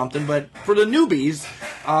year or something, but for the newbies,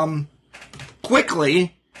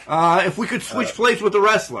 quickly, if we could switch place with a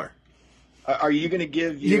wrestler. Are you going to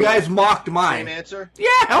give you guys mocked mine? Same answer? Yeah,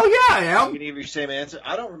 hell yeah, I am. You're going to give your same answer?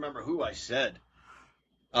 I don't remember who I said.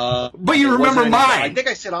 But you remember mine. I think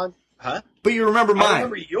I said huh? But you remember mine. I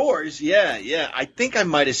remember yours. Yeah. I think I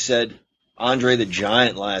might have said Andre the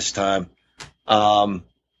Giant last time.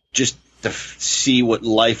 Just to see what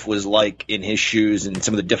life was like in his shoes and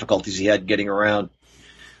some of the difficulties he had getting around.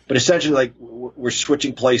 But essentially, like, we're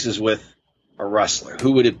switching places with a wrestler.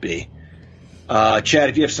 Who would it be? Chad,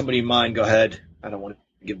 if you have somebody in mind, go ahead. I don't want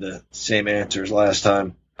to give the same answer as last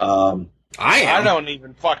time. I don't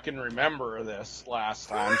even fucking remember this last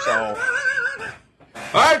time, so. All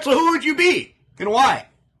right, so who would you be and why?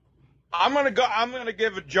 I'm gonna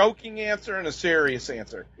give a joking answer and a serious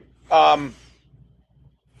answer.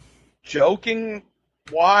 Joking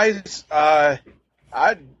wise,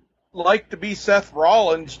 I'd like to be Seth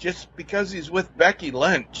Rollins just because he's with Becky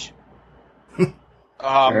Lynch.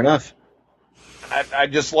 Fair enough. I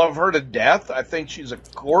just love her to death. I think she's a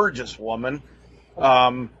gorgeous woman.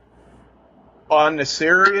 On the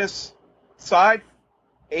serious side,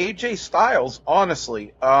 AJ Styles,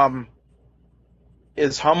 honestly,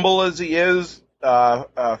 as humble as he is,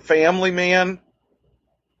 a family man,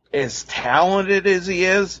 as talented as he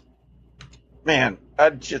is, man,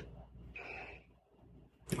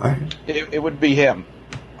 it would be him.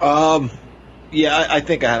 Yeah, I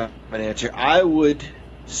think I have an answer. I would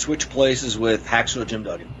switch places with Hacksaw Jim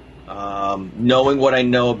Duggan. Knowing what I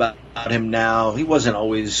know about him now, he wasn't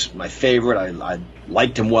always my favorite. I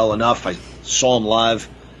liked him well enough. I saw him live.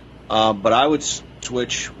 But I would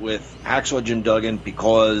switch with Hacksaw Jim Duggan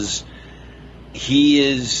because he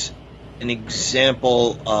is an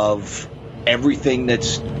example of everything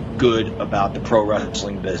that's good about the pro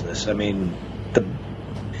wrestling business. I mean,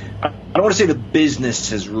 I don't want to say the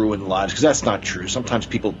business has ruined lives, because that's not true. Sometimes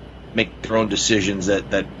people make their own decisions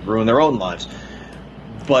that ruin their own lives.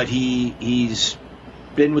 But he's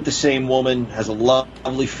been with the same woman, has a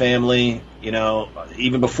lovely family. You know,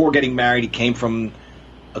 even before getting married, he came from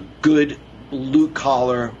a good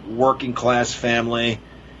blue-collar, working-class family.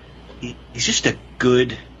 He's just a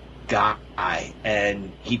good guy,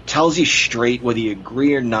 and he tells you straight whether you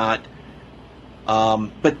agree or not.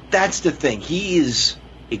 But that's the thing. He is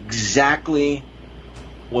exactly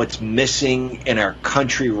what's missing in our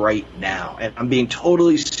country right now. And I'm being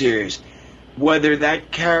totally serious. Whether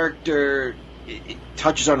that character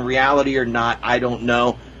touches on reality or not, I don't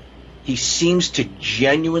know. He seems to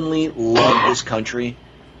genuinely love this country.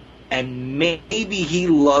 And maybe he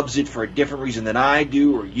loves it for a different reason than I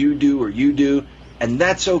do, or you do, or you do. And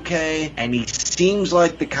that's okay. And he seems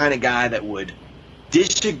like the kind of guy that would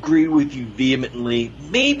disagree with you vehemently,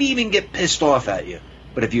 maybe even get pissed off at you.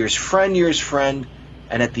 But if you're his friend, you're his friend.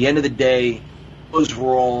 And at the end of the day,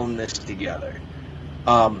 we're all in this together.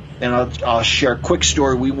 And I'll share a quick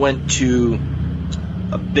story. We went to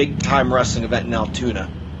a big-time wrestling event in Altoona.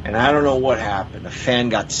 And I don't know what happened. A fan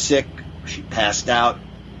got sick. She passed out.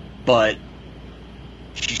 But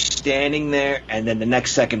she's standing there, and then the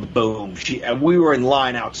next second, boom! And we were in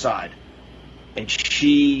line outside, and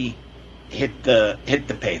she hit the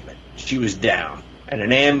pavement. She was down, and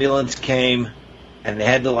an ambulance came, and they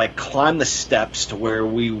had to like climb the steps to where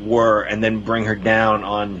we were and then bring her down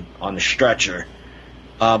on the stretcher.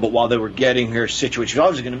 But while they were getting her situated, she was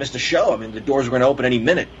obviously going to miss the show. I mean, the doors were going to open any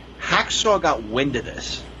minute. Hacksaw got wind of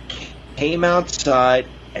this, came outside,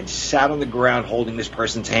 and sat on the ground holding this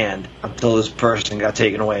person's hand until this person got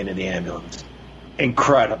taken away into the ambulance.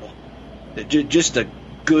 Incredible. Just a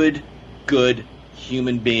good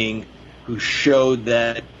human being who showed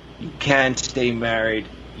that you can stay married,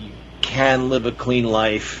 you can live a clean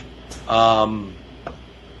life, and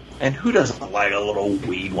who doesn't like a little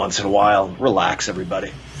weed once in a while? Relax,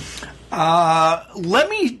 everybody. Let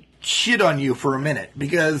me shit on you for a minute,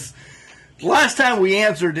 because last time we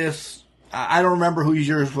answered this, I don't remember who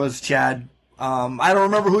yours was, Chad. I don't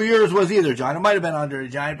remember who yours was either, John. It might have been Andre the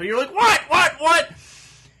Giant, but you're like, what?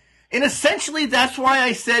 And essentially, that's why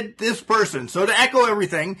I said this person. So to echo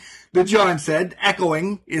everything that John said,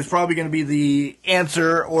 echoing is probably going to be the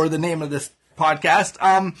answer or the name of this podcast.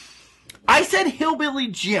 I said Hillbilly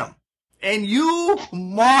Jim, and you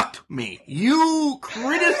mocked me. You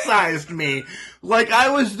criticized me like I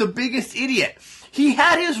was the biggest idiot. He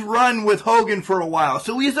had his run with Hogan for a while,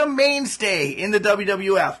 so he's a mainstay in the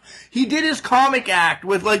WWF. He did his comic act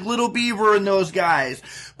with like Little Beaver and those guys,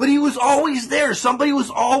 but he was always there. Somebody was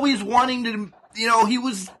always wanting to, he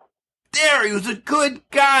was there. He was a good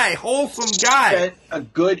guy, wholesome guy. Spent a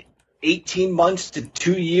good 18 months to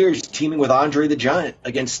 2 years teaming with Andre the Giant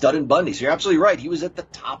against Stud and Bundy. So you're absolutely right. He was at the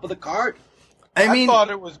top of the card. I thought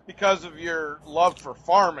it was because of your love for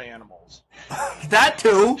farm animals. That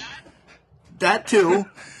too.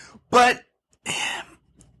 But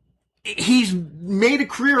he's made a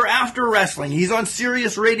career after wrestling. He's on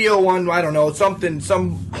Sirius Radio on, I don't know, some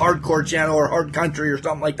hardcore channel or hard country or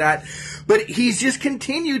something like that. But he's just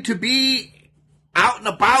continued to be out and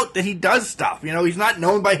about, that he does stuff. He's not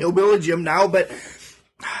known by Hillbilly Jim now, but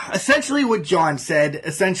essentially what John said,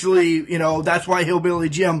 that's why Hillbilly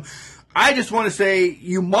Jim. I just want to say,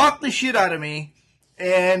 you mocked the shit out of me,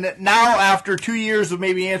 and now after 2 years of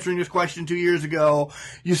maybe answering this question 2 years ago,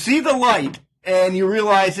 you see the light, and you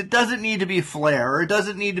realize it doesn't need to be Flair, or it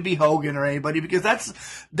doesn't need to be Hogan or anybody, because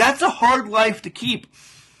that's a hard life to keep.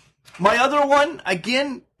 My other one,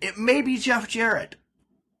 again, it may be Jeff Jarrett.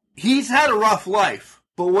 He's had a rough life,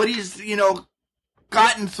 but what he's,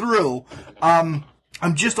 gotten through, I'm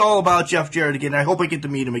just all about Jeff Jarrett again. I hope I get to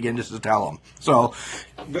meet him again just to tell him. So,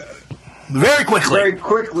 very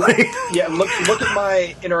quickly. Yeah, look at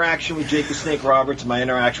my interaction with Jake the Snake Roberts and my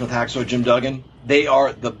interaction with Hacksaw Jim Duggan. They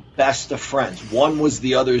are the best of friends. One was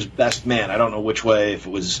the other's best man. I don't know which way, if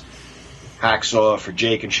it was Hacksaw for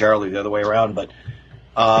Jake and Shirley, the other way around, but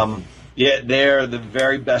yeah, they're the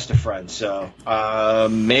very best of friends. So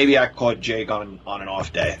maybe I caught Jake on an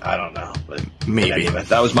off day. I don't know. But maybe. Anyway,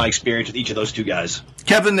 that was my experience with each of those two guys.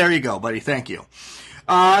 Kevin, there you go, buddy. Thank you.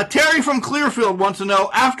 Terry from Clearfield wants to know,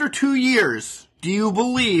 after 2 years, do you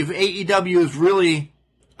believe AEW is really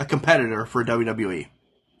a competitor for WWE?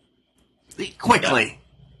 Quickly.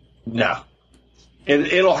 No.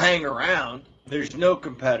 It'll hang around. There's no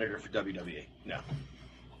competitor for WWE. No.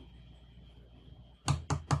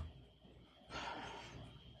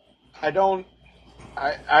 I don't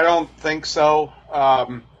think so.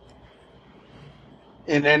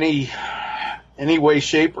 In any way,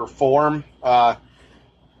 shape, or form,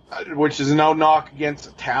 which is no knock against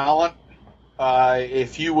the talent.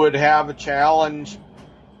 If you would have a challenge,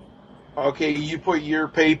 okay, you put your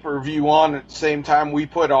pay-per-view on at the same time we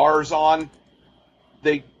put ours on,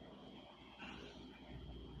 they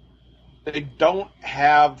don't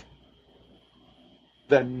have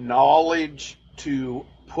the knowledge to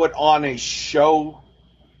put on a show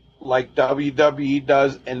like WWE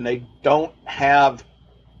does, and they don't have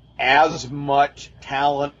as much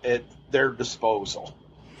talent at their disposal.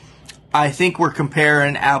 I think we're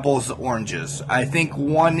comparing apples to oranges. I think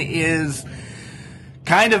one is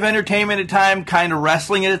kind of entertainment at a time, kind of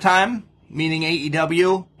wrestling at a time, meaning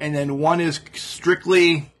AEW, and then one is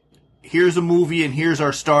strictly, here's a movie and here's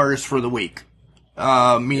our stars for the week,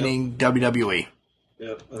 meaning WWE.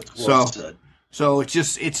 Yeah, that's well said. So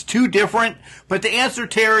it's too different. But to answer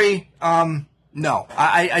Terry, no.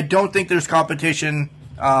 I don't think there's competition.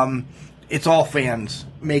 It's all fans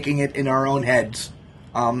making it in our own heads.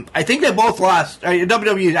 I think they both lost.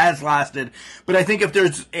 WWE has lasted. But I think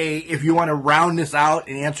if you want to round this out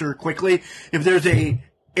and answer quickly, if there's a,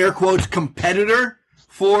 air quotes, competitor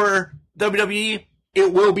for WWE,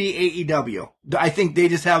 it will be AEW. I think they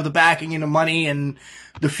just have the backing and the money and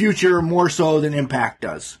the future more so than Impact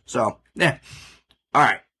does. So, yeah. All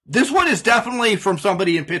right. This one is definitely from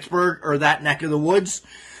somebody in Pittsburgh or that neck of the woods.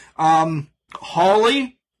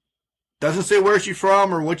 Holly Doesn't say where she's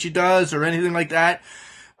from or what she does or anything like that.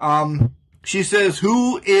 She says,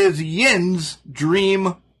 who is Yin's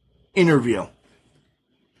dream interview?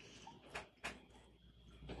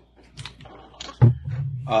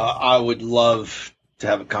 I would love to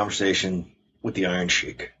have a conversation with the Iron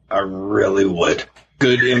Sheik. I really would.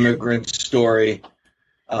 Good immigrant story.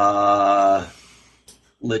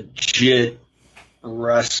 Legit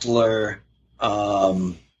wrestler.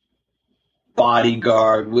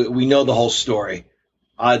 Bodyguard. We know the whole story.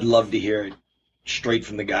 I'd love to hear it straight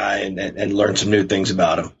from the guy and learn some new things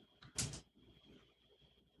about him.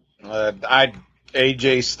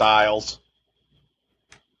 AJ Styles.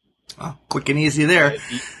 Oh, quick and easy there.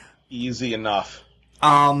 Easy enough.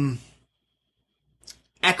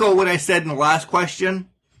 Echo what I said in the last question.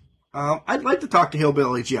 I'd like to talk to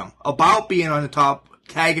Hillbilly Jim about being on the top,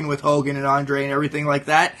 tagging with Hogan and Andre and everything like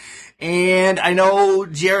that. And I know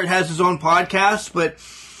Jarrett has his own podcast, but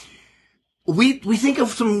we think of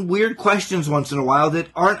some weird questions once in a while that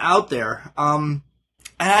aren't out there. And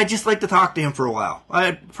I'd just like to talk to him for a while.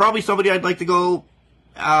 Probably somebody I'd like to go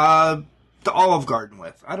to Olive Garden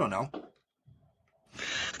with. I don't know.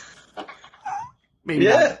 Maybe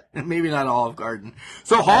not Olive Garden.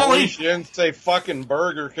 So Holly, She didn't say fucking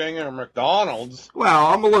Burger King or McDonald's. Well,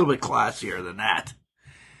 I'm a little bit classier than that.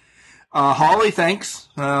 Holly, thanks.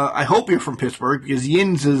 I hope you're from Pittsburgh because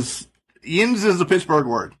Yins is a Pittsburgh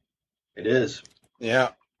word. It is. Yeah.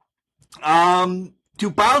 To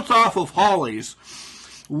bounce off of Holly's,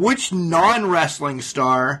 which non-wrestling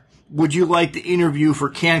star would you like to interview for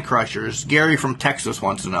Can Crushers? Gary from Texas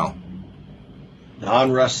wants to know.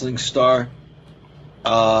 Non-wrestling star.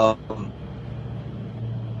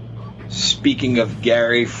 Speaking of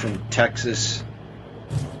Gary from Texas,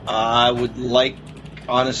 I would like,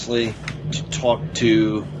 honestly, to talk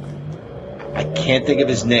to. I can't think of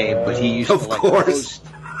his name, but he used to host.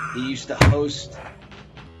 He used to host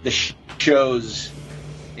the shows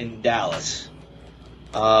in Dallas.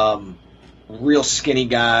 Real skinny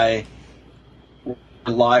guy,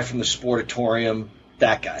 live from the Sportatorium.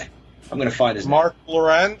 That guy. I'm going to find his Mark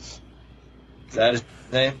Lawrence. Is that his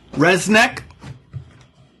name? Resnick?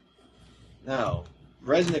 No.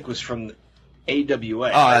 Resnick was from AWA. Oh,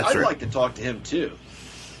 that's I'd right. like to talk to him, too.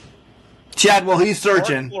 Chad, while he's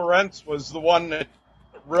searching. Mark Lawrence was the one that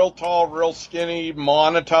real tall, real skinny,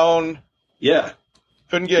 monotone. Yeah.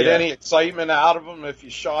 Couldn't get any excitement out of him if you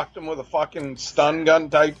shocked him with a fucking stun gun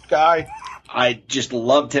type guy. I just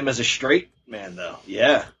loved him as a straight man, though.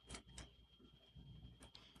 Yeah.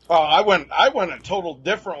 Oh, I went a total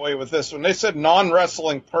different way with this. When they said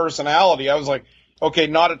non-wrestling personality, I was like, okay,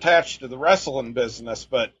 not attached to the wrestling business,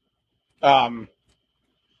 but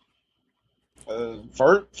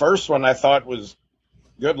first one I thought was,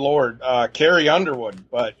 good Lord, Carrie Underwood.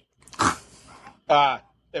 But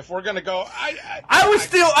if we're gonna go,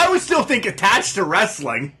 I would still think attached to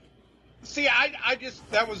wrestling. See, I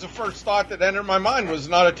just, that was the first thought that entered my mind, was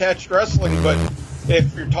not attached to wrestling. But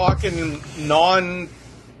if you're talking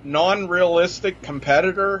non-realistic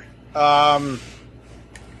competitor,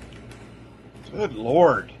 good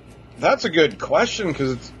Lord, that's a good question,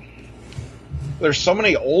 because there's so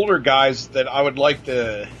many older guys that I would like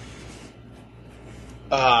to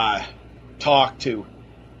talk to.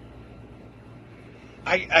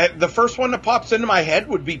 The first one that pops into my head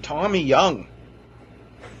would be Tommy Young.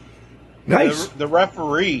 Nice. The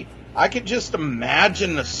referee. I could just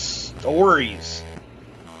imagine the stories.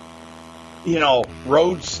 You know,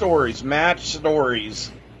 road stories, match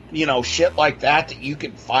stories, you know, shit like that you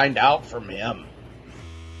can find out from him.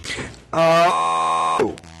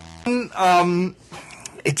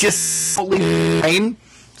 It just lame.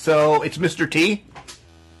 So it's Mr. T.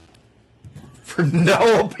 For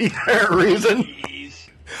no apparent reason.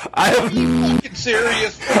 I have fucking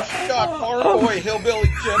serious. First you got Farm Boy, Hillbilly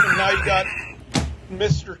Jim, and now you got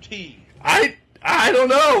Mr. T. I don't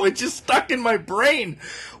know. It just stuck in my brain.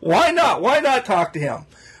 Why not? Why not talk to him?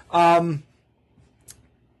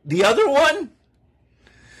 The other one,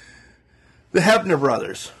 the Hebner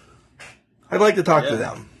brothers. I'd like to talk to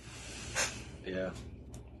them. Yeah.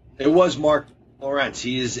 It was Mark Lawrence.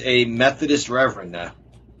 He is a Methodist reverend now.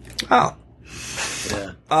 Oh.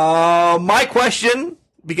 Yeah. My question,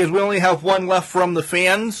 because we only have one left from the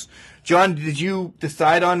fans. John, did you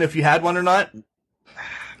decide on if you had one or not?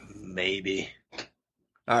 Maybe.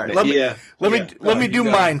 All right. Let me do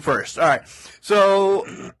mine first. All right. So,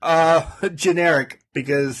 generic,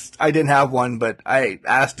 because I didn't have one, but I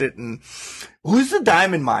asked it. And who's the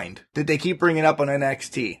Diamond Mind that they keep bringing up on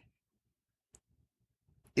NXT?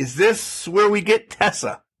 Is this where we get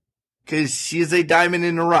Tessa? Because she's a diamond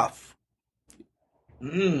in the rough.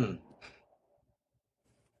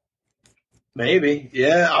 Maybe.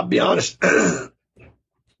 Yeah, I'll be honest.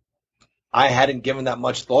 I hadn't given that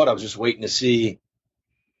much thought. I was just waiting to see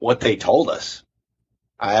what they told us.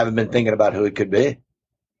 I haven't been thinking about who it could be.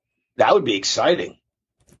 That would be exciting.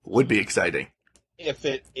 Would be exciting. If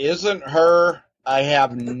it isn't her, I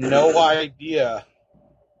have no idea.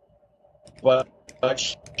 But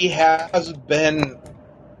she has been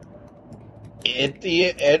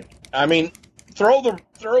I mean, throw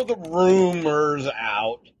the rumors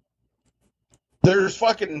out. There's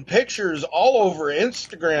fucking pictures all over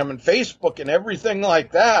Instagram and Facebook and everything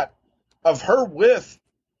like that of her with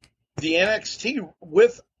the NXT,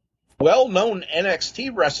 with well-known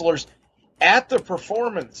NXT wrestlers at the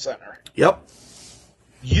Performance Center. Yep.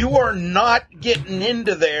 You are not getting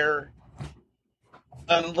into there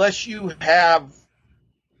unless you have,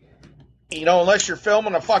 unless you're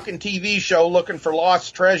filming a fucking TV show looking for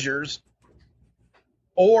lost treasures,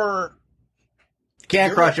 or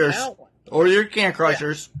Can Crushers. Or your Can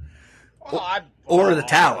Crushers. Yeah. Or the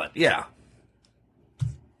talent, yeah.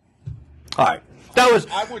 All right.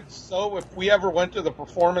 I would, if we ever went to the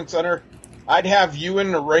Performance Center, I'd have you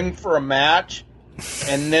in the ring for a match,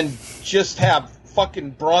 and then just have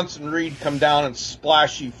fucking Bronson Reed come down and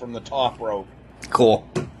splash you from the top rope. Cool.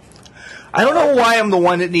 I don't know why I'm the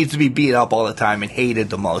one that needs to be beat up all the time and hated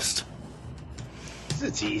the most.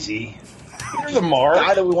 It's easy. You're the mark. The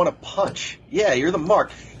guy that we want to punch. Yeah, you're the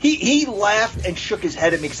mark. He laughed and shook his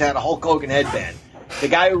head at me because I had a Hulk Hogan headband. The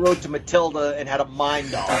guy who wrote to Matilda and had a mime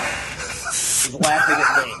doll was laughing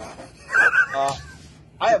at me.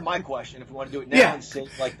 I have my question if we want to do it now and sing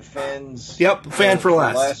like the fans. Yep, fan for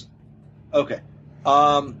last. Okay.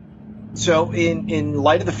 So in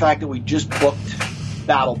light of the fact that we just booked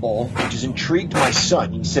Battle Bowl, which has intrigued my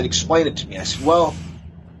son, he said, explain it to me. I said, well,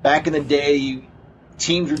 back in the day,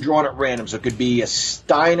 teams were drawn at random, so it could be a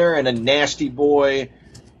Steiner and a Nasty Boy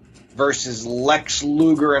versus Lex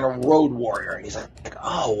Luger and a Road Warrior. And he's like,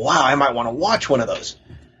 oh, wow, I might want to watch one of those.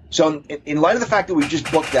 So in light of the fact that we just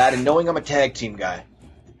booked that and knowing I'm a tag team guy,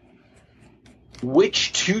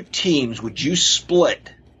 which two teams would you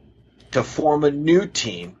split to form a new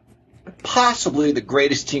team, possibly the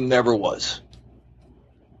greatest team there ever was?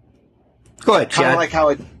 Go ahead, Chad. Kind of like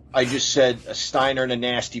how I just said a Steiner and a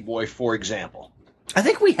Nasty Boy, for example. I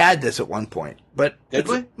think we had this at one point, but did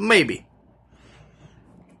we? Maybe.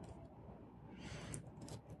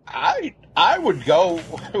 I would go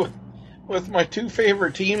with my two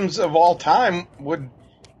favorite teams of all time,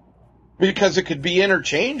 because it could be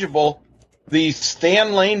interchangeable. The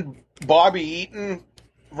Stan Lane, Bobby Eaton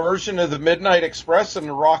version of the Midnight Express and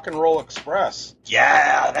the Rock and Roll Express.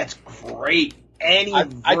 Yeah, that's great. Any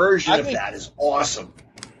version of that is awesome.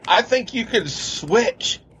 I think you could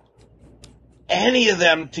switch any of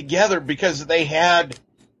them together because they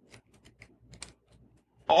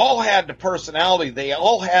all had the personality. They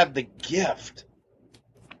all had the gift.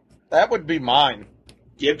 That would be mine.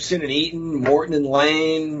 Gibson and Eaton, Morton and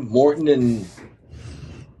Lane, Morton and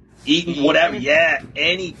Eaton, whatever. Yeah,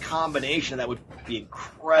 any combination of that would be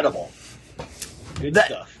incredible. Good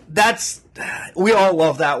stuff. We all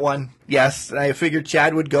love that one. Yes, I figured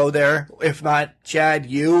Chad would go there. If not Chad,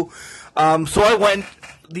 you. So I went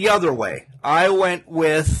the other way. I went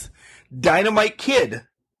with Dynamite Kid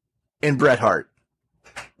and Bret Hart.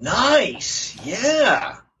 Nice.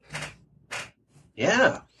 Yeah.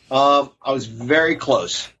 Yeah. I was very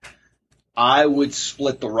close. I would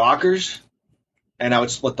split the Rockers, and I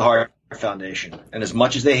would split the Hart Foundation. And as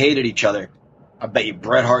much as they hated each other, I bet you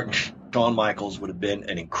Bret Hart and Shawn Michaels would have been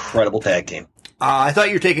an incredible tag team. I thought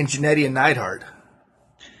you were taking Jannetty and Neidhart.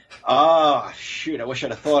 Shoot. I wish I'd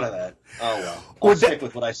have thought of that. Oh, well. I'll stick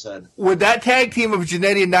with what I said. Would that tag team of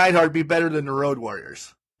Jannetty and Neidhart be better than the Road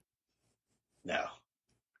Warriors? No.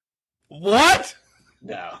 What?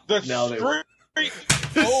 No. The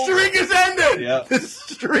streak has ended. Yeah. The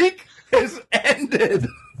streak has ended.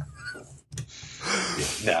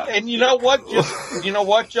 No. And you know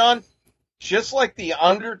what, John? Just like the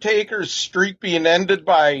Undertaker's streak being ended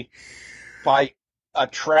by a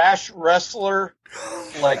trash wrestler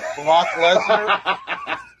like Brock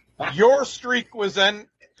Lesnar, your streak was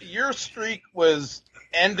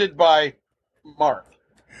ended by Mark.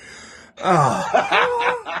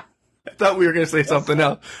 Oh. I thought we were going to say something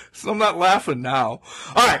else, so I'm not laughing now.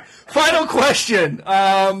 All right, final question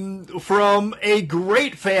from a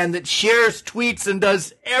great fan that shares tweets and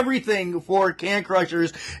does everything for Can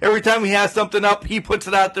Crushers. Every time he has something up, he puts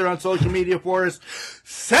it out there on social media for us.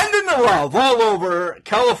 Sending the love all over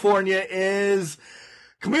California is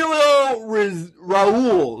Camilo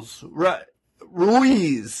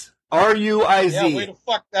Ruiz. R-U-I-Z. Yeah, way to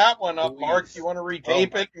fuck that one up, Mark. You want to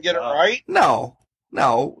retape it and get it right? No.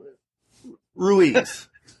 Ruiz.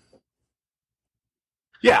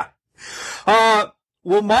 Yeah.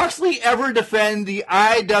 Will Moxley ever defend the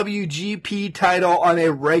IWGP title on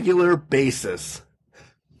a regular basis?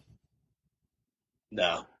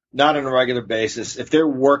 No, not on a regular basis. If they're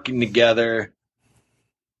working together,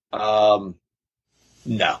 no.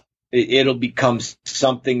 It'll become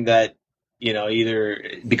something that, either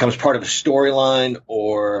it becomes part of a storyline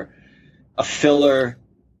or a filler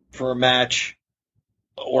for a match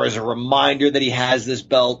or as a reminder that he has this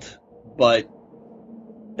belt, but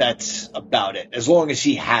that's about it. As long as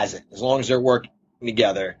he has it, as long as they're working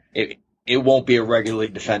together, it won't be a regularly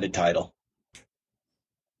defended title.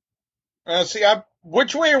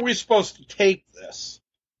 Which way are we supposed to take this?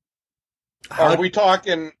 Are we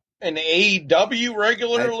talking an AEW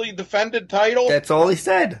regularly defended title? That's all he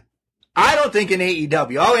said. I don't think in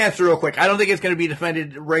AEW. I'll answer real quick. I don't think it's going to be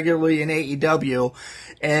defended regularly in AEW.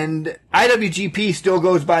 And IWGP still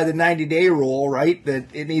goes by the 90-day rule, right?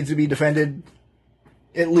 That it needs to be defended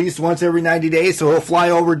at least once every 90 days, so he'll fly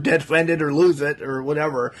over, defend it, or lose it, or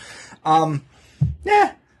whatever.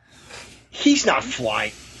 Yeah. He's not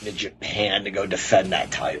flying to Japan to go defend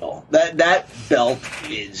that title. That belt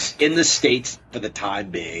is in the States for the time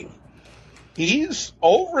being. He's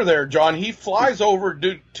over there, John. He flies over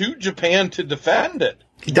to Japan to defend it.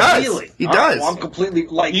 He does. Really? He does. Well, I'm completely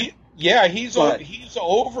he's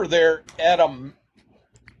over there at a...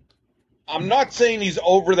 I'm not saying he's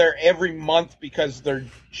over there every month because they're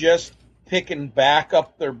just picking back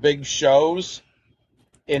up their big shows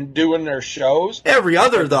and doing their shows. Every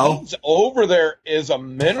other, though. He's over there is a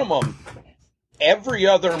minimum every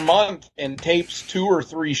other month and tapes 2 or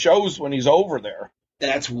 3 shows when he's over there.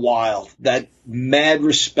 That's wild. That mad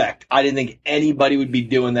respect. I didn't think anybody would be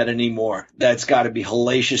doing that anymore. That's got to be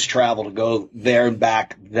hellacious travel to go there and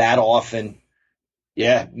back that often.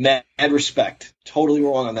 Yeah, mad respect. Totally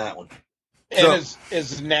wrong on that one. And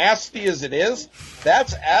as nasty as it is,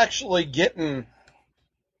 that's actually getting...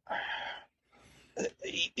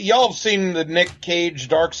 Y'all have seen the Nick Cage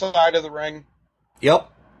Dark Side of the Ring?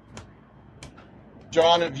 Yep.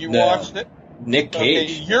 John, have you watched it? Nick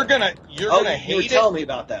Cage? Okay, you're gonna hate it. You were telling me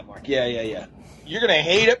about that, Mark. Yeah. You're gonna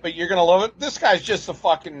hate it, but you're gonna love it. This guy's just a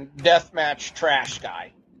fucking deathmatch trash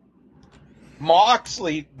guy.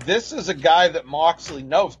 Moxley, this is a guy that Moxley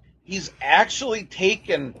knows. He's actually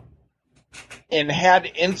taken... and had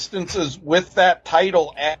instances with that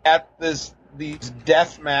title at these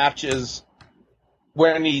death matches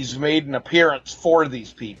when he's made an appearance for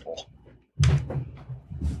these people.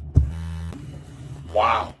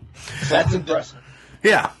 Wow. That's impressive.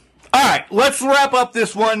 Yeah. All right, let's wrap up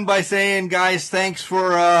this one by saying, guys, thanks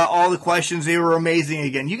for all the questions. They were amazing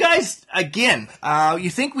again. You guys, again, you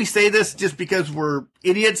think we say this just because we're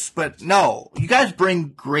idiots, but no. You guys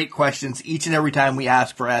bring great questions each and every time we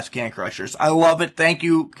ask for Ask Can Crushers. I love it. Thank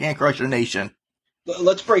you, Can Crusher Nation.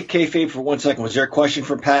 Let's break kayfabe for 1 second. Was there a question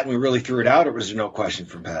from Pat and we really threw it out, or was there no question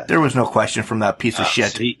from Pat? There was no question from that piece of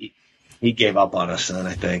shit. So he gave up on us then,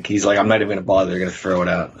 I think. He's like, I'm not even going to bother. They're going to throw it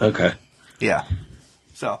out. Okay. Yeah.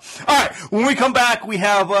 So, all right, when we come back, we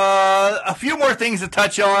have a few more things to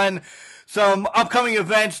touch on, some upcoming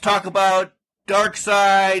events, talk about Dark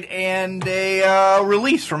Side, and a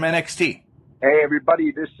release from NXT. Hey,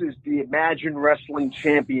 everybody, this is the Imagine Wrestling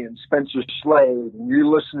champion, Spencer Slade, and you're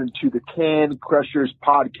listening to the Can Crushers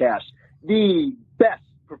podcast, the best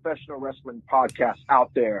professional wrestling podcast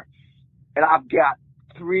out there. And I've got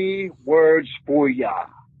 3 words for ya.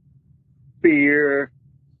 Fear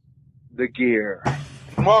the gear.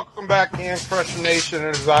 Welcome back, Can Crusher Nation.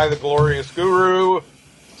 It is I, the Glorious Guru,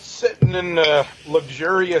 sitting in a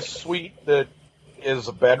luxurious suite that is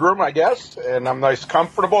a bedroom, I guess, and I'm nice,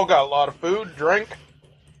 comfortable, got a lot of food, drink.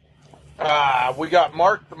 We got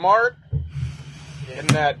Mark the Mark in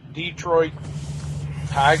that Detroit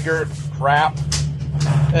Tiger crap,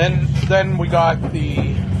 and then we got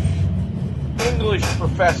the English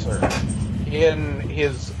professor in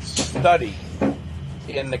his study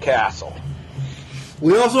in the castle.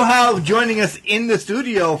 We also have joining us in the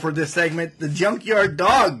studio for this segment, the Junkyard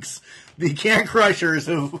Dogs. The Can Crushers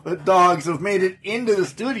of dogs have made it into the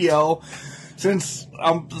studio since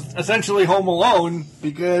I'm essentially home alone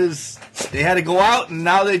because they had to go out and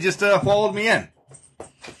now they just followed me in.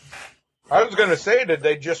 I was going to say, did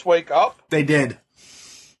they just wake up? They did.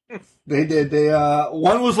 They did. They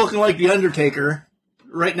one was looking like the Undertaker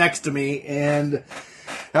right next to me, and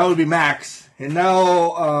that would be Max. And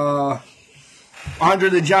now Andre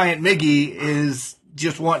the Giant Miggy is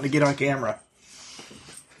just wanting to get on camera.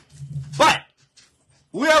 But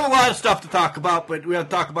we have a lot of stuff to talk about, but we have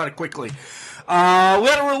to talk about it quickly. We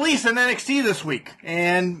had a release in NXT this week,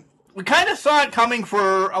 and we kind of saw it coming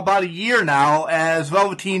for about a year now as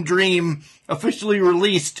Velveteen Dream officially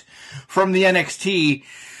released from the NXT.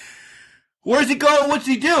 Where's he go? What's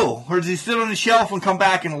he do? Or does he sit on the shelf and come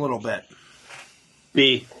back in a little bit?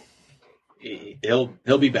 He'll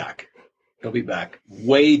be back. He'll be back.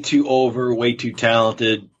 Way too over, way too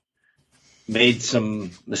talented. Made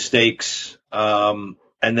some mistakes. And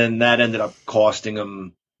then that ended up costing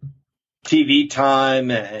him TV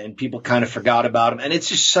time, and people kind of forgot about him. And it's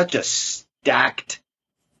just such a stacked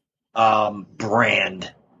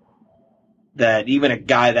brand that even a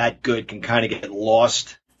guy that good can kind of get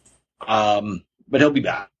lost. But he'll be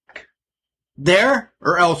back. There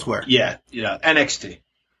or elsewhere? Yeah, NXT.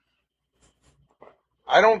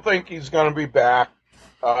 I don't think he's going to be back.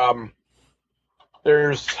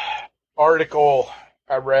 There's article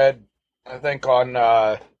I read, I think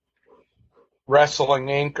on Wrestling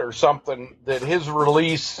Inc. or something, that his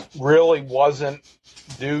release really wasn't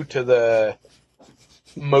due to the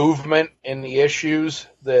movement in the issues,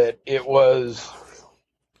 that it was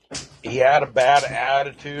he had a bad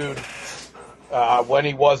attitude when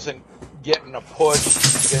he wasn't getting a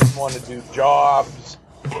push, didn't want to do jobs.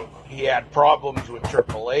 He had problems with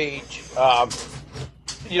Triple H.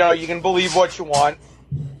 You can believe what you want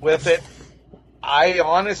with it. I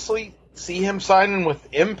honestly see him signing with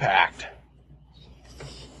Impact.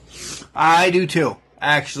 I do too,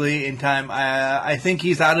 actually, in time. I think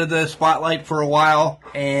he's out of the spotlight for a while,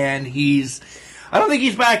 and I don't think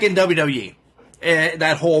he's back in WWE,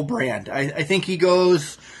 that whole brand. I think he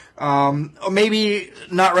goes, maybe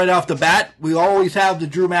not right off the bat. We always have the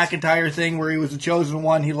Drew McIntyre thing where he was the chosen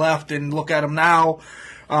one, he left, and look at him now.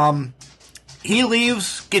 He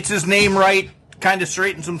leaves, gets his name right, kind of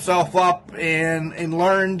straightens himself up, and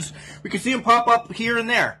learns. We can see him pop up here and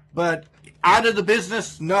there, but out of the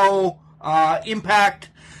business, no.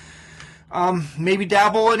 Impact, maybe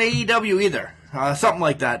dabble in AEW either. Something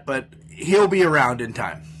like that, but he'll be around in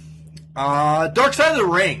time. Dark Side of the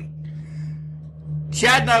Ring.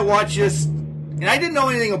 Chad and I watched this, and I didn't know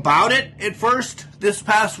anything about it at first this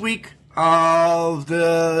past week. Of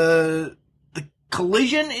the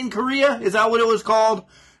Collision in Korea, is that what it was called?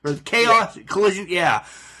 Or the Chaos Collision? Yeah.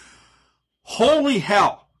 Holy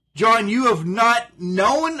hell. John, you have not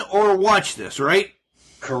known or watched this, right?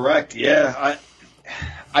 Correct. Yeah,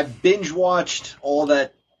 I binge watched all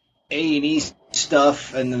that A&E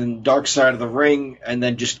stuff, and then Dark Side of the Ring, and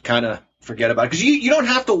then just kind of forget about it, because you don't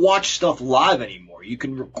have to watch stuff live anymore. You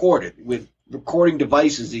can record it with recording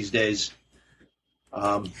devices these days.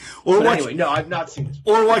 Anyway, no, I've not seen this.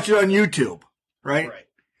 Or watch it on YouTube, right? Right.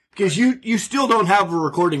 Because you still don't have a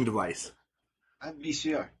recording device. I have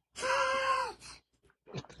VCR.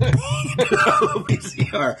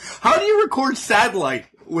 VCR. How do you record satellite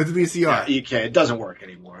with VCR? Yeah, you can't. It doesn't work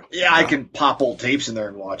anymore. Yeah, I can pop old tapes in there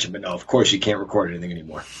and watch them, but no, of course you can't record anything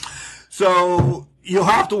anymore. So you'll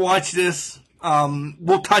have to watch this.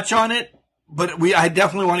 We'll touch on it, but I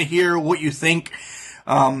definitely want to hear what you think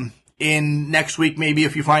in next week, maybe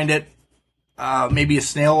if you find it. Maybe a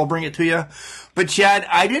snail will bring it to you. But Chad,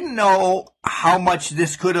 I didn't know how much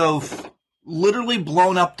this could have literally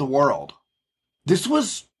blown up the world. This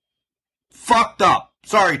was fucked up.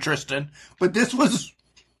 Sorry, Tristan, but this was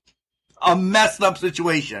a messed up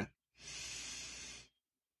situation.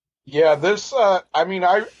 Yeah, this,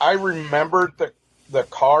 I remembered the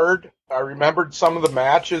card. I remembered some of the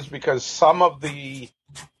matches because some of the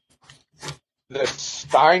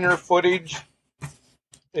Steiner footage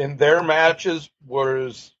in their matches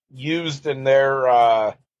was used in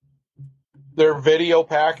their video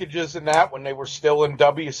packages and that when they were still in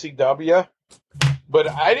WCW. But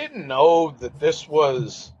I didn't know that this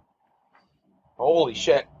was, holy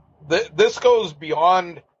shit. This goes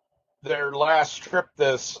beyond their last trip,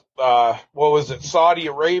 Saudi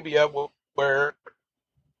Arabia, where,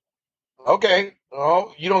 okay,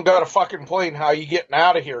 well, you don't got a fucking plane, how you getting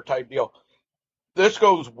out of here type deal. This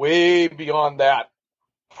goes way beyond that.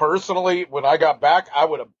 Personally, when I got back, I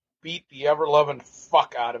would have beat the ever-loving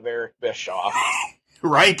fuck out of Eric Bischoff.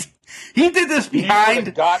 Right? He did this behind.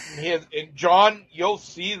 He gotten his, and John, you'll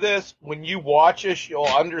see this when you watch this. You'll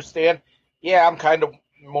understand. Yeah, I'm kind of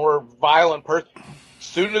more violent person. As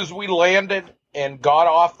soon as we landed and got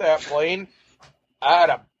off that plane, I'd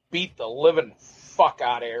have beat the living fuck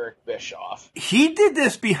out of Eric Bischoff. He did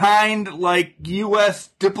this behind like U.S.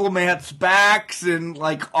 diplomats' backs and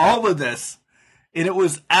like all of this, and it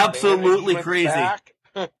was absolutely crazy.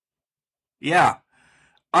 Yeah.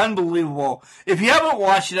 Unbelievable. If you haven't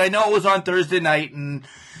watched it, I know it was on Thursday night, and,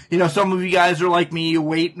 some of you guys are like me, you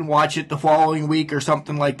wait and watch it the following week or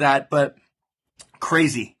something like that, but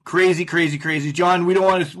crazy. John, we don't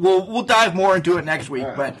want to. We'll dive more into it next week,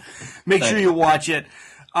 but make sure you watch it.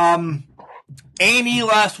 A&E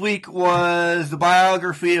last week was the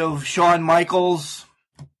biography of Shawn Michaels.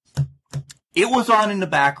 It was on in the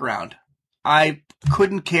background. I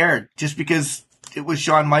couldn't care just because it was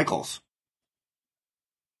Shawn Michaels.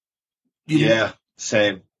 Yeah,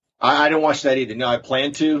 same. I didn't watch that either. No, I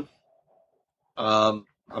plan to. I'm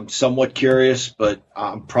somewhat curious, but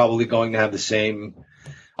I'm probably going to have the same.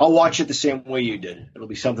 I'll watch it the same way you did. It'll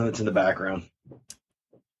be something that's in the background.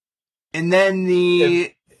 And then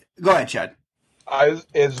go ahead, Chad.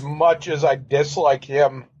 As much as I dislike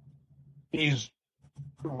him, he's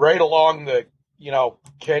right along the,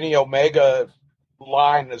 Kenny Omega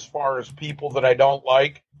line as far as people that I don't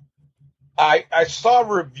like. I saw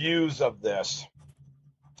reviews of this,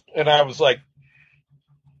 and I was like,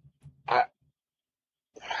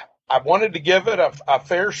 I wanted to give it a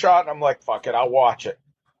fair shot, and I'm like, fuck it, I'll watch it.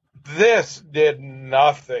 This did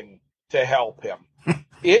nothing to help him.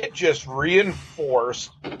 It just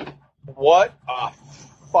reinforced what a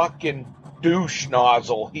fucking douche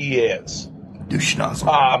nozzle he is. Douche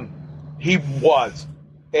nozzle. He was.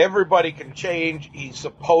 Everybody can change. He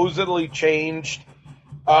supposedly changed.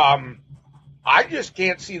 I just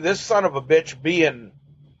can't see this son of a bitch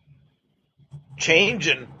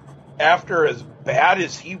changing after as bad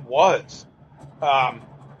as he was.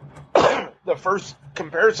 The first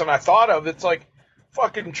comparison I thought of, it's like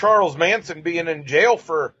fucking Charles Manson being in jail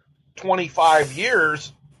for 25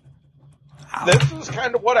 years. This is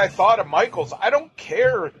kind of what I thought of Michaels. I don't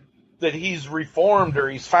care that he's reformed or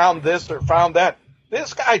he's found this or found that.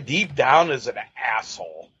 This guy deep down is an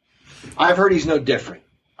asshole. I've heard he's no different.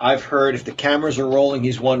 I've heard if the cameras are rolling,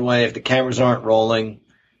 he's one way. If the cameras aren't rolling,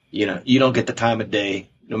 you don't get the time of day,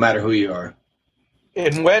 no matter who you are.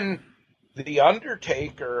 And when The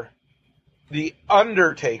Undertaker,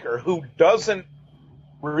 who doesn't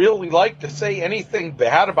really like to say anything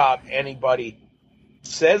bad about anybody,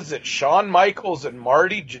 says that Shawn Michaels and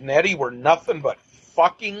Marty Jannetty were nothing but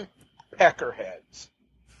fucking peckerheads.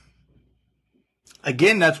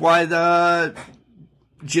 Again, that's why the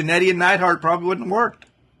Jannetty and Neidhart probably wouldn't have worked.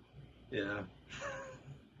 Yeah.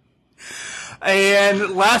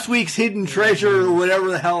 And last week's hidden treasure, or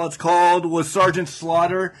whatever the hell it's called, was Sergeant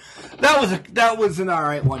Slaughter. That was an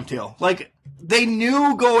alright one too. Like, they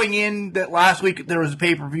knew going in that last week there was a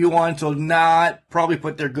pay-per-view on, so not probably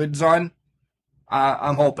put their goods on.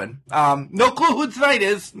 I'm hoping. No clue who tonight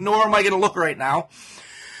is, nor am I going to look right now.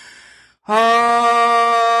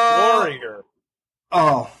 Warrior.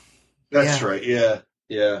 Oh. That's right, yeah.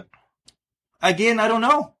 Again, I don't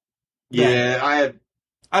know. Yeah,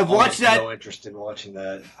 I've watched that. No interest in watching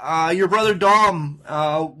that. Your brother Dom,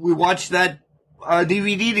 we watched that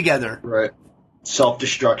DVD together. Right.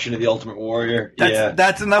 Self-Destruction of the Ultimate Warrior.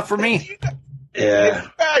 That's enough for me. Yeah. Have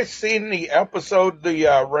you guys seen the episode,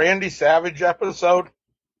 the Randy Savage episode?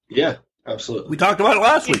 Yeah, absolutely. We talked about it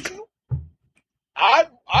last week.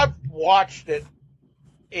 I've watched it,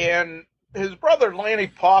 and his brother Lanny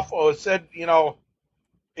Poffo said, he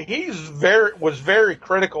was very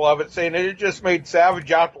critical of it, saying it just made Savage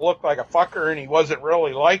out to look like a fucker, and he wasn't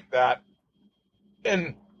really like that.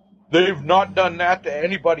 And they've not done that to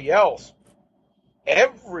anybody else.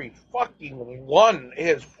 Every fucking one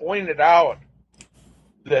has pointed out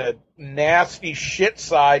the nasty shit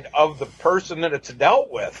side of the person that it's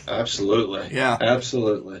dealt with. Absolutely. Yeah.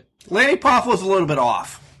 Absolutely. Lanny Poffo's a little bit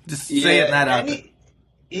off. Just saying that out there.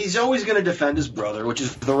 He's always going to defend his brother, which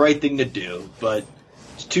is the right thing to do, but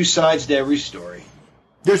there's two sides to every story.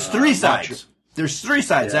 There's three sides. There's three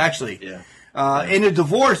sides, actually. Yeah. In a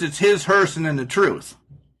divorce, it's his, hers, and then the truth.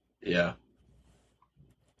 Yeah.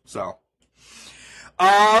 So.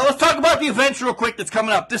 Let's talk about the events real quick that's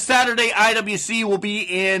coming up. This Saturday, IWC will be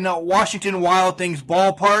in Washington Wild Things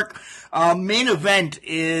Ballpark. Main event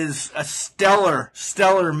is a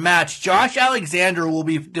stellar match. Josh Alexander will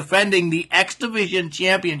be defending the X Division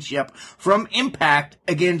Championship from Impact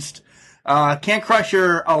against Can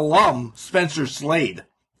Crusher alum Spencer Slade.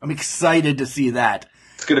 I'm excited to see that.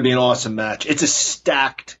 It's going to be an awesome match. It's a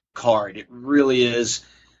stacked card. It really is.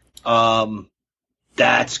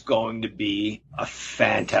 That's going to be a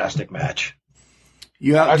fantastic match.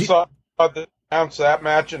 I saw the announce that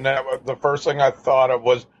match, and the first thing I thought of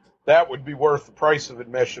was that would be worth the price of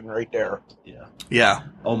admission right there. Yeah.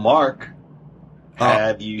 Oh, Mark,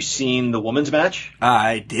 have you seen the women's match?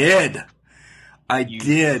 I did.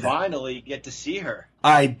 You finally get to see her.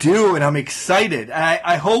 I do, and I'm excited.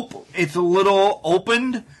 I hope it's a little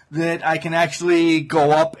opened that I can actually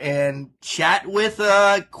go up and chat with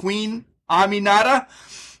Queen Aminata.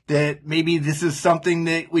 that maybe this is something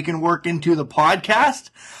that we can work into the podcast.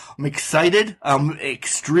 I'm excited. I'm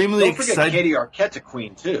extremely excited. Don't forget Katie Arquette's a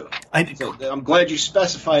queen, too. So I'm glad you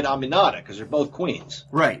specified Aminata, because they're both queens.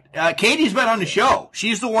 Right. Katie's been on the show.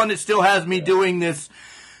 She's the one that still has me doing this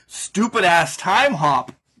stupid-ass time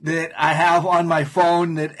hop that I have on my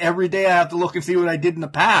phone that every day I have to look and see what I did in the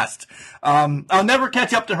past. I'll never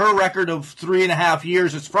catch up to her record of 3.5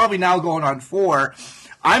 years. It's probably now going on 4.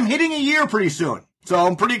 I'm hitting a year pretty soon. So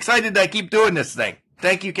I'm pretty excited that I keep doing this thing.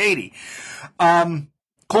 Thank you, Katie.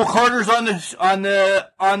 Cole Carter's on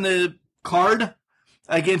the card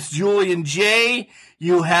against Julian J.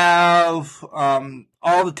 You have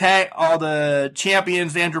all the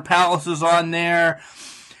champions. Andrew Palace is on there.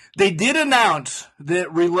 They did announce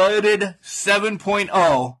that Reloaded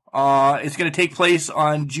 7.0 is going to take place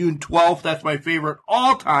on June 12th. That's my favorite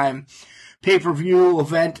all-time pay-per-view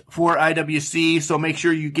event for IWC. So make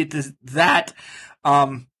sure you get that.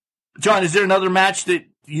 John, is there another match that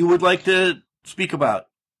you would like to speak about?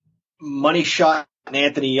 Money Shot and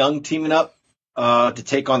Anthony Young teaming up to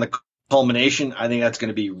take on the Culmination. I think that's going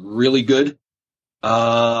to be really good.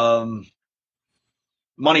 Money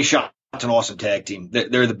Shot's an awesome tag team.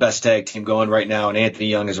 They're the best tag team going right now, and Anthony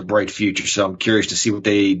Young has a bright future, so I'm curious to see what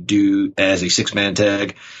they do as a 6-man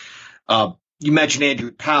tag. You mentioned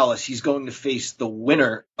Andrew Palace. He's going to face the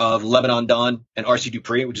winner of Lebanon Dawn and RC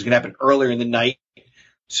Dupree, which is going to happen earlier in the night.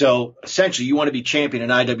 So essentially, you want to be champion in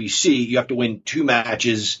IWC, you have to win 2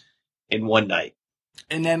 matches in one night.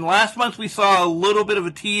 And then last month we saw a little bit of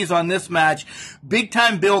a tease on this match. Big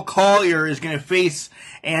Time Bill Collier is going to face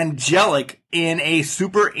Angelic in a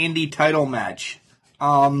Super Indie title match.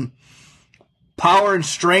 Power and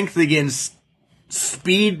strength against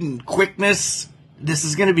speed and quickness. This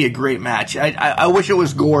is going to be a great match. I wish it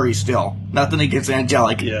was gory still. Nothing against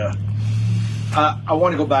Angelic. Yeah. I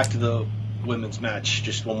want to go back to the women's match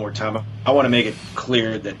just one more time. I want to make it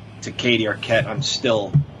clear that to Katie Arquette, I'm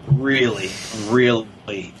still really,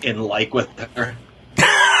 really in like with her.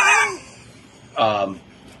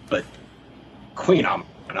 But Queen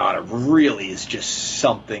Aminata really is just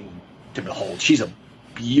something to behold. She's a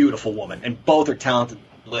beautiful woman, and both are talented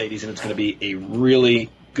ladies, and it's going to be a really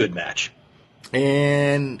good match.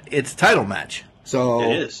 And it's a title match. So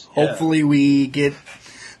it is. Hopefully we get...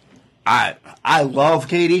 I love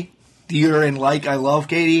Katie. You're in like I love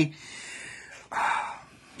Katie.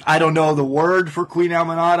 I don't know the word for Queen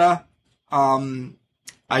Aminata.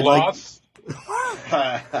 Lost?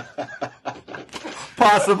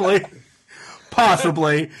 Possibly.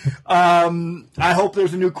 I hope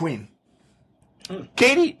there's a new queen.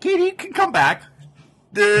 Katie can come back.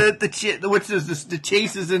 The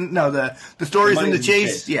chase is in the story's in the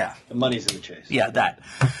chase. Yeah, the money's in the chase. Yeah, that.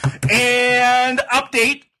 And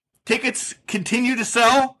update. Tickets continue to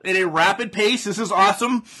sell at a rapid pace. This is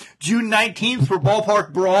awesome. June 19th for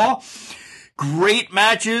Ballpark Brawl. Great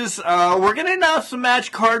matches. We're going to announce the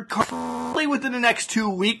match card probably within the next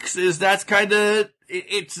 2 weeks. That's kind of,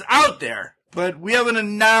 it's out there, but we haven't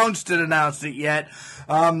announced it yet.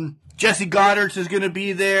 Jesse Goddard is going to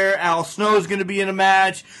be there. Al Snow is going to be in a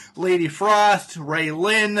match. Lady Frost, Ray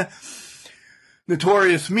Lynn,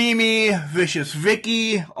 Notorious Mimi, Vicious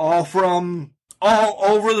Vicky, all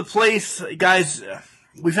over the place. Guys,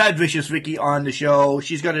 we've had Vicious Vicky on the show.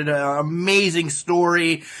 She's got an amazing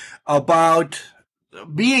story about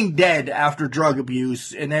being dead after drug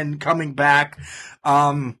abuse and then coming back.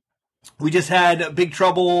 We just had Big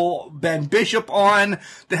Trouble Ben Bishop on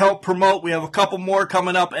to help promote. We have a couple more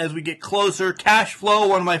coming up as we get closer. Cash Flow,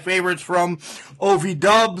 one of my favorites from OV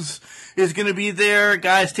Dubs, is going to be there.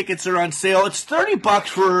 Guys, tickets are on sale. It's $30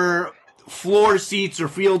 for floor seats or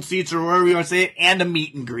field seats or whatever you want to say it, and a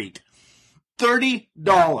meet and greet.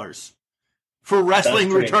 $30 for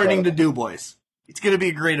wrestling returning to Du Bois. It's going to be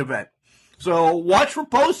a great event. So watch for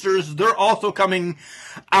posters. They're also coming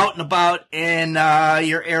out and about in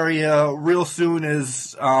your area real soon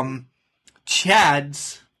as Chad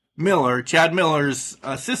Miller's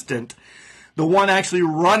assistant, the one actually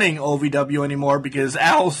running OVW anymore because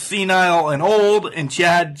Al's senile and old and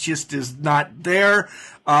Chad just is not there.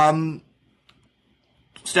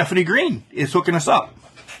 Stephanie Green is hooking us up.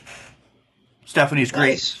 Stephanie's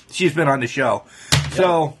great. Nice. She's been on the show. Yeah.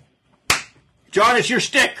 So, John, it's your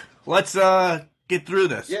stick. Let's get through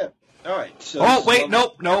this. Yeah. All right. So,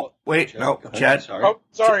 Chad. Sorry. Oh,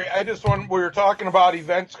 sorry. We were talking about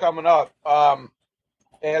events coming up.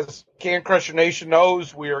 As Can Crusher Nation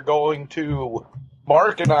knows,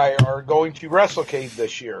 Mark and I are going to WrestleCade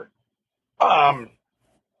this year.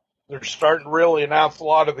 They're starting to really announce a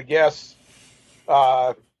lot of the guests.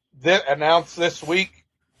 Announced this week,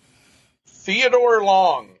 Theodore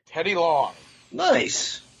Long, Teddy Long.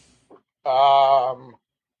 Nice.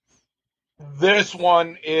 This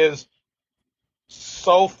one is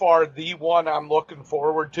so far the one I'm looking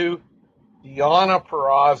forward to. Deonna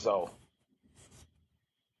Purrazzo.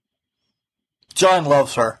 John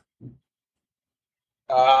loves her.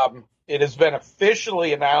 It has been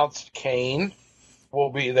officially announced Kane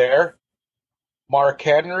will be there. Mark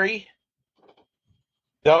Henry,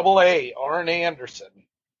 AA, Arn Anderson,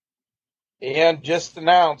 and just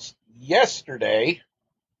announced yesterday,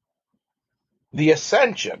 the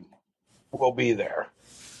Ascension will be there.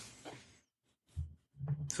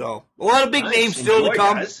 So, a lot of big names still to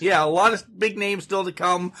come. Guys. Yeah, a lot of big names still to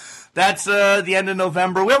come. That's the end of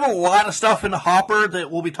November. We have a lot of stuff in the hopper that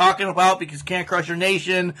we'll be talking about because Can Crusher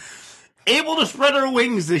Nation able to spread our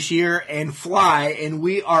wings this year and fly, and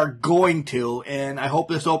we are going to. And I hope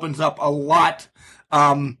this opens up a lot.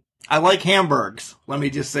 I like Hamburgs. Let me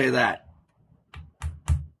just say that.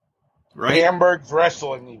 Right? Hamburg's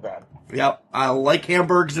wrestling event. Yep, I like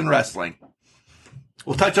Hamburgs and wrestling.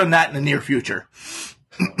 We'll touch on that in the near future.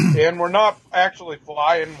 And we're not actually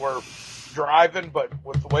flying, we're driving, but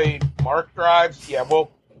with the way Mark drives, yeah,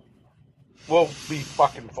 we'll be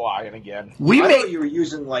fucking flying again. I thought you were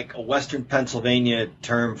using like a Western Pennsylvania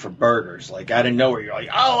term for burgers. Like out of nowhere, you're like,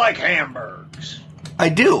 I like Hamburgs. I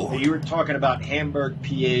do. You were talking about Hamburg,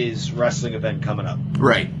 PA's wrestling event coming up.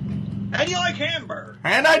 Right. And you like Hamburg.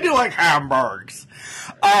 And I do like Hamburgs.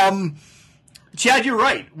 Chad, you're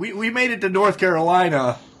right. We made it to North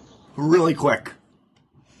Carolina really quick.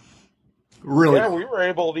 Really? Yeah, we were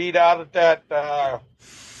able to eat out at that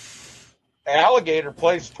alligator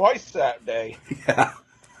place twice that day. Yeah.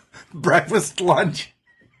 Breakfast, lunch.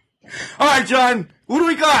 All right, John, what do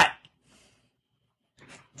we got?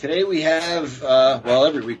 Today we have,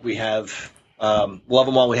 every week we have Love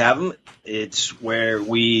 'em While We Have 'em. It's where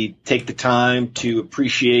we take the time to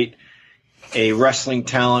appreciate a wrestling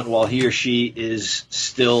talent while he or she is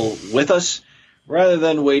still with us, rather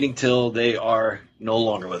than waiting till they are no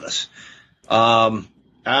longer with us.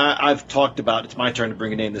 I've talked about, it's my turn to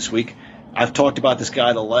bring a name this week. I've talked about this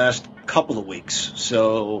guy the last couple of weeks,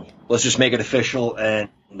 so let's just make it official and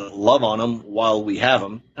love on him while we have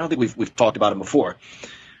him. I don't think we've talked about him before.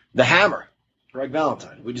 The Hammer, Greg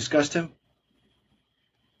Valentine. We discussed him?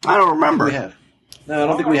 I don't remember. We have. No, I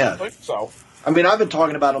don't think we have. I think so. I mean, I've been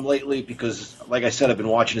talking about him lately because, like I said, I've been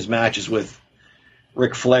watching his matches with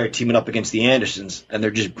Ric Flair teaming up against the Andersons, and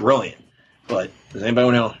they're just brilliant. But does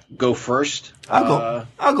anybody want to go first? I'll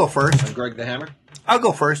go first. On Greg the Hammer? I'll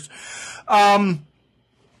go first. A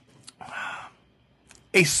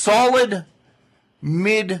solid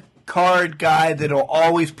mid-card guy that'll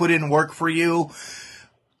always put in work for you,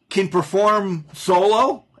 can perform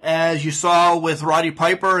solo, as you saw with Roddy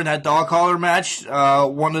Piper in that dog collar match,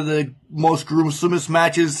 one of the most gruesomest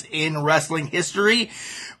matches in wrestling history,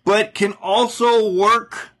 but can also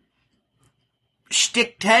work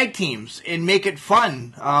shtick tag teams and make it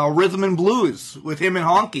fun. Rhythm and Blues with him and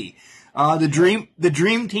Honky. The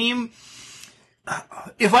Dream Team.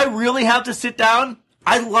 If I really have to sit down,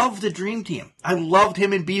 I love the Dream Team. I loved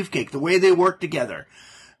him and Beefcake, the way they worked together.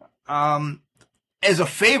 As a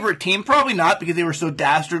favorite team, probably not because they were so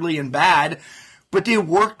dastardly and bad, but they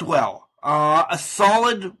worked well. A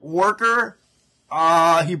solid worker.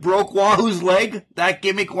 He broke Wahoo's leg. That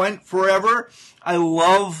gimmick went forever. I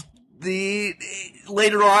love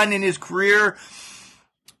later on in his career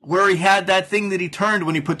where he had that thing that he turned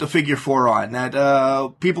when he put the figure 4 on.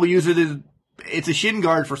 That people use it as, it's a shin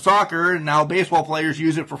guard for soccer, and now baseball players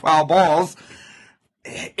use it for foul balls.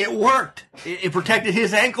 It worked. It protected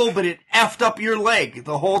his ankle, but it effed up your leg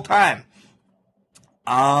the whole time.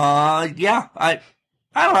 Yeah, I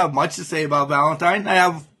don't have much to say about Valentine. I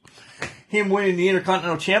have him winning the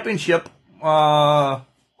Intercontinental Championship on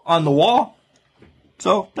the wall.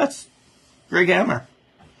 So that's Greg Hammer.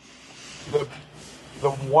 The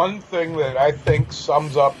one thing that I think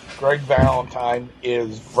sums up Greg Valentine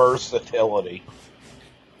is versatility.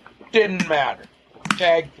 Didn't matter.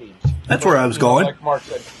 Tag teams. That's where I was going. Like Mark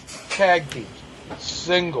said, tag teams,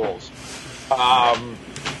 singles,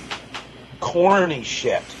 corny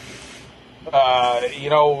shit.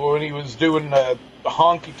 When he was doing the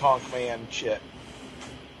honky tonk man shit.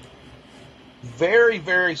 Very,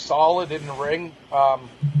 very solid in the ring.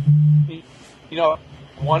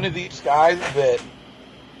 One of these guys that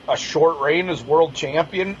a short reign as world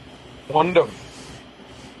champion, he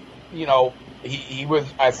was,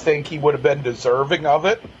 I think he would have been deserving of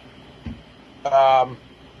it.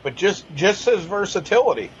 But just his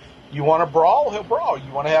versatility. You want to brawl, he'll brawl.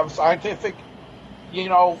 You want to have a scientific,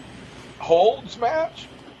 holds match,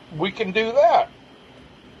 we can do that.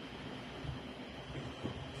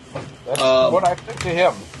 That's what I think of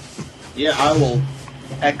him. Yeah, I will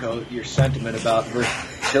echo your sentiment about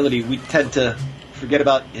versatility. We tend to forget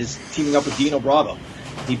about his teaming up with Dino Bravo.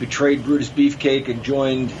 He betrayed Brutus Beefcake and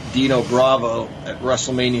joined Dino Bravo at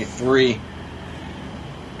WrestleMania 3.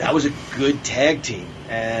 That was a good tag team.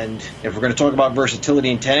 And if we're going to talk about versatility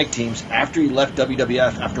in tag teams, after he left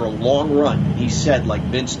WWF, after a long run, he said, like,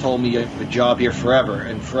 Vince told me you have a job here forever,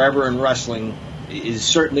 and forever in wrestling is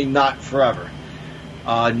certainly not forever.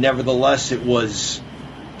 Nevertheless, it was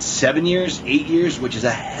 7 years, 8 years, which is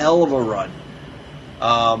a hell of a run.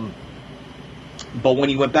 But when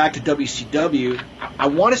he went back to WCW, I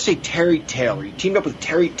want to say Terry Taylor. He teamed up with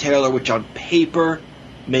Terry Taylor, which on paper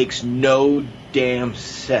makes no damn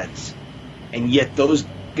sense. And yet those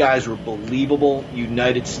guys were believable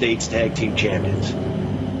United States Tag Team Champions.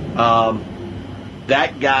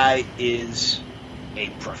 That guy is a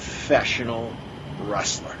professional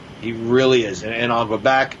wrestler. He really is. And I'll go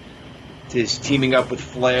back to his teaming up with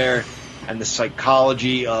Flair and the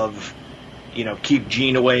psychology of, keep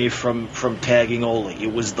Gene away from tagging Ole.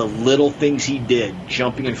 It was the little things he did,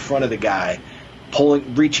 jumping in front of the guy,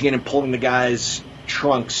 reaching in and pulling the guy's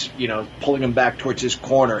trunks, pulling him back towards his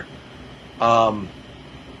corner.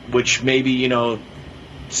 Which maybe,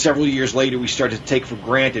 several years later we started to take for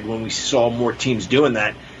granted when we saw more teams doing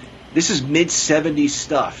that. This is mid-70s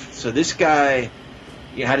stuff. So this guy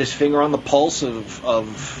had his finger on the pulse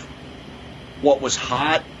of what was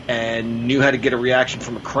hot and knew how to get a reaction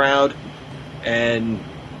from a crowd. And,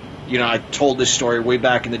 I told this story way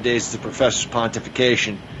back in the days of the Professor's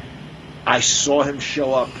Pontification. I saw him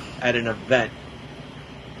show up at an event.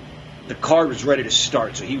 The card was ready to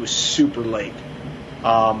start, so he was super late.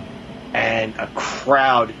 And a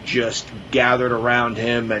crowd just gathered around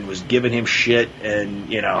him and was giving him shit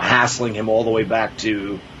and, hassling him all the way back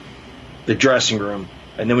to the dressing room.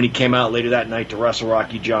 And then when he came out later that night to wrestle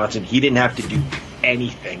Rocky Johnson, he didn't have to do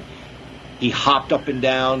anything. He hopped up and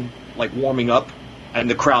down, like warming up, and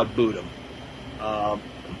the crowd booed him.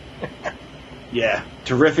 Yeah,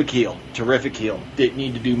 terrific heel. Didn't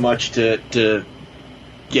need to do much to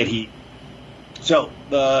get heat. So,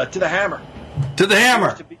 to the Hammer. To the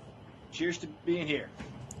Hammer. Cheers to being here.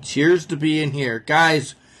 Cheers to being here.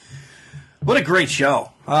 Guys, what a great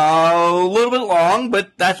show. A little bit long,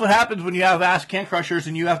 but that's what happens when you have Ask Can Crushers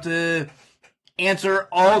and you have to answer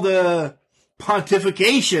all the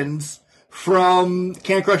pontifications from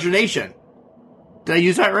Can Crusher Nation. Did I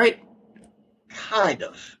use that right? Kind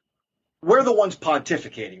of. We're the ones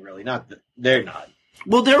pontificating, really. They're not.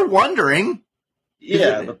 Well, they're wondering.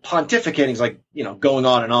 Yeah, but pontificating is like, going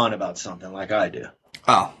on and on about something like I do.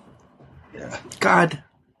 Oh. Yeah. God.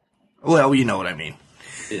 Well, you know what I mean.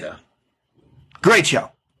 Yeah. Great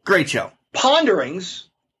show. Ponderings.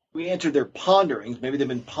 We answered their ponderings. Maybe they've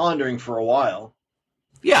been pondering for a while.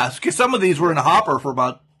 Yeah, because some of these were in a hopper for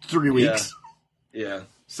about 3 weeks. Yeah.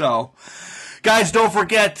 So, guys, don't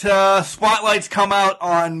forget, Spotlights come out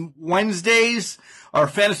on Wednesdays. Our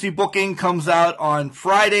fantasy booking comes out on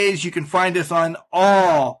Fridays. You can find us on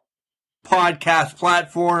all podcast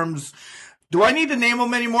platforms. Do I need to name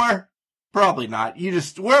them anymore? Probably not.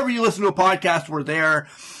 Wherever you listen to a podcast, we're there.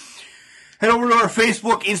 Head over to our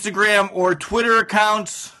Facebook, Instagram, or Twitter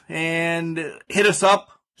accounts and hit us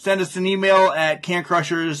up. Send us an email at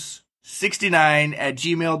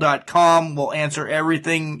cancrushers69@gmail.com. We'll answer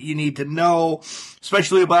everything you need to know,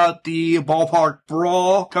 especially about the Ballpark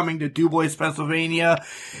Brawl coming to DuBois, Pennsylvania.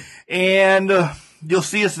 And you'll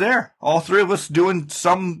see us there. All three of us doing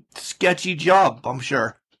some sketchy job, I'm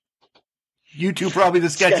sure. You two probably the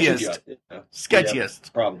sketchiest. Sketchiest.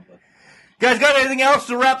 Yeah, probably. Guys, got anything else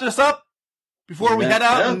to wrap this up before we head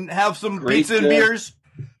out and have some pizza and beers?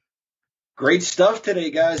 Great stuff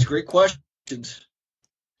today, guys. Great questions.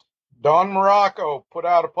 Don Morocco put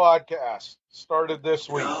out a podcast. Started this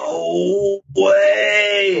week. No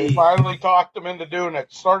way! They finally talked him into doing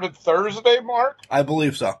it. Started Thursday, Mark? I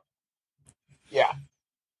believe so. Yeah.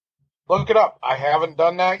 Look it up. I haven't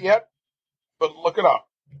done that yet, but look it up.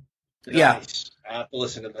 Yeah. Nice. I have to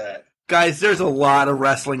listen to that. Guys, there's a lot of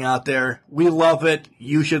wrestling out there. We love it.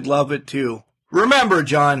 You should love it too. Remember,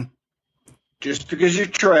 John. Just because you're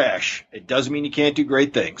trash, it doesn't mean you can't do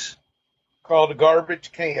great things. Called a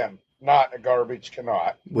garbage can, not a garbage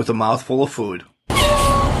cannot. With a mouthful of food.